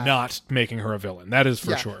interested in not making her a villain. That is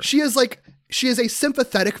for sure. She is a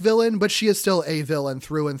sympathetic villain, but she is still a villain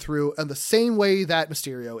through and through, in the same way that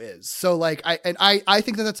Mysterio is. So like, I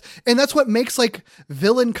think that's what makes like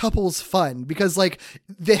villain couples fun, because like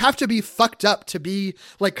they have to be fucked up to be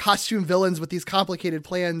like costume villains with these complicated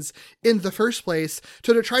plans in the first place,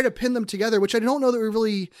 to try to pin them together, which I don't know that we've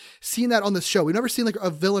really seen that on this show. We've never seen like a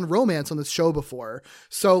villain romance on this show before.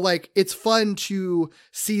 So like, it's fun to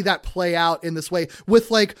see that play out in this way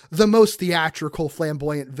with like the most theatrical,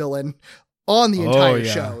 flamboyant villain on the entire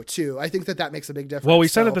show too. I think that makes a big difference. Well, we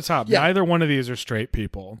said at the top, neither one of these are straight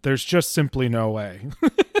people. There's just simply no way.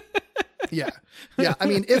 Yeah. I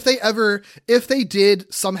mean, if they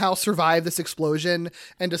did somehow survive this explosion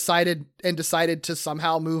and decided to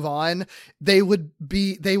somehow move on, they would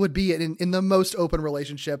be in the most open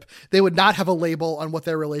relationship. They would not have a label on what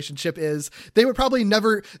their relationship is. They would probably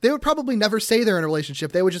never say they're in a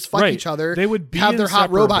relationship. They would just fuck each other. They would have their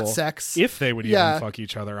hot robot sex. If they would even fuck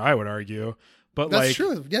each other, I would argue. But that's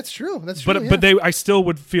true. That's true. But I still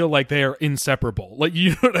would feel like they are inseparable. Like,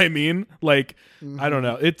 you know what I mean? Like, I don't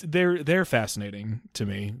know. They're fascinating to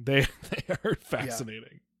me. They are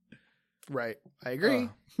fascinating. Yeah. Right. I agree.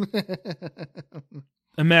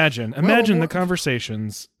 Imagine the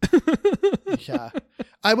conversations. Yeah.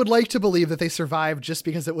 I would like to believe that they survived, just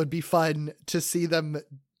because it would be fun to see them,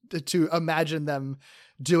 to imagine them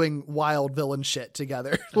doing wild villain shit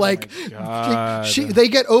together. Like, they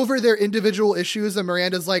get over their individual issues, and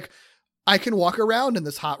Miranda's like, I can walk around in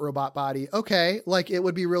this hot robot body. Okay. Like, it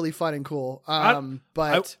would be really fun and cool.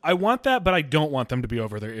 But I want that, but I don't want them to be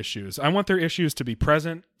over their issues. I want their issues to be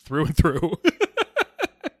present through and through.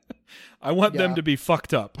 I want them to be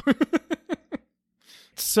fucked up.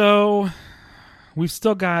 So we've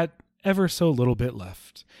still got ever so little bit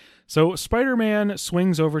left. So Spider-Man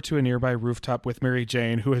swings over to a nearby rooftop with Mary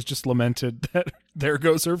Jane, who has just lamented that there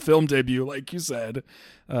goes her film debut, like you said,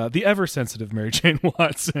 the ever-sensitive Mary Jane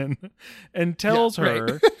Watson, and tells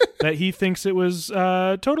her that he thinks it was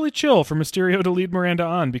totally chill for Mysterio to lead Miranda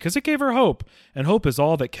on because it gave her hope, and hope is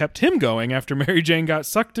all that kept him going after Mary Jane got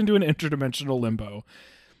sucked into an interdimensional limbo.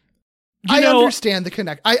 I understand the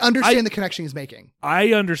connection he's making.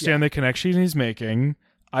 I understand the connection he's making.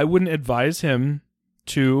 I wouldn't advise him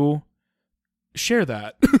to share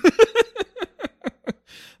that.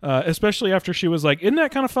 Especially after she was like, isn't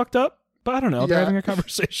that kind of fucked up? But I don't know. They're having a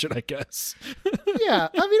conversation, I guess. Yeah.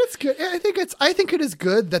 I mean, it's good. I think it is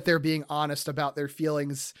good that they're being honest about their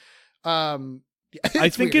feelings. I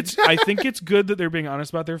think it's good that they're being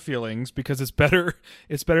honest about their feelings because it's better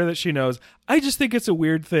that she knows. I just think it's a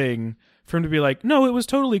weird thing for him to be like, no, it was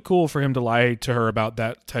totally cool for him to lie to her about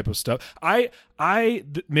that type of stuff.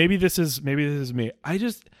 Maybe this is me. I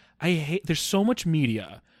hate, there's so much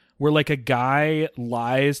media where like a guy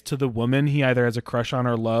lies to the woman he either has a crush on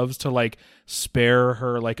or loves to like spare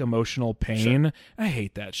her like emotional pain. Sure. I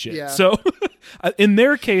hate that shit. Yeah. So in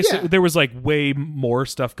their case, there was like way more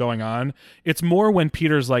stuff going on. It's more when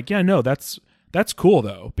Peter's like, yeah, no, that's cool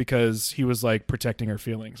though, because he was like protecting her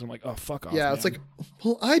feelings. I'm like, oh, fuck off. Yeah. Man. It's like,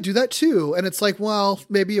 well, I do that too. And it's like, well,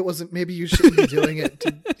 maybe you shouldn't be doing it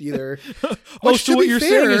either. So what you're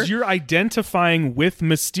saying is you're identifying with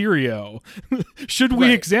Mysterio. Should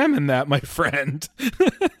we examine that, my friend?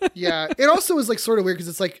 Yeah. It also is like sort of weird because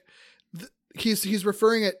it's like, he's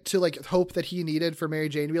referring it to like hope that he needed for Mary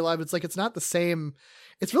Jane to be alive. It's like, it's not the same.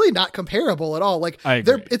 It's really not comparable at all. Like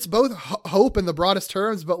it's both hope in the broadest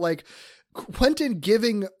terms, but like, Quentin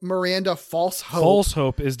giving Miranda false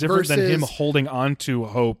hope is different than him holding on to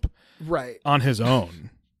hope on his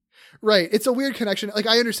own. Right. It's a weird connection. Like,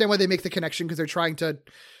 I understand why they make the connection because they're trying to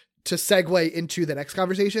segue into the next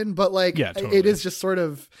conversation, but like, it is just sort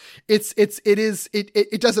of,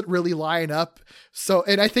 it doesn't really line up. So,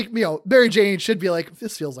 and I think, Mary Jane should be like,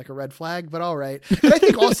 this feels like a red flag, but all right. And I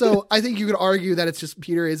think also, you could argue that it's just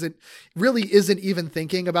Peter isn't even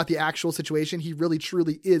thinking about the actual situation. He really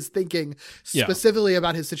truly is thinking specifically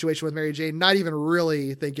about his situation with Mary Jane, not even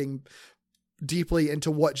really thinking deeply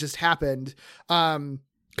into what just happened.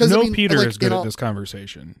 Peter is good at this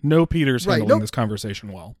conversation. No Peter's handling this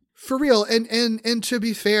conversation well. For real. And to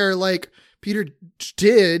be fair, like, Peter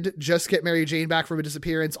did just get Mary Jane back from a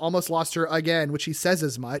disappearance, almost lost her again, which he says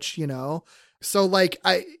as much, So like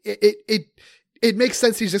it makes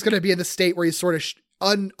sense he's just going to be in the state where he's sort of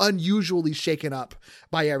unusually shaken up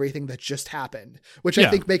by everything that just happened, which I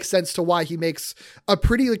think makes sense to why he makes a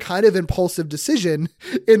pretty kind of impulsive decision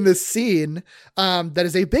in this scene. That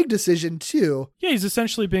is a big decision too. Yeah. He's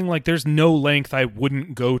essentially being like, there's no length I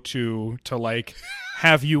wouldn't go to like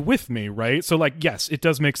have you with me. Right. So like, yes, it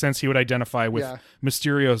does make sense. He would identify with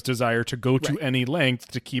Mysterio's desire to go to any length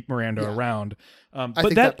to keep Miranda around. I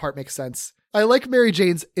think that part makes sense. I like Mary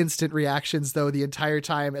Jane's instant reactions though the entire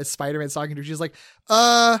time as Spider-Man's talking to her. She's like,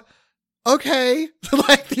 okay.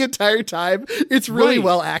 Like the entire time. It's really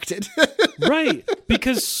well acted. Right.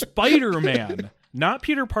 Because Spider-Man, not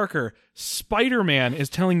Peter Parker, Spider-Man is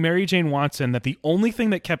telling Mary Jane Watson that the only thing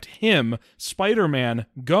that kept him, Spider-Man,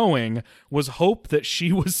 going was hope that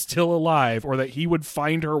she was still alive or that he would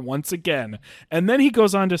find her once again. And then he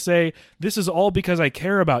goes on to say, this is all because I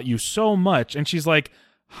care about you so much. And she's like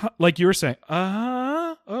you were saying,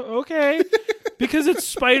 okay, because it's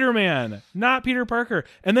Spider-Man, not Peter Parker.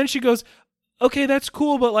 And then she goes, okay, that's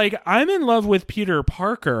cool, but like, I'm in love with Peter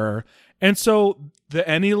Parker. And so the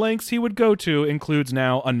any lengths he would go to includes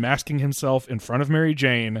now unmasking himself in front of Mary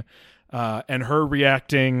Jane, and her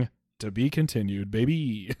reacting to be continued,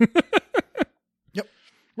 baby. Yep.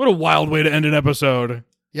 What a wild way to end an episode.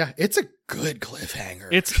 Yeah, it's a good cliffhanger.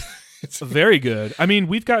 It's very good. I mean,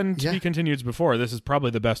 we've gotten to be continueds before. This is probably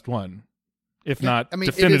the best one, if not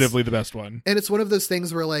definitively the best one. And it's one of those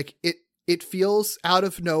things where like it feels out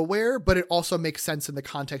of nowhere, but it also makes sense in the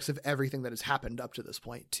context of everything that has happened up to this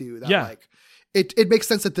point too. That like it makes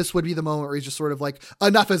sense that this would be the moment where he's just sort of like,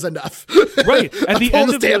 enough is enough. Right. At the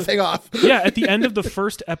end of the damn thing off. At the end of the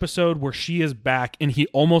first episode where she is back and he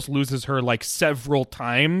almost loses her like several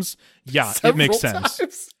times. Yeah, it makes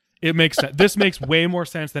sense. It makes sense. This makes way more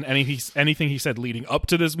sense than anything he said leading up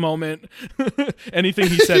to this moment. Anything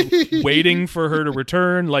he said waiting for her to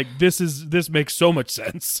return. Like this makes so much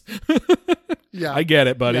sense. Yeah, I get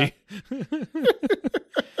it, buddy.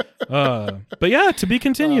 Yeah. But yeah, to be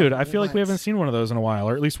continued. I feel like we haven't seen one of those in a while,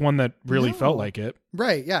 or at least one that really felt like it.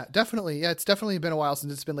 Right. Yeah, definitely. Yeah, it's definitely been a while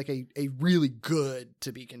since it's been like a really good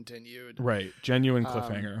to be continued. Right. Genuine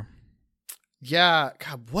cliffhanger. Yeah.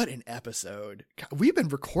 God, what an episode. God, we've been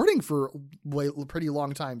recording for a pretty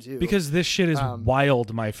long time too. Because this shit is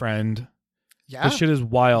wild, my friend. Yeah. This shit is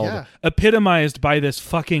wild. Yeah. Epitomized by this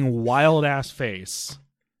fucking wild ass face.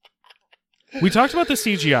 We talked about the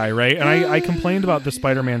CGI, right? And I complained about the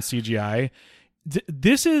Spider-Man CGI.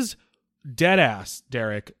 This is dead ass,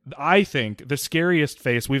 Derek. I think the scariest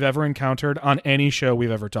face we've ever encountered on any show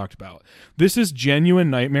we've ever talked about. This is genuine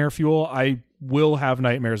nightmare fuel. I will have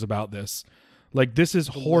nightmares about this. Like, this is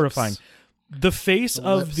horrifying. The face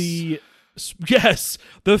of the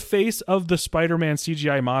face of the Spider-Man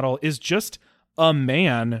CGI model is just a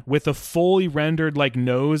man with a fully rendered like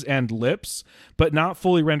nose and lips, but not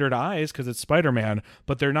fully rendered eyes because it's Spider-Man,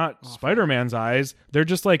 but they're not Spider-Man's eyes. They're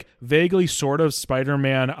just like vaguely sort of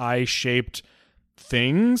Spider-Man eye-shaped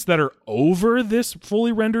things that are over this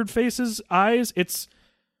fully rendered face's eyes. It's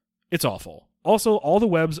awful. Also, all the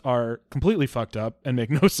webs are completely fucked up and make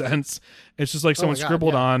no sense. It's just like someone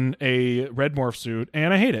scribbled on a red morph suit,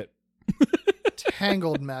 and I hate it.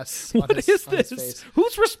 Tangled mess. What is this?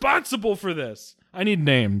 Who's responsible for this? I need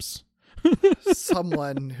names.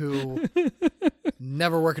 Someone who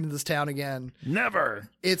never working in this town again. Never.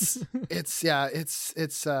 It's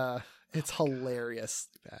hilarious,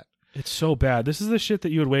 Pat. It's so bad. This is the shit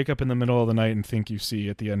that you would wake up in the middle of the night and think you see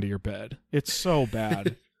at the end of your bed. It's so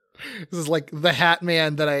bad. This is like the Hat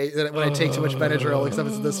Man that when I take too much Benadryl, except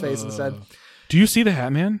it's in this face instead. Do you see the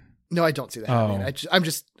Hat Man? No, I don't see the Hat Man. I'm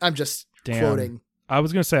just quoting. I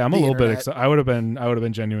was gonna say I'm a little bit excited. I would have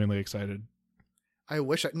been genuinely excited. I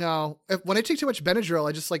wish when I take too much Benadryl,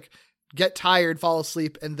 I just like get tired, fall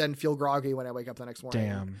asleep, and then feel groggy when I wake up the next morning.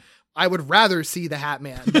 Damn. I would rather see the Hat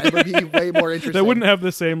Man. That would be way more interesting. That wouldn't have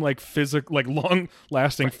the same like long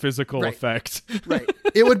lasting physical effect. Right.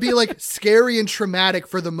 It would be like scary and traumatic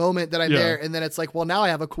for the moment that I'm there, and then it's like, well, now I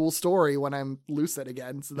have a cool story when I'm lucid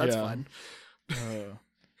again, so that's fun.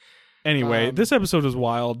 Anyway, this episode is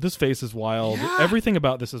wild. This face is wild. Yeah. Everything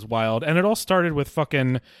about this is wild. And it all started with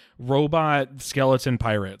fucking robot skeleton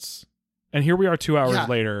pirates. And here we are 2 hours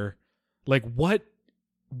later. Like, what?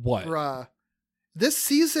 Bruh. This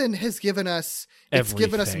season has given us... Everything. It's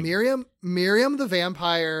given us Miriam the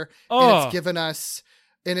vampire. And it's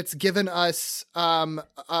given us oh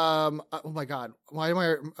my god, why am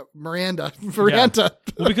I Miranda? Yeah.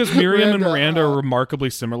 Well, because Miriam and Miranda are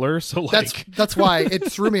remarkably similar, so like that's why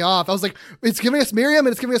it threw me off. I was like, it's giving us Miriam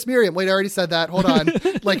and it's giving us Miriam. Wait, I already said that. Hold on.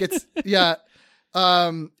 Like it's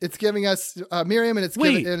it's giving us Miriam and it's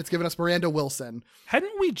giving us Miranda Wilson.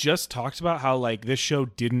 Hadn't we just talked about how like this show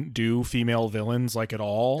didn't do female villains like at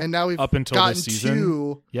all? And now we've up until gotten this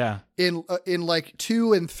season, 2 in like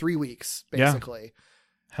 2 and 3 weeks basically. Yeah.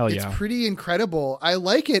 Hell yeah. It's pretty incredible. I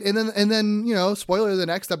like it. And then, you know, spoiler, the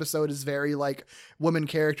next episode is very like woman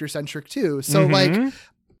character centric too. So like,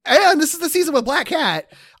 and this is the season with Black Cat.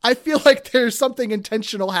 I feel like there's something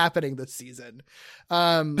intentional happening this season.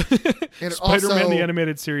 And Spider-Man the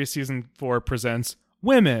Animated Series Season 4 presents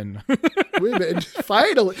Women.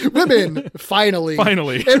 Finally.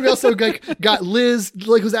 And we also got Liz,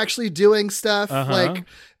 like, who's actually doing stuff. Like,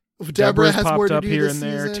 Deborah has popped more to up do here this and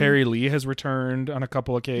there. season. Terry Lee has returned on a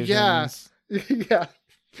couple occasions. Yeah.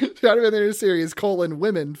 Animated Series :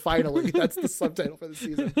 Women. Finally, that's the subtitle for the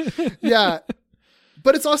season. Yeah,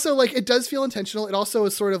 but it's also like it does feel intentional. It also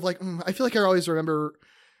is sort of like I feel like I always remember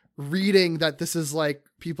reading that this is like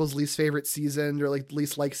people's least favorite season or like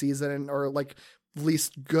least like season or like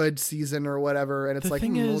least good season or whatever. And it's the like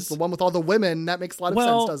it's the one with all the women. That makes a lot of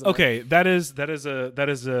sense, doesn't it? Okay,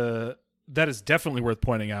 that is definitely worth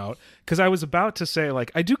pointing out because I was about to say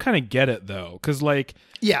like I do kind of get it though because like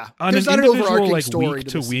on an individual like week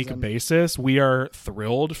to week basis we are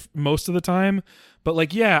thrilled most of the time, but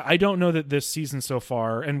like I don't know that this season so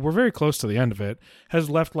far, and we're very close to the end of it,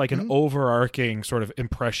 has left like an overarching sort of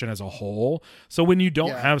impression as a whole. So when you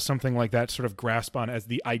don't have something like that sort of grasp on as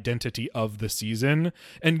the identity of the season,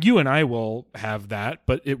 and you and I will have that,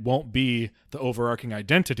 but it won't be the overarching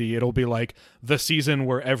identity. It'll be like the season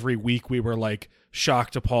where every week we were like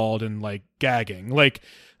shocked, appalled, and like gagging. Like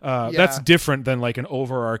that's different than like an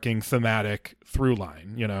overarching thematic through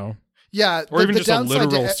line, you know? Yeah. Or even just a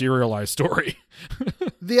literal serialized story.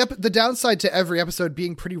 The downside to every episode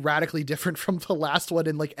being pretty radically different from the last one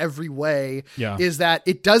in like every way is that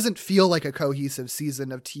it doesn't feel like a cohesive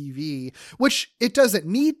season of TV, which it doesn't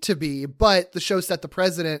need to be, but the show set the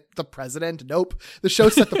precedent. The show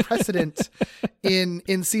set the precedent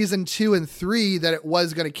in season 2 and 3 that it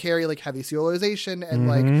was going to carry like heavy serialization and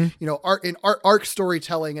like, you know, arc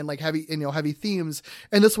storytelling and like heavy themes.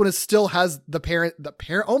 And this one still has the parent.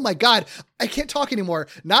 Oh my God, I can't talk anymore.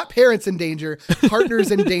 Not parents in danger,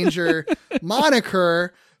 partners in danger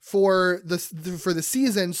moniker for the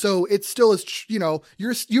season. So it still is, you know,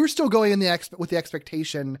 you're still going in with the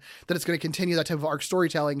expectation that it's going to continue that type of arc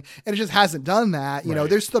storytelling, and it just hasn't done that. You know,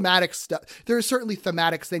 there's thematic stuff. There are certainly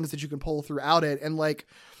thematic things that you can pull throughout it, and like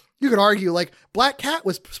you could argue like Black Cat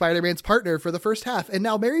was Spider-Man's partner for the first half, and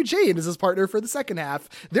now Mary Jane is his partner for the second half.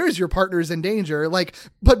 There's your partners in danger. Like,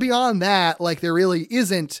 but beyond that, like there really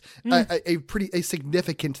isn't a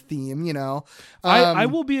significant theme, you know? I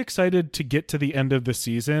will be excited to get to the end of the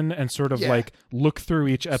season and sort of like look through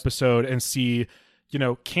each episode and see, you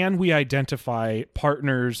know, can we identify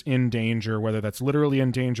partners in danger, whether that's literally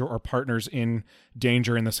in danger or partners in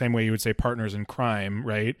danger in the same way you would say partners in crime,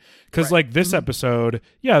 right? Because like this episode,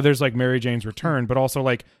 there's like Mary Jane's return, but also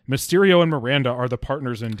like Mysterio and Miranda are the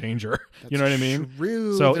partners in danger. You know what I mean?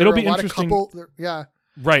 True. So there it'll are be a lot of interesting.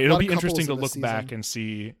 Right. It'll be interesting to look back and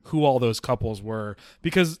see who all those couples were.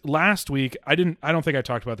 Because last week, I don't think I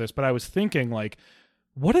talked about this, but I was thinking like,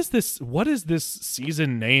 what does this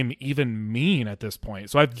season name even mean at this point?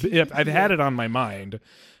 So I've had it on my mind.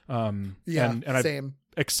 And I'm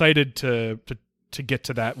excited to get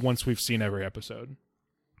to that once we've seen every episode.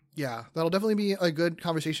 Yeah, that'll definitely be a good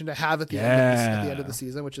conversation to have at the end of the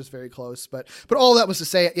season, which is very close. But all that was to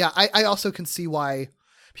say, I also can see why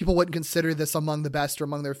people wouldn't consider this among the best or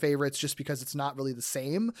among their favorites just because it's not really the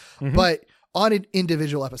same. But on an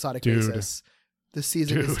individual episodic basis, this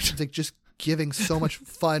season is like just giving so much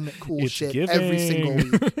fun, cool shit every single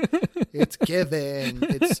week. It's giving.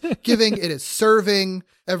 It is serving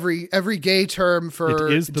every gay term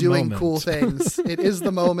for doing moment. Cool things. It is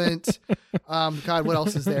the moment. God, what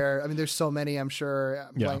else is there? I mean, there's so many, I'm sure.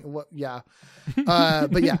 But yeah,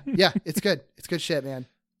 it's good. It's good shit, man.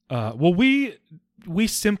 Well, we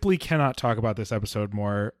simply cannot talk about this episode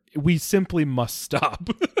more. We simply must stop.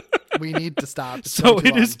 We need to stop. It's so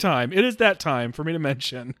it is time. It is that time for me to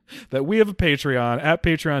mention that we have a Patreon at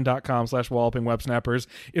patreon.com/wallopingwebsnappers.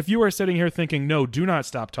 If you are sitting here thinking, no, do not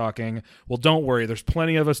stop talking, well, don't worry. There's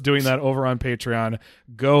plenty of us doing that over on Patreon.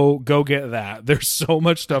 Go get that. There's so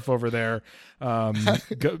much stuff over there.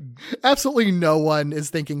 Absolutely no one is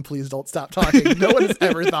thinking, please don't stop talking. No one has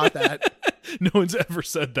ever thought that. No one's ever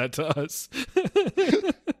said that to us.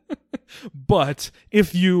 But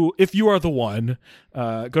if you are the one,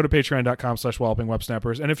 go to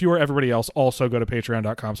patreon.com/wallopingwebsnappers. And if you are everybody else, also go to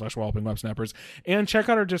patreon.com/wallopingwebsnappers and check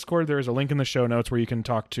out our Discord. There is a link in the show notes where you can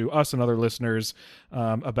talk to us and other listeners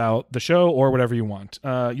about the show or whatever you want.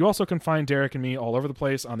 You also can find Derek and me all over the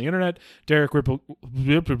place on the internet. Derek Ripple,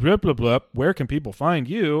 where can people find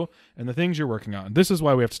you and the things you're working on? This is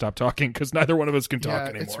why we have to stop talking, because neither one of us can talk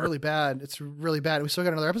anymore. It's really bad. We still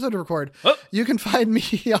got another episode to record. You can find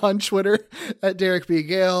me on Twitter at Derek B.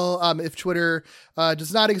 Gale. If Twitter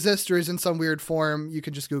does not exist or is in some weird form, you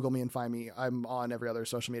can just Google me and find me. I'm on every other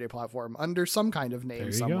social media platform under some kind of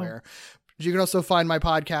name somewhere. You can also find my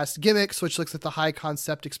podcast Gimmicks, which looks at the high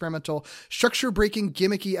concept, experimental, structure breaking,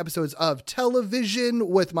 gimmicky episodes of television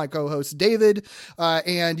with my co-host David.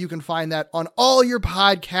 And you can find that on all your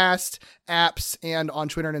podcast apps and on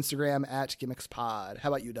Twitter and Instagram at GimmicksPod. How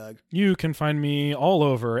about you, Doug? You can find me all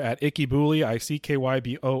over at IckyBooley,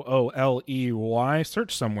 ICKYBOOLEY.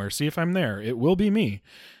 Search somewhere. See if I'm there. It will be me.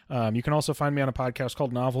 You can also find me on a podcast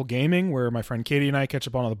called Novel Gaming, where my friend Katie and I catch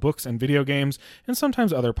up on all the books and video games and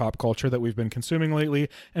sometimes other pop culture that we've been consuming lately.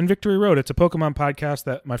 And Victory Road, it's a Pokemon podcast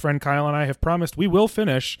that my friend Kyle and I have promised we will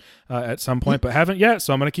finish at some point, but haven't yet,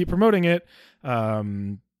 so I'm going to keep promoting it.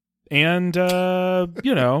 You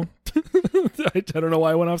know, I don't know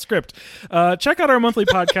why I went off script. Check out our monthly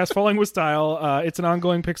podcast, Falling with Style. It's an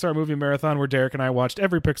ongoing Pixar movie marathon where Derek and I watched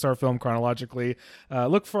every Pixar film chronologically.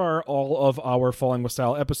 Look for all of our Falling with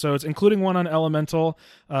Style episodes, including one on Elemental,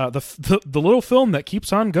 the little film that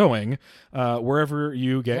keeps on going, wherever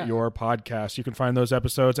you get your podcast. You can find those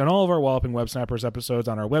episodes and all of our Walloping Web Snappers episodes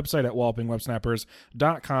on our website at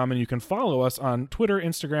wallopingwebsnappers.com. And you can follow us on Twitter,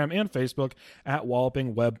 Instagram, and Facebook at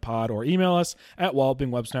Walloping Web Pod, or email us at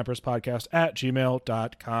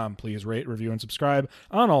wallopingwebsnapperspodcast@gmail.com. Please rate, review, and subscribe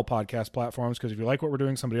on all podcast platforms, because if you like what we're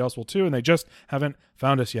doing, somebody else will too, and they just haven't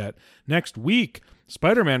found us yet. Next week,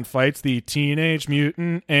 Spider-Man fights the Teenage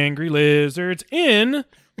Mutant Angry Lizards in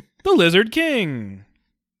The Lizard King.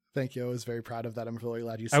 Thank you. I was very proud of that. I'm really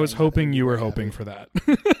glad you said I was that. hoping you were hoping for that.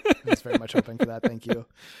 I was very much hoping for that. Thank you.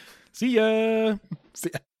 See ya. See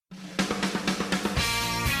ya.